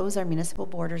don't close our municipal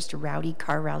borders to rowdy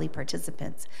car rally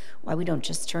participants, why we don't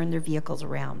just turn their vehicles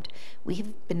around. We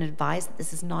have been advised that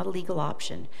this is not a legal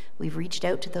option. We've reached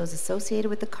out to those associated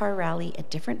with the car rally at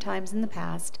different times in the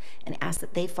past and asked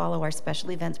that they follow our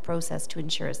special events process to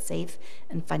ensure a safe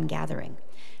and fun gathering.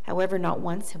 However, not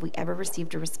once have we ever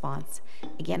received a response.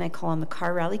 Again, I call on the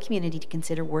car rally community to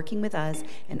consider working with us.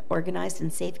 An organized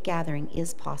and safe gathering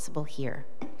is possible here.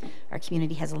 Our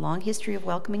community has a long history of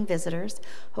welcoming visitors.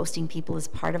 Hosting people is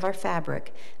part of our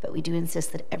fabric, but we do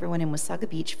insist that everyone in Wasaga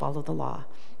Beach follow the law.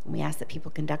 And we ask that people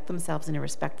conduct themselves in a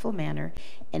respectful manner.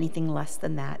 Anything less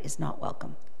than that is not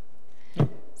welcome.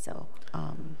 So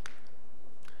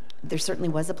there certainly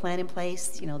was a plan in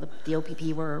place. You know, the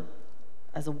OPP were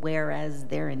as aware as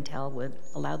their intel would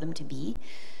allow them to be.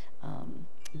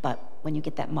 But when you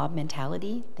get that mob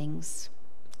mentality, things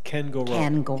can go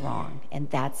wrong. And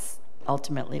that's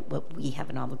ultimately what we have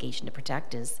an obligation to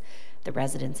protect, is the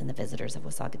residents and the visitors of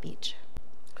Wasaga Beach.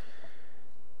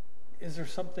 Is there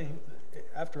something,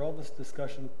 after all this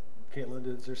discussion, Caitlin,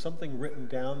 is there something written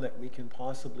down that we can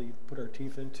possibly put our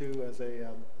teeth into as a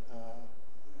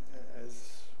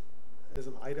as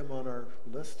an item on our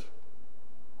list?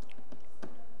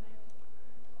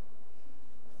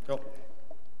 Oh,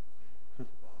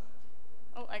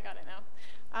 I got it now.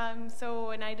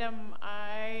 So an item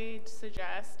I'd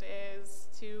suggest is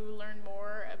to learn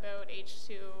more about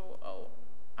H2OI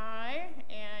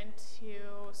and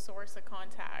to source a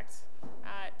contact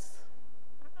at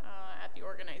the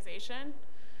organization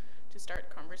to start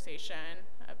a conversation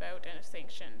about a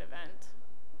sanctioned event.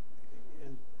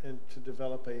 And to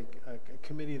develop a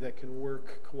committee that can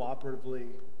work cooperatively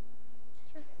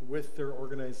with their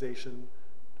organization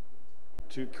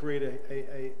to create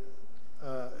a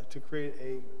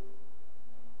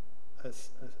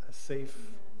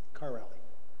safe car rally.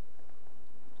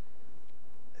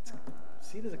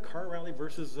 See it as a car rally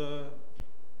versus a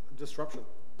disruption.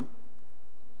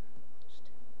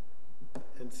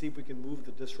 and see if we can move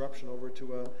the disruption over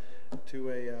to a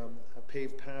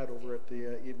paved pad over at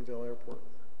the Edenville Airport.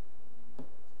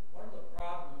 One of the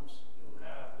problems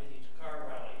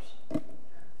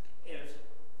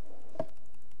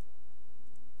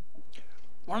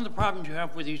you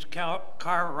have with these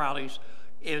car rallies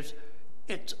is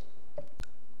it's,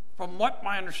 from what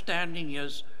my understanding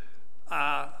is,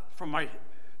 from my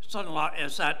son-in-law,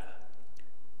 is that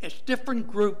it's different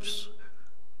groups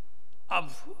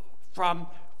from,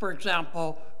 for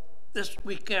example, this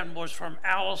weekend was from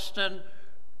Alliston,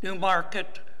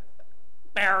 Newmarket,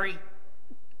 Barrie,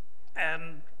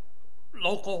 and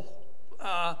local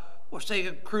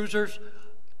Wasaga cruisers,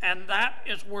 and that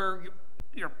is where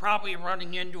you're probably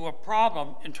running into a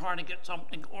problem in trying to get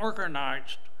something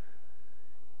organized.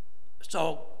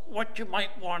 So what you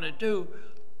might want to do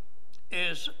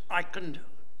is I can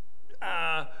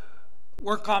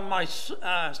work on my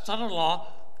son-in-law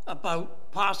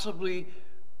about possibly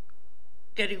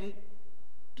getting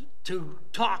to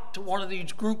talk to one of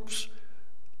these groups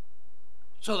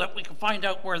so that we can find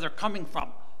out where they're coming from.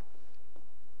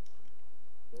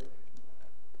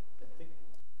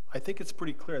 I think it's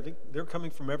pretty clear. I think they're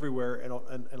coming from everywhere, and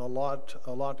a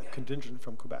lot contingent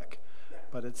from Quebec.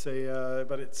 But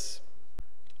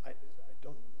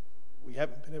we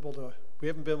haven't been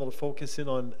able to focus in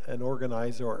on an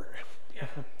organizer or. Yeah.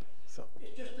 So.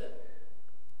 It's just that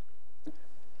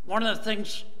one of the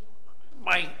things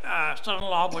my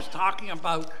son-in-law was talking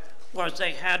about was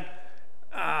they had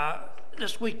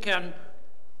this weekend.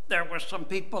 There were some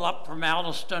people up from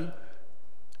Alliston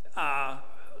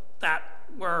that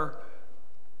were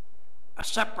a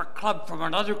separate club from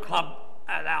another club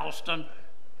at Alliston,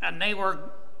 and they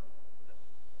were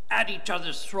at each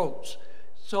other's throats.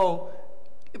 So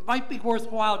it might be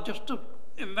worthwhile just to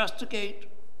investigate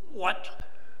what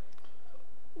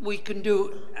we can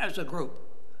do as a group.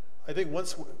 I think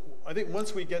once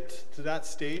we get to that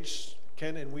stage,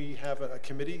 Ken, and we have a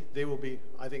committee, they will be.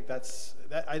 I think that's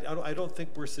that. I don't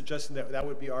think we're suggesting that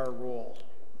would be our role.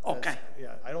 Okay.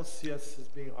 I don't see us as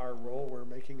being our role. We're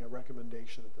making a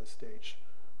recommendation at this stage,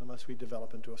 unless we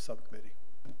develop into a subcommittee.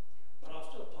 But I'll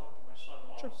still talk to my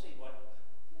son-in-law and see what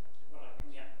I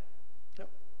can get. Yep.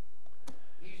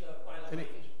 He's, by the way,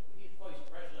 he's vice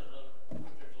president of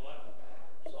Cruisers 11,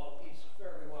 so he's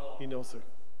very well. He knows it.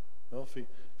 Well, if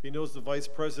he knows the vice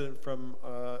president from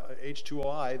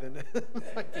H2OI, then.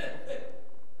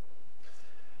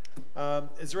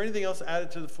 Is there anything else added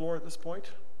to the floor at this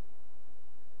point?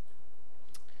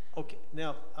 Okay,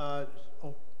 now,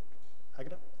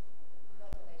 Agata?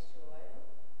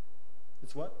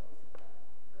 It's what?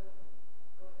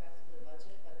 Going back to the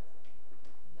budget, but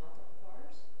not on the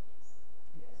cars?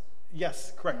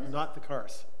 Yes, correct, not the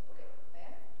cars. Okay,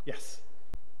 back? Yes.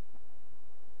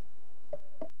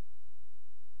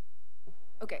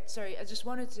 Okay, sorry, I just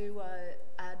wanted to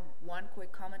add one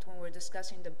quick comment when we're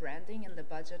discussing the branding and the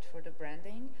budget for the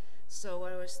branding. So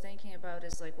what I was thinking about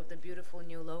is, like, with the beautiful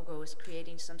new logo, is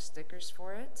creating some stickers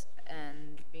for it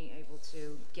and being able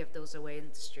to give those away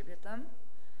and distribute them.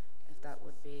 If that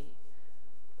would be,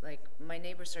 like, my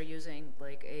neighbors are using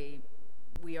like a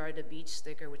 "We Are the Beach"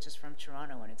 sticker, which is from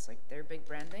Toronto, and it's like their big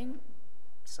branding.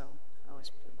 So I always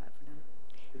feel bad for them.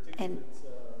 And it's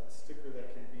a sticker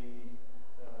that can be.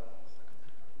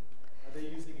 Are they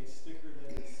using a sticker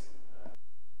that is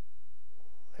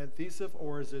adhesive,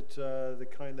 or is it the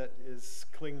kind that is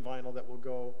cling vinyl that will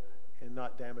go and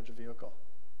not damage a vehicle?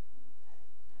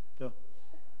 No.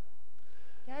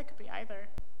 Yeah, it could be either.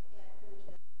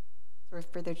 Or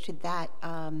further to that,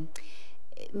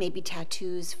 maybe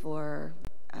tattoos for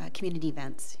community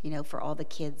events, you know, for all the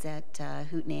kids at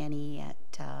Hootenanny, at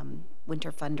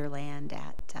Winter Funderland,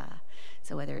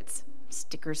 so whether it's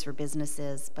stickers for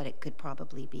businesses, but it could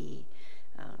probably be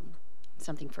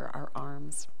something for our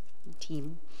arms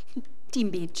team,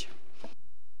 Team Beach.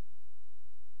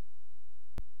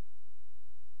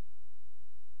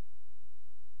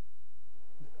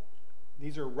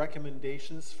 These are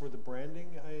recommendations for the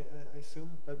branding, I assume,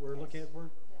 that we're looking at.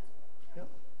 Yeah.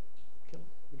 Okay.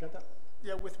 We got that?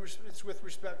 Yeah, it's with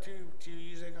respect to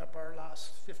using up our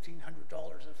last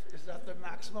 $1,500. Is that the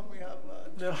maximum we have?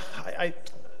 No,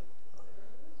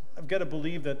 I've got to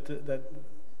believe that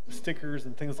stickers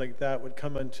and things like that would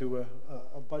come into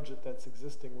a budget that's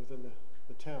existing within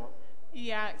the town.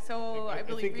 Yeah, so I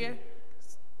believe we.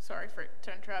 Sorry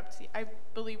to interrupt. I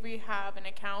believe we have an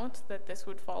account that this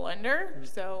would fall under.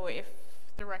 So if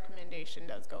the recommendation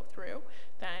does go through,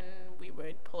 then we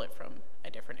would pull it from a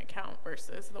different account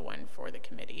versus the one for the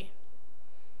committee.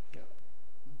 Yeah.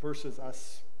 Versus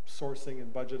us sourcing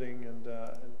and budgeting and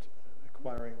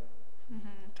acquiring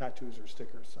tattoos or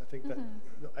stickers. I think that,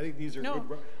 I think these are No.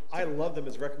 good. I love them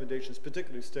as recommendations,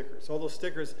 particularly stickers. All those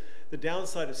stickers, the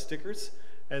downside of stickers,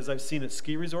 as I've seen at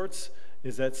ski resorts,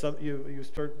 is that you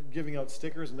start giving out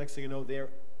stickers, and next thing you know, they're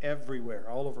everywhere,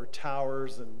 all over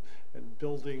towers and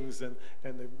buildings, and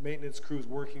the maintenance crews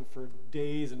working for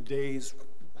days and days.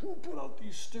 Who put out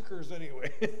these stickers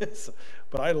anyway?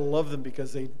 But I love them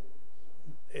because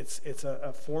it's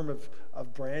a form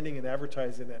of branding and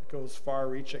advertising that goes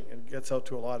far-reaching and gets out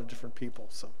to a lot of different people.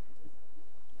 So,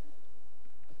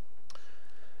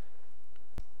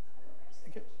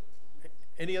 okay.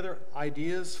 Any other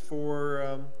ideas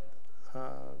for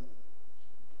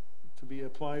to be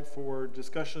applied for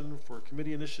discussion, for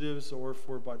committee initiatives, or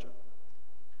for budget?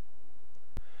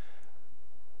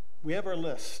 We have our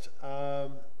list.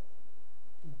 Have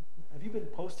you been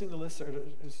posting the list? Or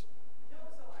is,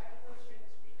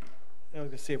 I was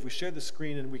going to say, if we share the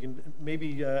screen, and we can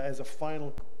maybe as a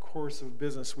final course of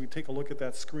business, we take a look at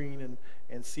that screen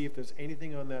and see if there's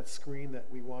anything on that screen that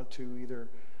we want to either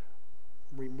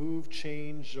remove,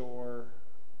 change, or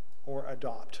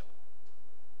adopt.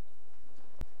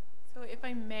 So if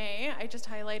I may, I just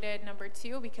highlighted number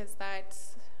 2 because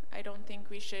I don't think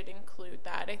we should include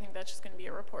that. I think that's just going to be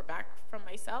a report back from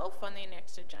myself on the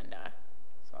next agenda.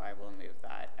 So I will move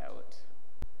that out.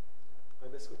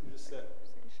 I missed what you just said.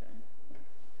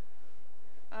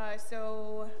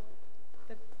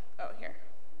 Here,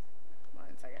 1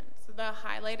 second. So the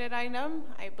highlighted item,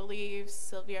 I believe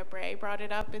Sylvia Bray brought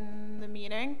it up in the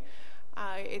meeting.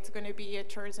 It's going to be a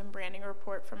tourism branding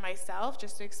report from myself,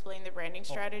 just to explain the branding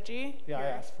strategy. Yeah, I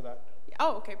asked for that.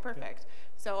 Oh, okay, perfect. Yeah.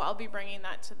 So I'll be bringing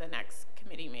that to the next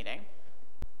committee meeting.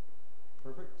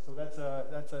 Perfect. So that's a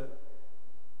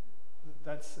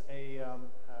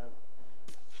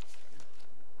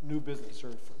new business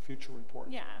or future report.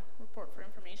 Yeah, report for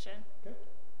information. Okay.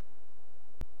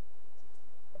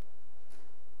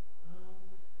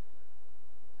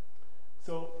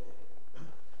 So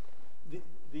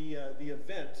the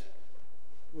event,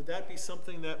 would that be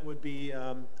something that would be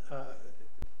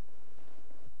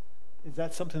is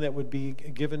that something that would be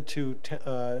given to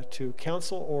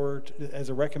council, or as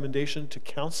a recommendation to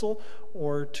council,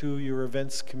 or to your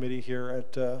events committee here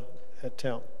at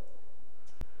town?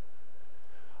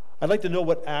 I'd like to know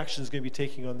what action is going to be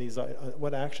taking on these.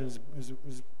 What action is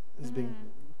being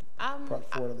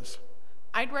brought forward on this?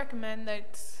 I'd recommend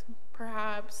that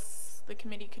perhaps the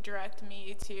committee could direct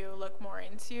me to look more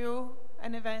into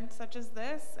an event such as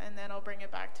this, and then I'll bring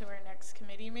it back to our next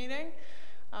committee meeting.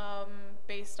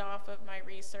 Based off of my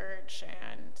research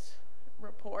and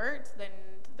report, then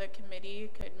the committee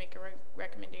could make a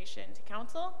recommendation to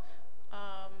council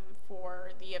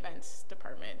for the events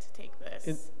department to take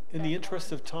this. In the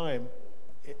interest of time,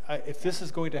 if this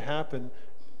is going to happen,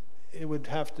 they would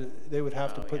have to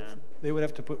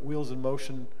put wheels in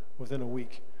motion within a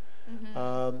week.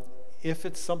 If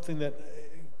it's something that,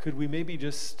 could we maybe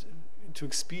just, to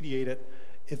expedite it,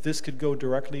 if this could go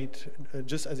directly to,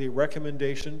 just as a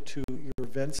recommendation to your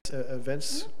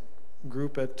events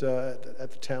group at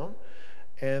the town,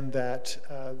 and that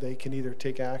they can either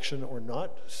take action or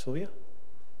not. Sylvia?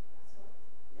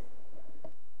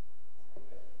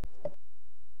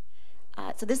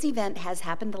 So this event has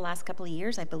happened the last couple of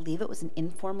years. I believe it was an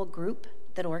informal group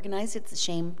that organized it. It's a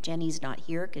shame Jenny's not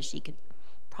here because she could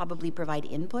probably provide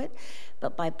input.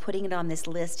 But by putting it on this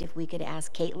list, if we could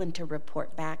ask Caitlin to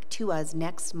report back to us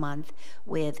next month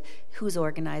with who's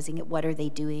organizing it, what are they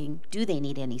doing, do they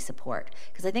need any support?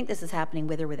 Because I think this is happening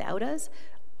with or without us.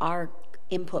 Our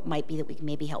input might be that we can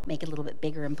maybe help make it a little bit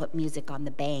bigger and put music on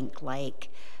the bank like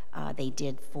they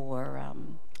did for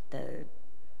the,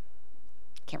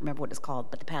 can't remember what it's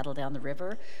called, but the paddle down the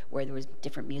river, where there was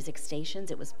different music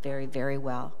stations. It was very, very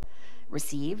well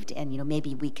received, and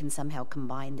maybe we can somehow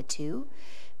combine the two,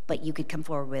 but you could come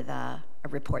forward with a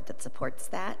report that supports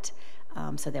that,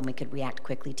 so then we could react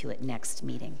quickly to it next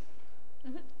meeting.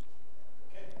 Okay.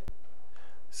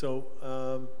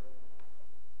 So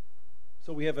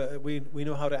so we have we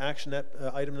know how to action that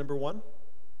item number 1.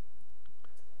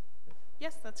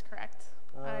 Yes, that's correct.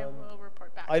 I will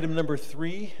report back. Item number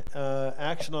 3,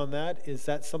 action on that. Is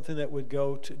that something that would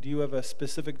go to, do you have a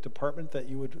specific department that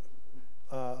you would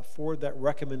forward that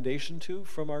recommendation to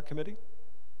from our committee?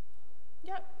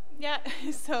 Yep. Yeah.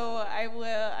 So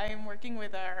I'm working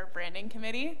with our branding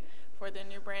committee for the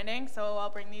new branding. So I'll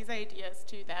bring these ideas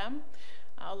to them.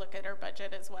 I'll look at our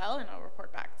budget as well, and I'll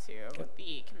report back to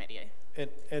the committee. And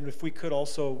if we could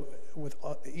also, with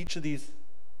each of these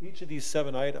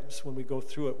 7 items, when we go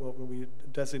through it, when we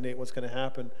designate what's going to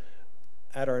happen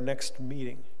at our next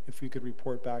meeting, if we could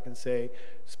report back and say,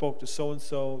 spoke to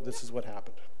so-and-so, this is what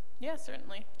happened. Yeah,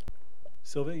 certainly.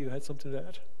 Sylvia, you had something to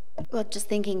add? Well, just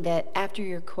thinking that after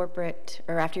your corporate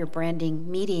or after your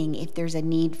branding meeting, if there's a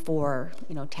need for,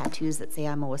 tattoos that say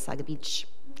I'm a Wasaga Beach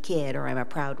kid or I'm a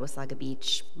proud Wasaga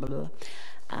Beach, blah, blah,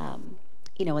 and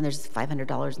there's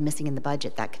 $500 missing in the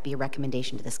budget, that could be a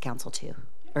recommendation to this council too,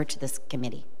 or to this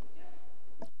committee.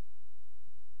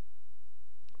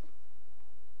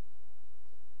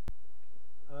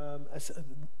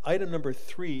 Item number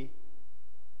 3,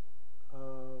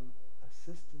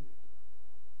 assistant.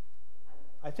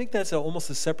 I think that's almost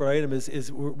a separate item.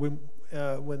 Is when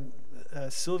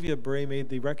Sylvia Bray made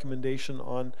the recommendation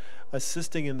on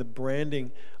assisting in the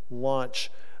branding launch.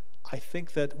 I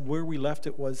think that where we left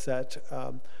it was that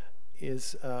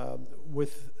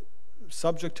with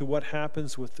subject to what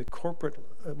happens with the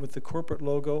corporate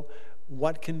logo,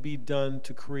 what can be done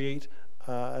to create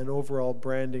an overall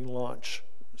branding launch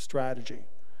strategy,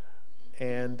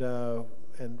 and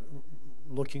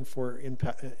looking for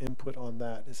input on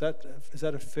that. Is that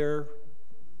a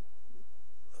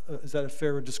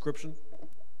fair description?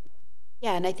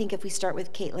 Yeah, and I think if we start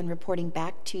with Caitlin reporting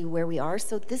back to where we are,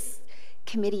 so this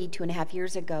committee 2.5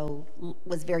 years ago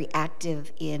was very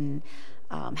active in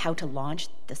how to launch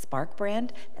the Spark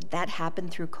brand. That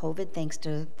happened through COVID thanks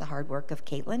to the hard work of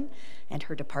Caitlin and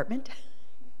her department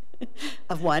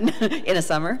of one in a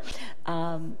summer.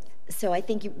 So I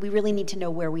think we really need to know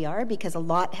where we are, because a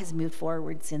lot has moved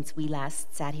forward since we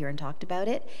last sat here and talked about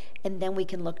it. And then we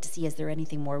can look to see, is there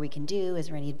anything more we can do? Is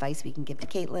there any advice we can give to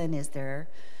Caitlin? Is there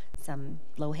some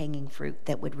low-hanging fruit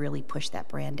that would really push that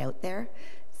brand out there?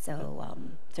 So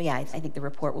yeah, I think the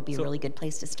report will be a really good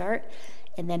place to start.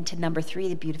 And then to number 3,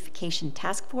 the beautification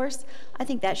task force. I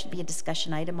think that should be a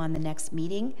discussion item on the next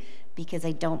meeting, because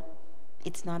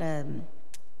it's not a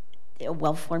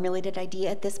well-formulated idea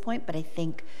at this point, but I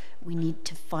think we need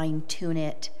to fine-tune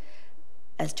it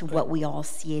as to what we all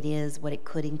see it is, what it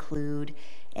could include,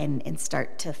 and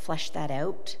start to flesh that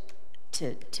out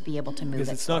to be able to move it forward.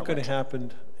 Because it's not going to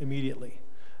happen immediately.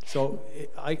 So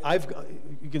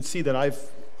you can see that I've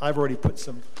already put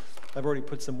some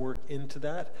work into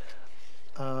that.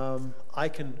 I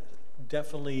can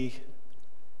definitely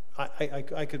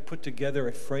I could put together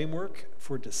a framework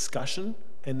for discussion,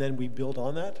 and then we build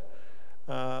on that.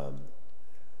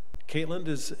 Caitlin,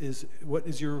 what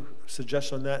is your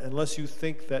suggestion on that? Unless you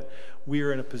think that we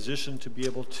are in a position to be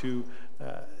able to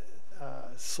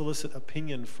solicit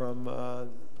opinion from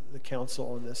the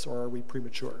council on this, or are we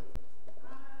premature?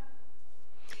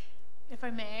 If I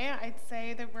may, I'd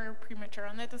say that we're premature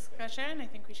on that discussion. I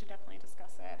think we should definitely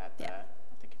discuss it at the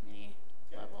committee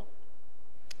level.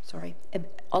 Sorry.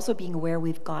 Also being aware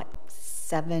we've got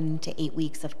 7 to 8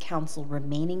 weeks of council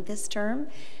remaining this term,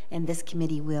 and this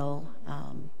committee will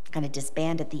kind of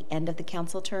disband at the end of the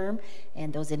council term,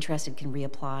 and those interested can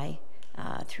reapply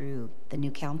through the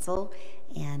new council,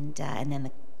 and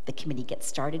then the committee gets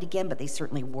started again, but they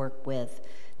certainly work with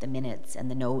the minutes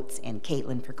and the notes and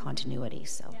Caitlin for continuity.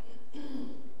 So. Yeah.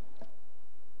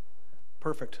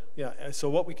 Perfect. Yeah. So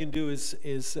what we can do is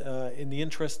in the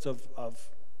interest of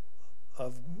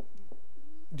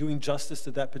doing justice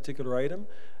to that particular item,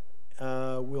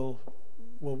 we'll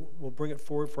bring it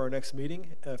forward for our next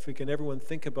meeting. If we can, everyone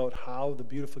think about how the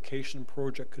beautification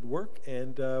project could work,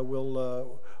 and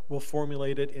we'll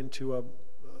formulate it into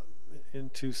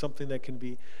something that can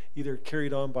be either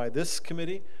carried on by this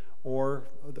committee or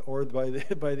by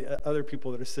the other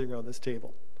people that are sitting around this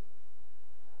table.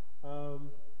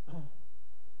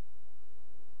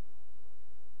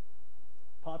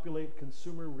 Populate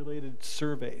consumer-related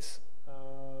surveys.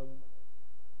 I'm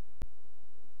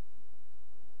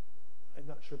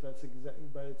not sure if that's exactly,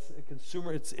 but it's a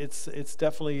consumer. It's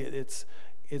definitely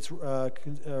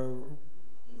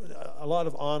a lot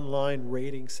of online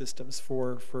rating systems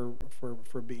for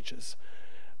beaches.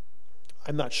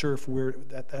 I'm not sure if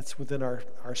that's within our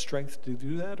strength to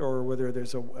do that, or whether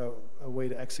there's a way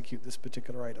to execute this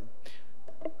particular item.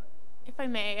 If I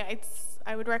may,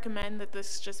 I would recommend that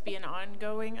this just be an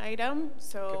ongoing item.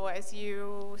 So as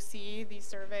you see these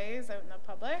surveys out in the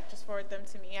public, just forward them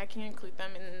to me. I can include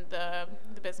them in the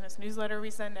business newsletter we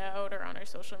send out or on our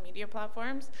social media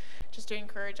platforms, just to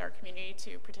encourage our community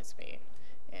to participate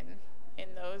in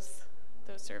those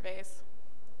surveys.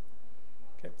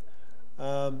 Okay.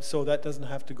 So that doesn't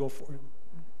have to go for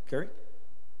Gary?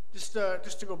 Just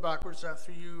to go backwards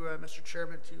through you, Mr.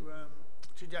 Chairman,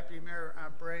 to Deputy Mayor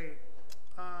Bray.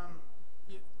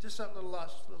 Just a little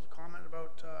comment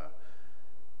about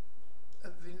the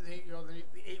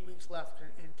 8 weeks left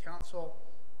in council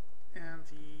and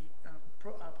the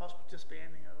possible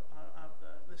disbanding of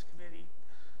this committee.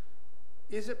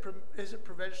 Is it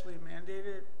provincially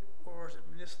mandated, or is it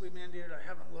municipally mandated? I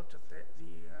haven't looked at the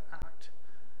act.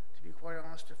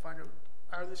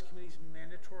 are these committees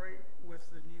mandatory with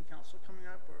the new council coming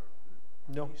up, or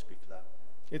No. can you speak to that?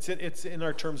 It's in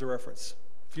our terms of reference.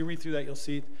 If you read through that, you'll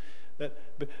see that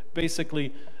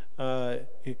basically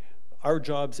our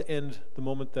jobs end the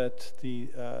moment that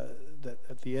that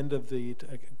at the end of the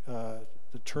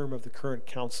term of the current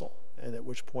council, and at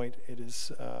which point it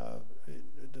is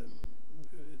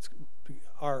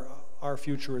our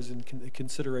future is in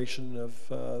consideration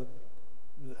of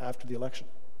after the election.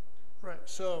 Right.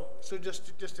 So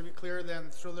just to be clear,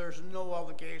 then, so there's no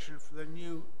obligation for the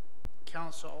new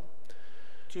council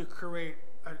to create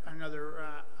another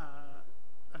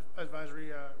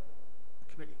advisory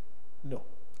committee. No.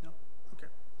 No. Okay.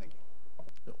 Thank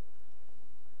you.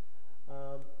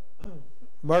 No.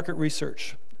 Market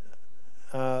research.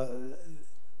 I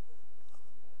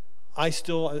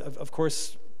still, of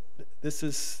course, this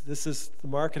is the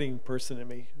marketing person in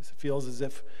me. It feels as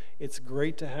if it's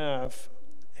great to have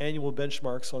annual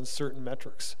benchmarks on certain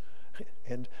metrics,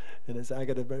 and as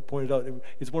Agatha pointed out,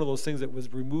 it's one of those things that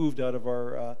was removed out of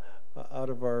our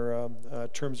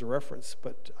terms of reference.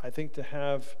 But I think to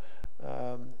have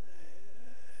an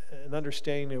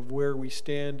understanding of where we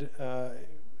stand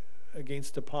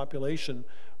against the population,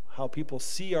 how people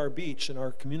see our beach and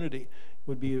our community,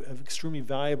 would be extremely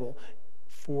valuable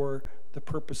for the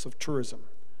purpose of tourism.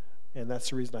 And that's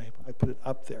the reason I put it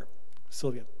up there.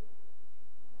 Sylvia.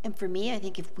 And for me, I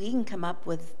think if we can come up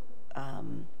with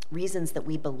reasons that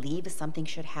we believe something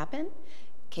should happen,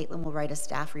 Caitlin will write a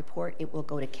staff report, it will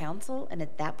go to council, and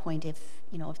at that point, if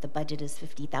the budget is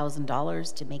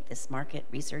 $50,000 to make this market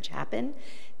research happen,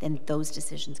 then those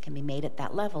decisions can be made at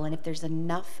that level. And if there's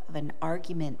enough of an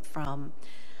argument from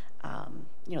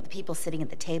the people sitting at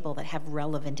the table that have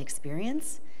relevant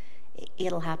experience,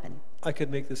 it'll happen. I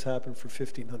could make this happen for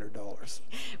 $1,500.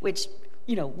 Which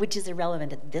is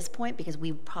irrelevant at this point, because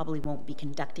we probably won't be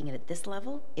conducting it at this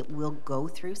level. It will go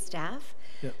through staff,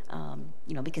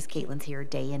 because Caitlin's here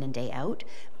day in and day out.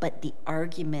 But the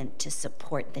argument to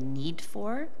support the need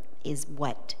for is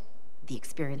what the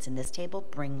experience in this table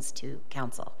brings to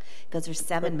council. Because there's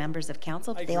 7 members of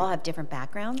council, they all have different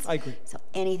backgrounds. I agree. So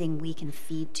anything we can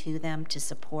feed to them to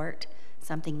support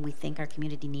something we think our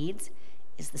community needs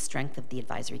is the strength of the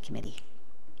advisory committee.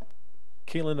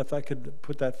 Caitlin, if I could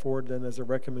put that forward then as a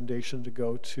recommendation to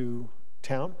go to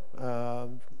town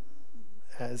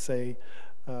as a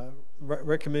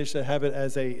recommendation to have it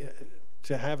as a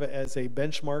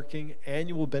benchmarking,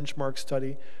 annual benchmark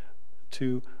study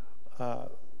to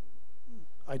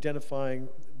identifying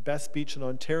best beach in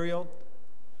Ontario,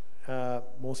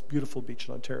 most beautiful beach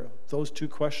in Ontario. Those 2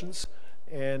 questions,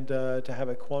 and to have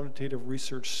a quantitative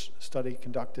research study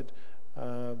conducted,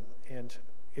 and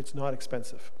it's not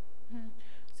expensive. Mm-hmm.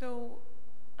 So,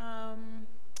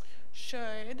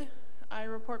 should I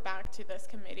report back to this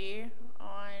committee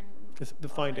on the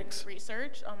findings,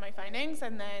 research on my findings,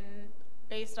 and then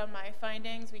based on my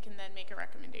findings, we can then make a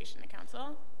recommendation to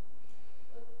council?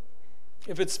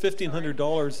 If it's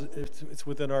 $1,500, it's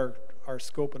within our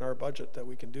scope and our budget that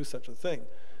we can do such a thing.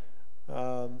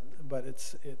 But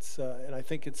it's and I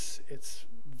think it's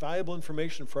valuable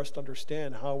information for us to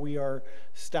understand how we are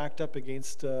stacked up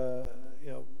against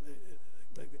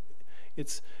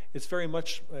it's very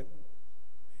much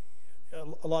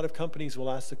a lot of companies will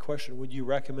ask the question, would you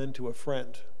recommend to a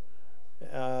friend?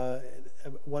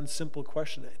 One simple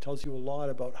question, it tells you a lot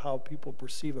about how people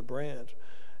perceive a brand.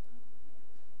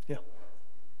 Yeah.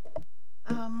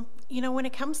 When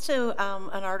it comes to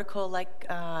an article like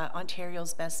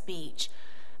Ontario's Best Beach,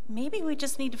 maybe we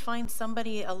just need to find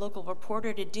somebody, a local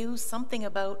reporter, to do something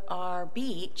about our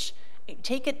beach,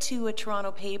 take it to a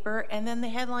Toronto paper, and then the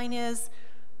headline is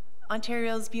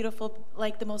Ontario's beautiful,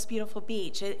 like the most beautiful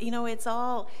beach. It's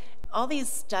all these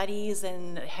studies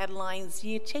and headlines,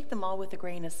 you take them all with a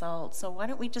grain of salt. So why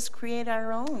don't we just create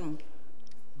our own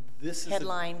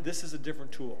headline? This is a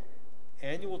different tool.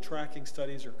 Annual tracking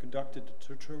studies are conducted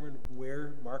to determine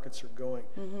where markets are going.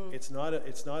 Mm-hmm.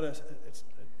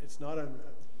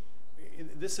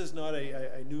 This is not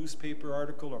a newspaper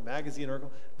article or magazine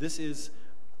article. This is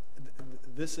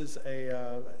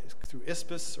through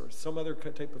ISPIS or some other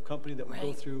type of company that will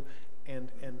go through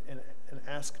and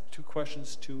ask 2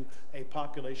 questions to a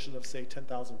population of, say,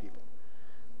 10,000 people.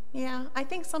 Yeah, I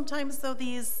think sometimes, though,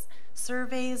 these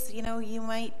surveys, you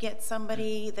might get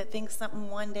somebody that thinks something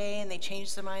one day and they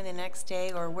change their mind the next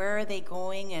day, or where are they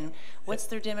going and what's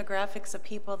their demographics of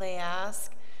people they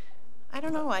ask. I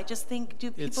don't know. I just think,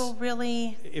 do people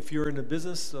really? If you're in the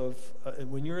business of,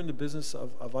 when you're in the business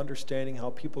of understanding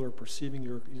how people are perceiving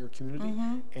your community,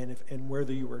 mm-hmm. and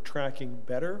whether you are tracking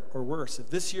better or worse. If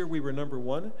this year we were number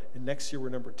 1 and next year we're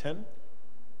number 10,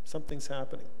 something's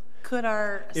happening. Could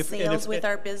our If- and sales if- with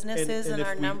our and- businesses and and if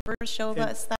our we- numbers show and-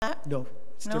 us that? No,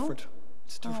 it's No? different.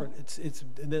 It's different. It's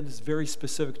and then it's very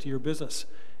specific to your business.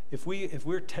 If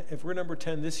we're number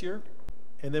 10 this year,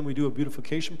 and then we do a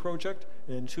beautification project,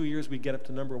 and in 2 years we get up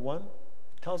to number 1,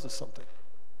 it tells us something.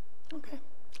 Okay.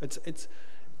 It's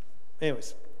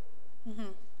anyways.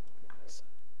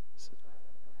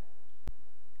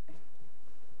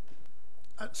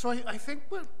 So I think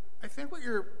what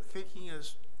you're thinking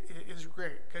is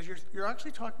great, because you're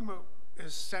actually talking about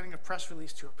is sending a press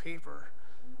release to a paper,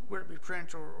 whether it be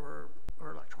print or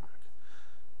electronic,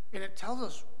 and it tells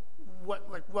us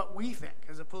what we think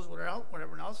as opposed to what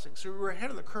everyone else thinks. So we're ahead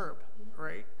of the curve,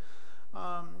 right?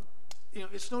 You know,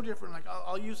 it's no different. Like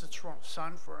I'll use the Toronto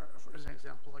Sun for as an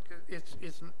example. Like it's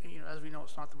you know, as we know,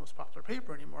 it's not the most popular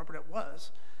paper anymore, but it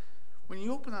was. When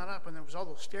you open that up and there was all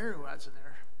those stereo ads in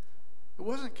there, it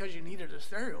wasn't because you needed a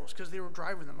stereo, it's because they were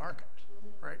driving the market,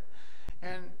 right?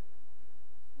 And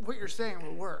what you're saying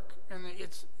will work, and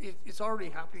it's already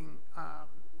happening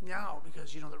now,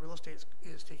 because you know the real estate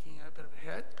is taking a bit of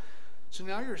a hit. So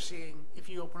now you're seeing, if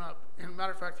you open up, and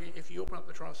matter of fact, if you open up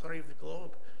the Toronto Star or even the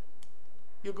Globe,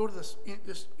 you'll go to this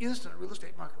instant real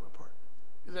estate market report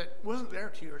that wasn't there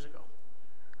 2 years ago.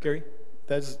 Gary,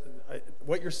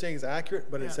 what you're saying is accurate,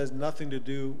 but it has nothing to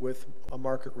do with a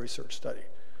market research study.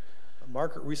 A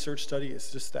market research study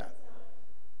is just that.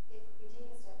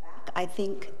 I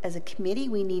think as a committee,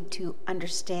 we need to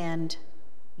understand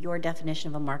your definition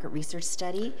of a market research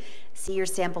study, see your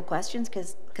sample questions,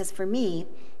 because for me,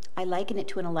 I liken it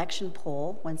to an election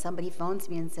poll when somebody phones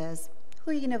me and says,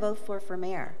 who are you going to vote for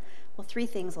mayor? Well, 3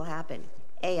 things will happen.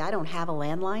 A, I don't have a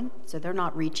landline, so they're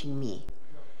not reaching me,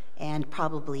 and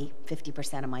probably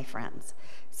 50% of my friends.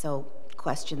 So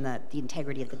question the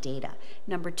integrity of the data.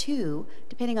 Number 2,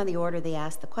 depending on the order they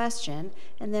ask the question,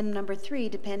 and then number 3,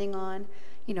 depending on,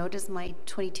 you know, does my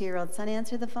 22-year-old son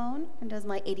answer the phone, and does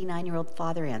my 89-year-old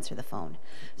father answer the phone?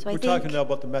 So We're talking now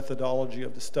about the methodology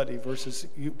of the study versus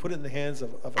you put it in the hands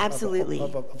of Absolutely.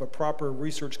 of a proper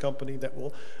research company that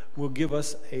will give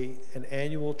us an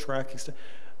annual tracking study.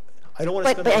 I don't want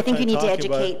to spend But a lot I of think you time need to talking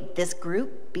about educate this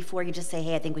group before you just say,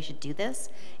 hey, I think we should do this.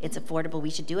 It's affordable, we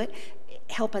should do it.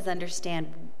 Help us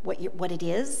understand what it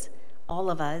is, all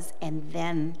of us, and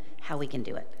then how we can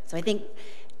do it. So I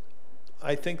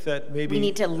think that maybe we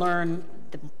need to learn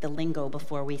the lingo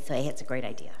before we say, hey, it's a great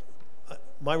idea.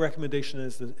 my recommendation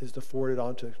is to forward it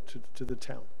on to the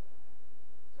town.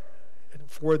 And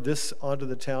forward this onto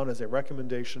the town as a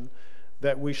recommendation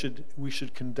that we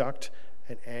should conduct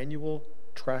an annual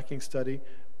tracking study,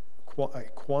 a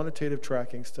quantitative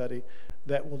tracking study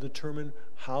that will determine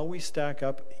how we stack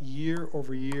up year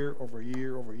over year over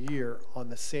year over year on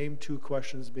the same 2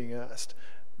 questions being asked.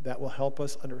 That will help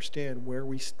us understand where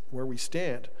we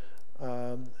stand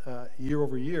year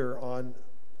over year on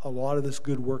a lot of this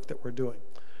good work that we're doing.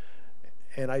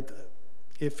 And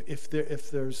if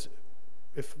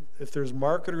there's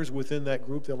marketers within that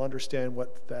group, they'll understand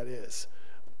what that is.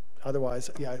 Otherwise,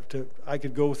 I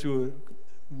could go through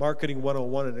Marketing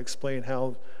 101 and explain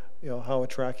how a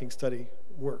tracking study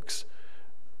works,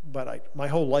 but my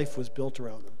whole life was built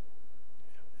around them.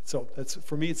 So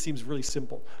for me, it seems really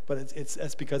simple, but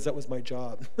that's because that was my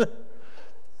job.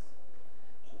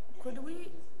 Could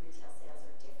we?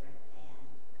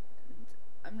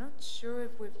 I'm not sure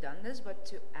if we've done this, but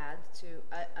to add to,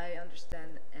 I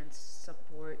understand and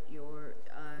support your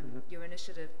your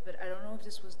initiative, but I don't know if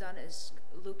this was done as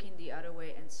looking the other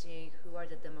way and seeing who are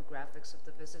the demographics of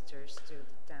the visitors to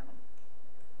the town.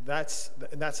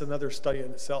 That's another study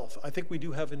in itself. I think we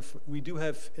do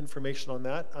have information on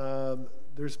that.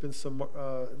 There's been some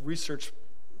research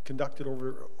conducted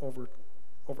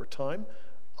over time.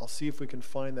 I'll see if we can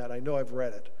find that. I know I've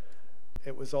read it.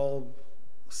 It was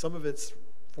some of it's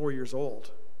 4 years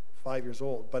old, 5 years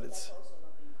old, but it's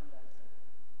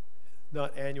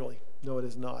not annually. No, it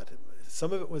is not.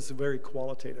 Some of it was very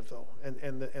qualitative though,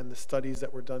 and the studies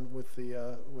that were done with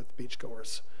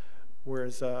beachgoers,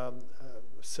 whereas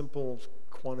simple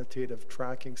quantitative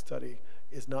tracking study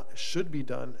should be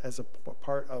done as a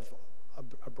part of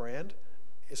a brand.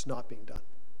 It's not being done.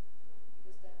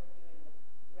 Because then we're doing the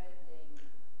branding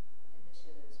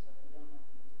initiatives, but we don't know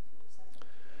who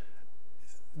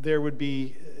to There would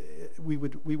be,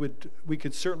 we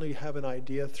could certainly have an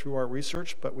idea through our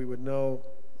research, but we would know,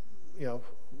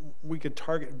 we could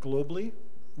target globally,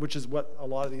 which is what a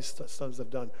lot of these studies have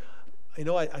done.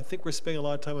 I think we're spending a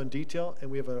lot of time on detail,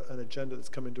 and we have an agenda that's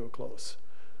coming to a close.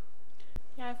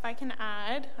 Yeah, if I can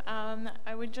add,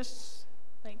 I would just,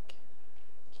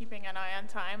 keeping an eye on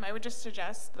time, I would just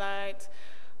suggest that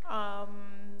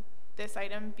this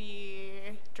item be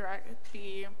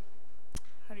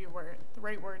how do you word the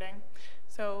right wording?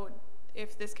 So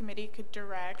if this committee could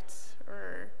direct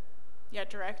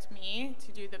me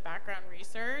to do the background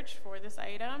research for this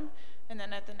item, and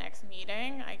then at the next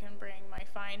meeting I can bring my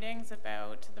findings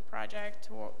about the project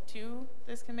to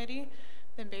this committee.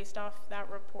 Then based off that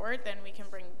report, then we can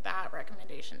bring that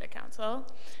recommendation to council,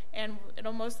 and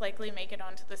it'll most likely make it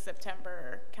onto the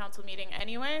September council meeting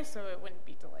anyway, so it wouldn't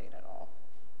be delayed at all.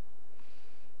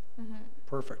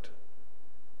 Perfect.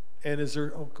 And is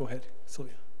there, oh, go ahead,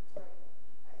 Sylvia.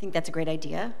 I think that's a great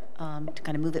idea to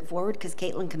kind of move it forward, because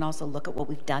Caitlin can also look at what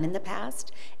we've done in the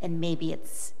past, and maybe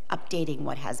it's updating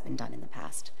what has been done in the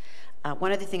past.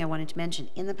 One other thing I wanted to mention,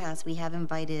 in the past we have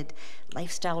invited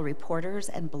lifestyle reporters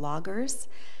and bloggers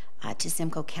to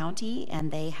Simcoe County, and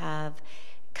they have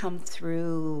come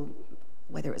through,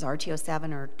 whether it was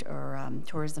RTO7 or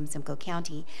Tourism Simcoe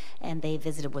County, and they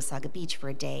visited Wasaga Beach for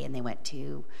a day, and they went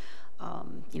to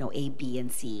A, B,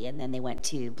 and C, and then they went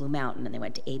to Blue Mountain, and they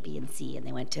went to A, B, and C, and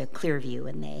they went to Clearview,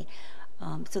 and they,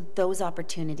 so those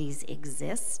opportunities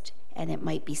exist, and it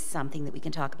might be something that we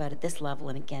can talk about at this level,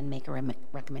 and again, make a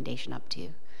recommendation up to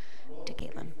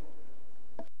Caitlin.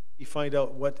 You find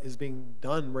out what is being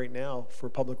done right now for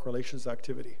public relations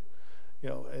activity,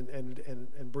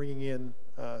 and bringing in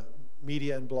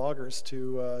media and bloggers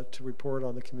to report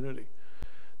on the community.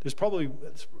 There's probably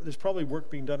work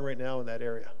being done right now in that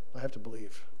area, I have to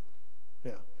believe.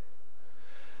 Yeah.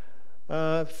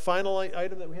 Final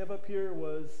item that we have up here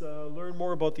was learn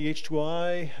more about the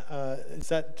H2I.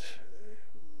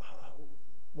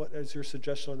 What is your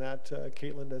suggestion on that,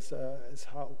 Caitlin, as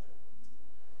how?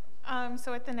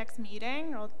 So at the next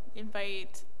meeting, I'll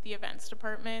invite the events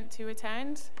department to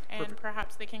attend, and Perfect.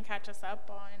 Perhaps they can catch us up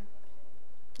on.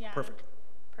 Yeah. Perfect.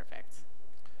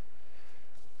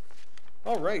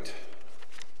 All right.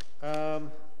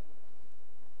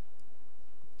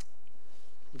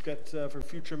 We've got for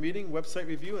future meeting, website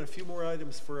review, and a few more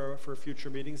items for future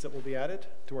meetings that will be added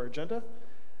to our agenda.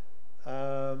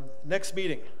 Next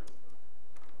meeting.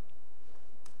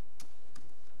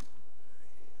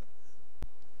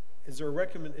 Is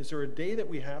there a day that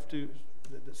we have to?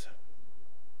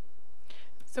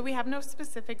 So we have no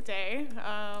specific day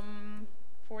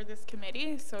for this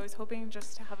committee. So I was hoping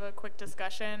just to have a quick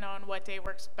discussion on what day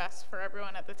works best for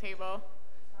everyone at the table.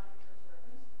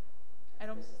 I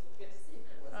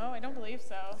don't believe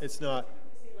so. It's not.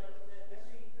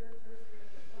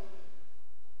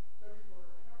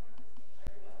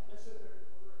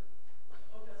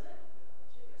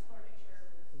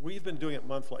 We've been doing it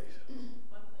monthly.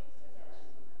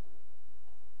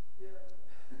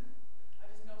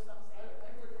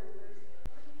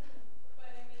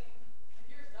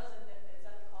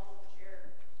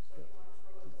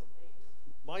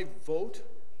 My vote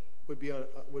would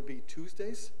be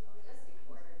Tuesdays.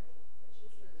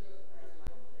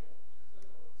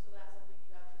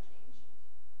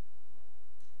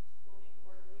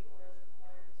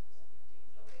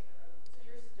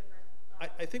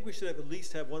 I think we should at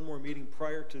least have one more meeting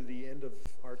prior to the end of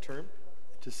our term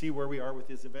to see where we are with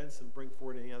these events and bring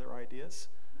forward any other ideas.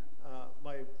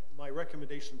 My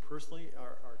recommendation personally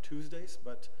are Tuesdays,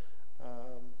 but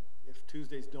if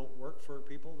Tuesdays don't work for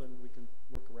people, then we can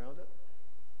work around it.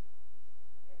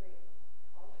 Every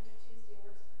alternate Tuesday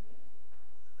works for me.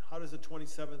 How does the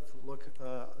 27th look,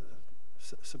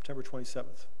 September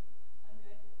 27th? I'm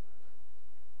good.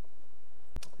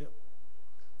 Yep.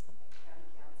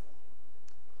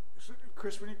 So,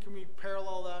 Chris, can we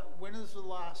parallel that? When is the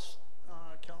last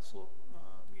council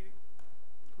meeting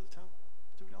for the town?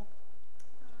 Do we know?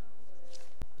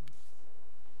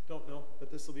 Don't know,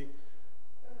 but this will be.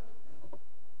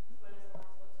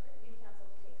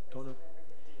 Don't know.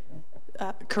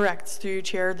 Correct, through your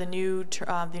chair, the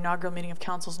inaugural meeting of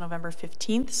council is November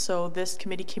 15th, so this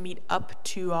committee can meet up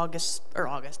to October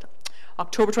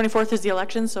 24th is the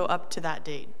election, so up to that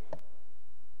date.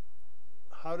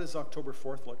 How does October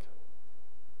 4th look?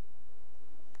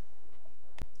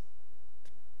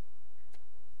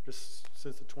 Just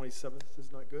since the 27th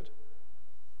is not good?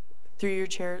 Through your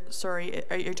chair, sorry,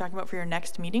 are you talking about for your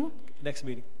next meeting? Next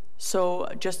meeting. So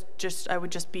I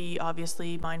would just be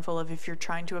obviously mindful of if you're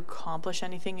trying to accomplish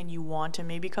anything and you want to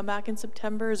maybe come back in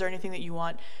September, is there anything that you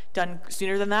want done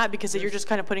sooner than that? Because you're just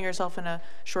kind of putting yourself in a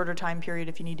shorter time period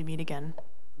if you need to meet again.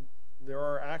 There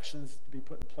are actions to be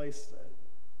put in place.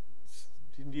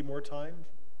 Do you need more time?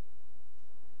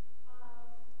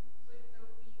 Would the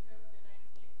week of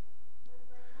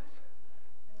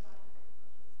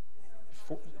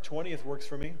the 19th? 20th works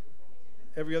for me.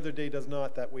 Every other day does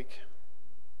not that week.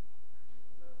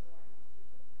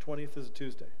 20th is a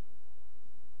Tuesday.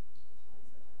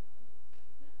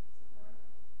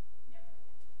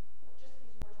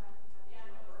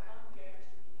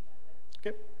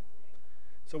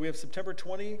 So we have September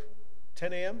 20,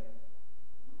 10 a.m.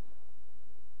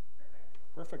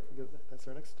 Perfect. That's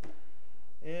our next.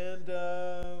 And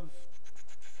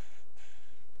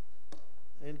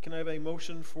can I have a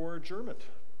motion for adjournment?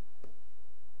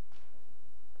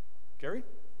 Gary?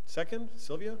 Second?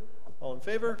 Sylvia? All in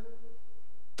favor?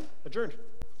 Adjourned.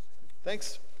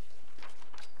 Thanks.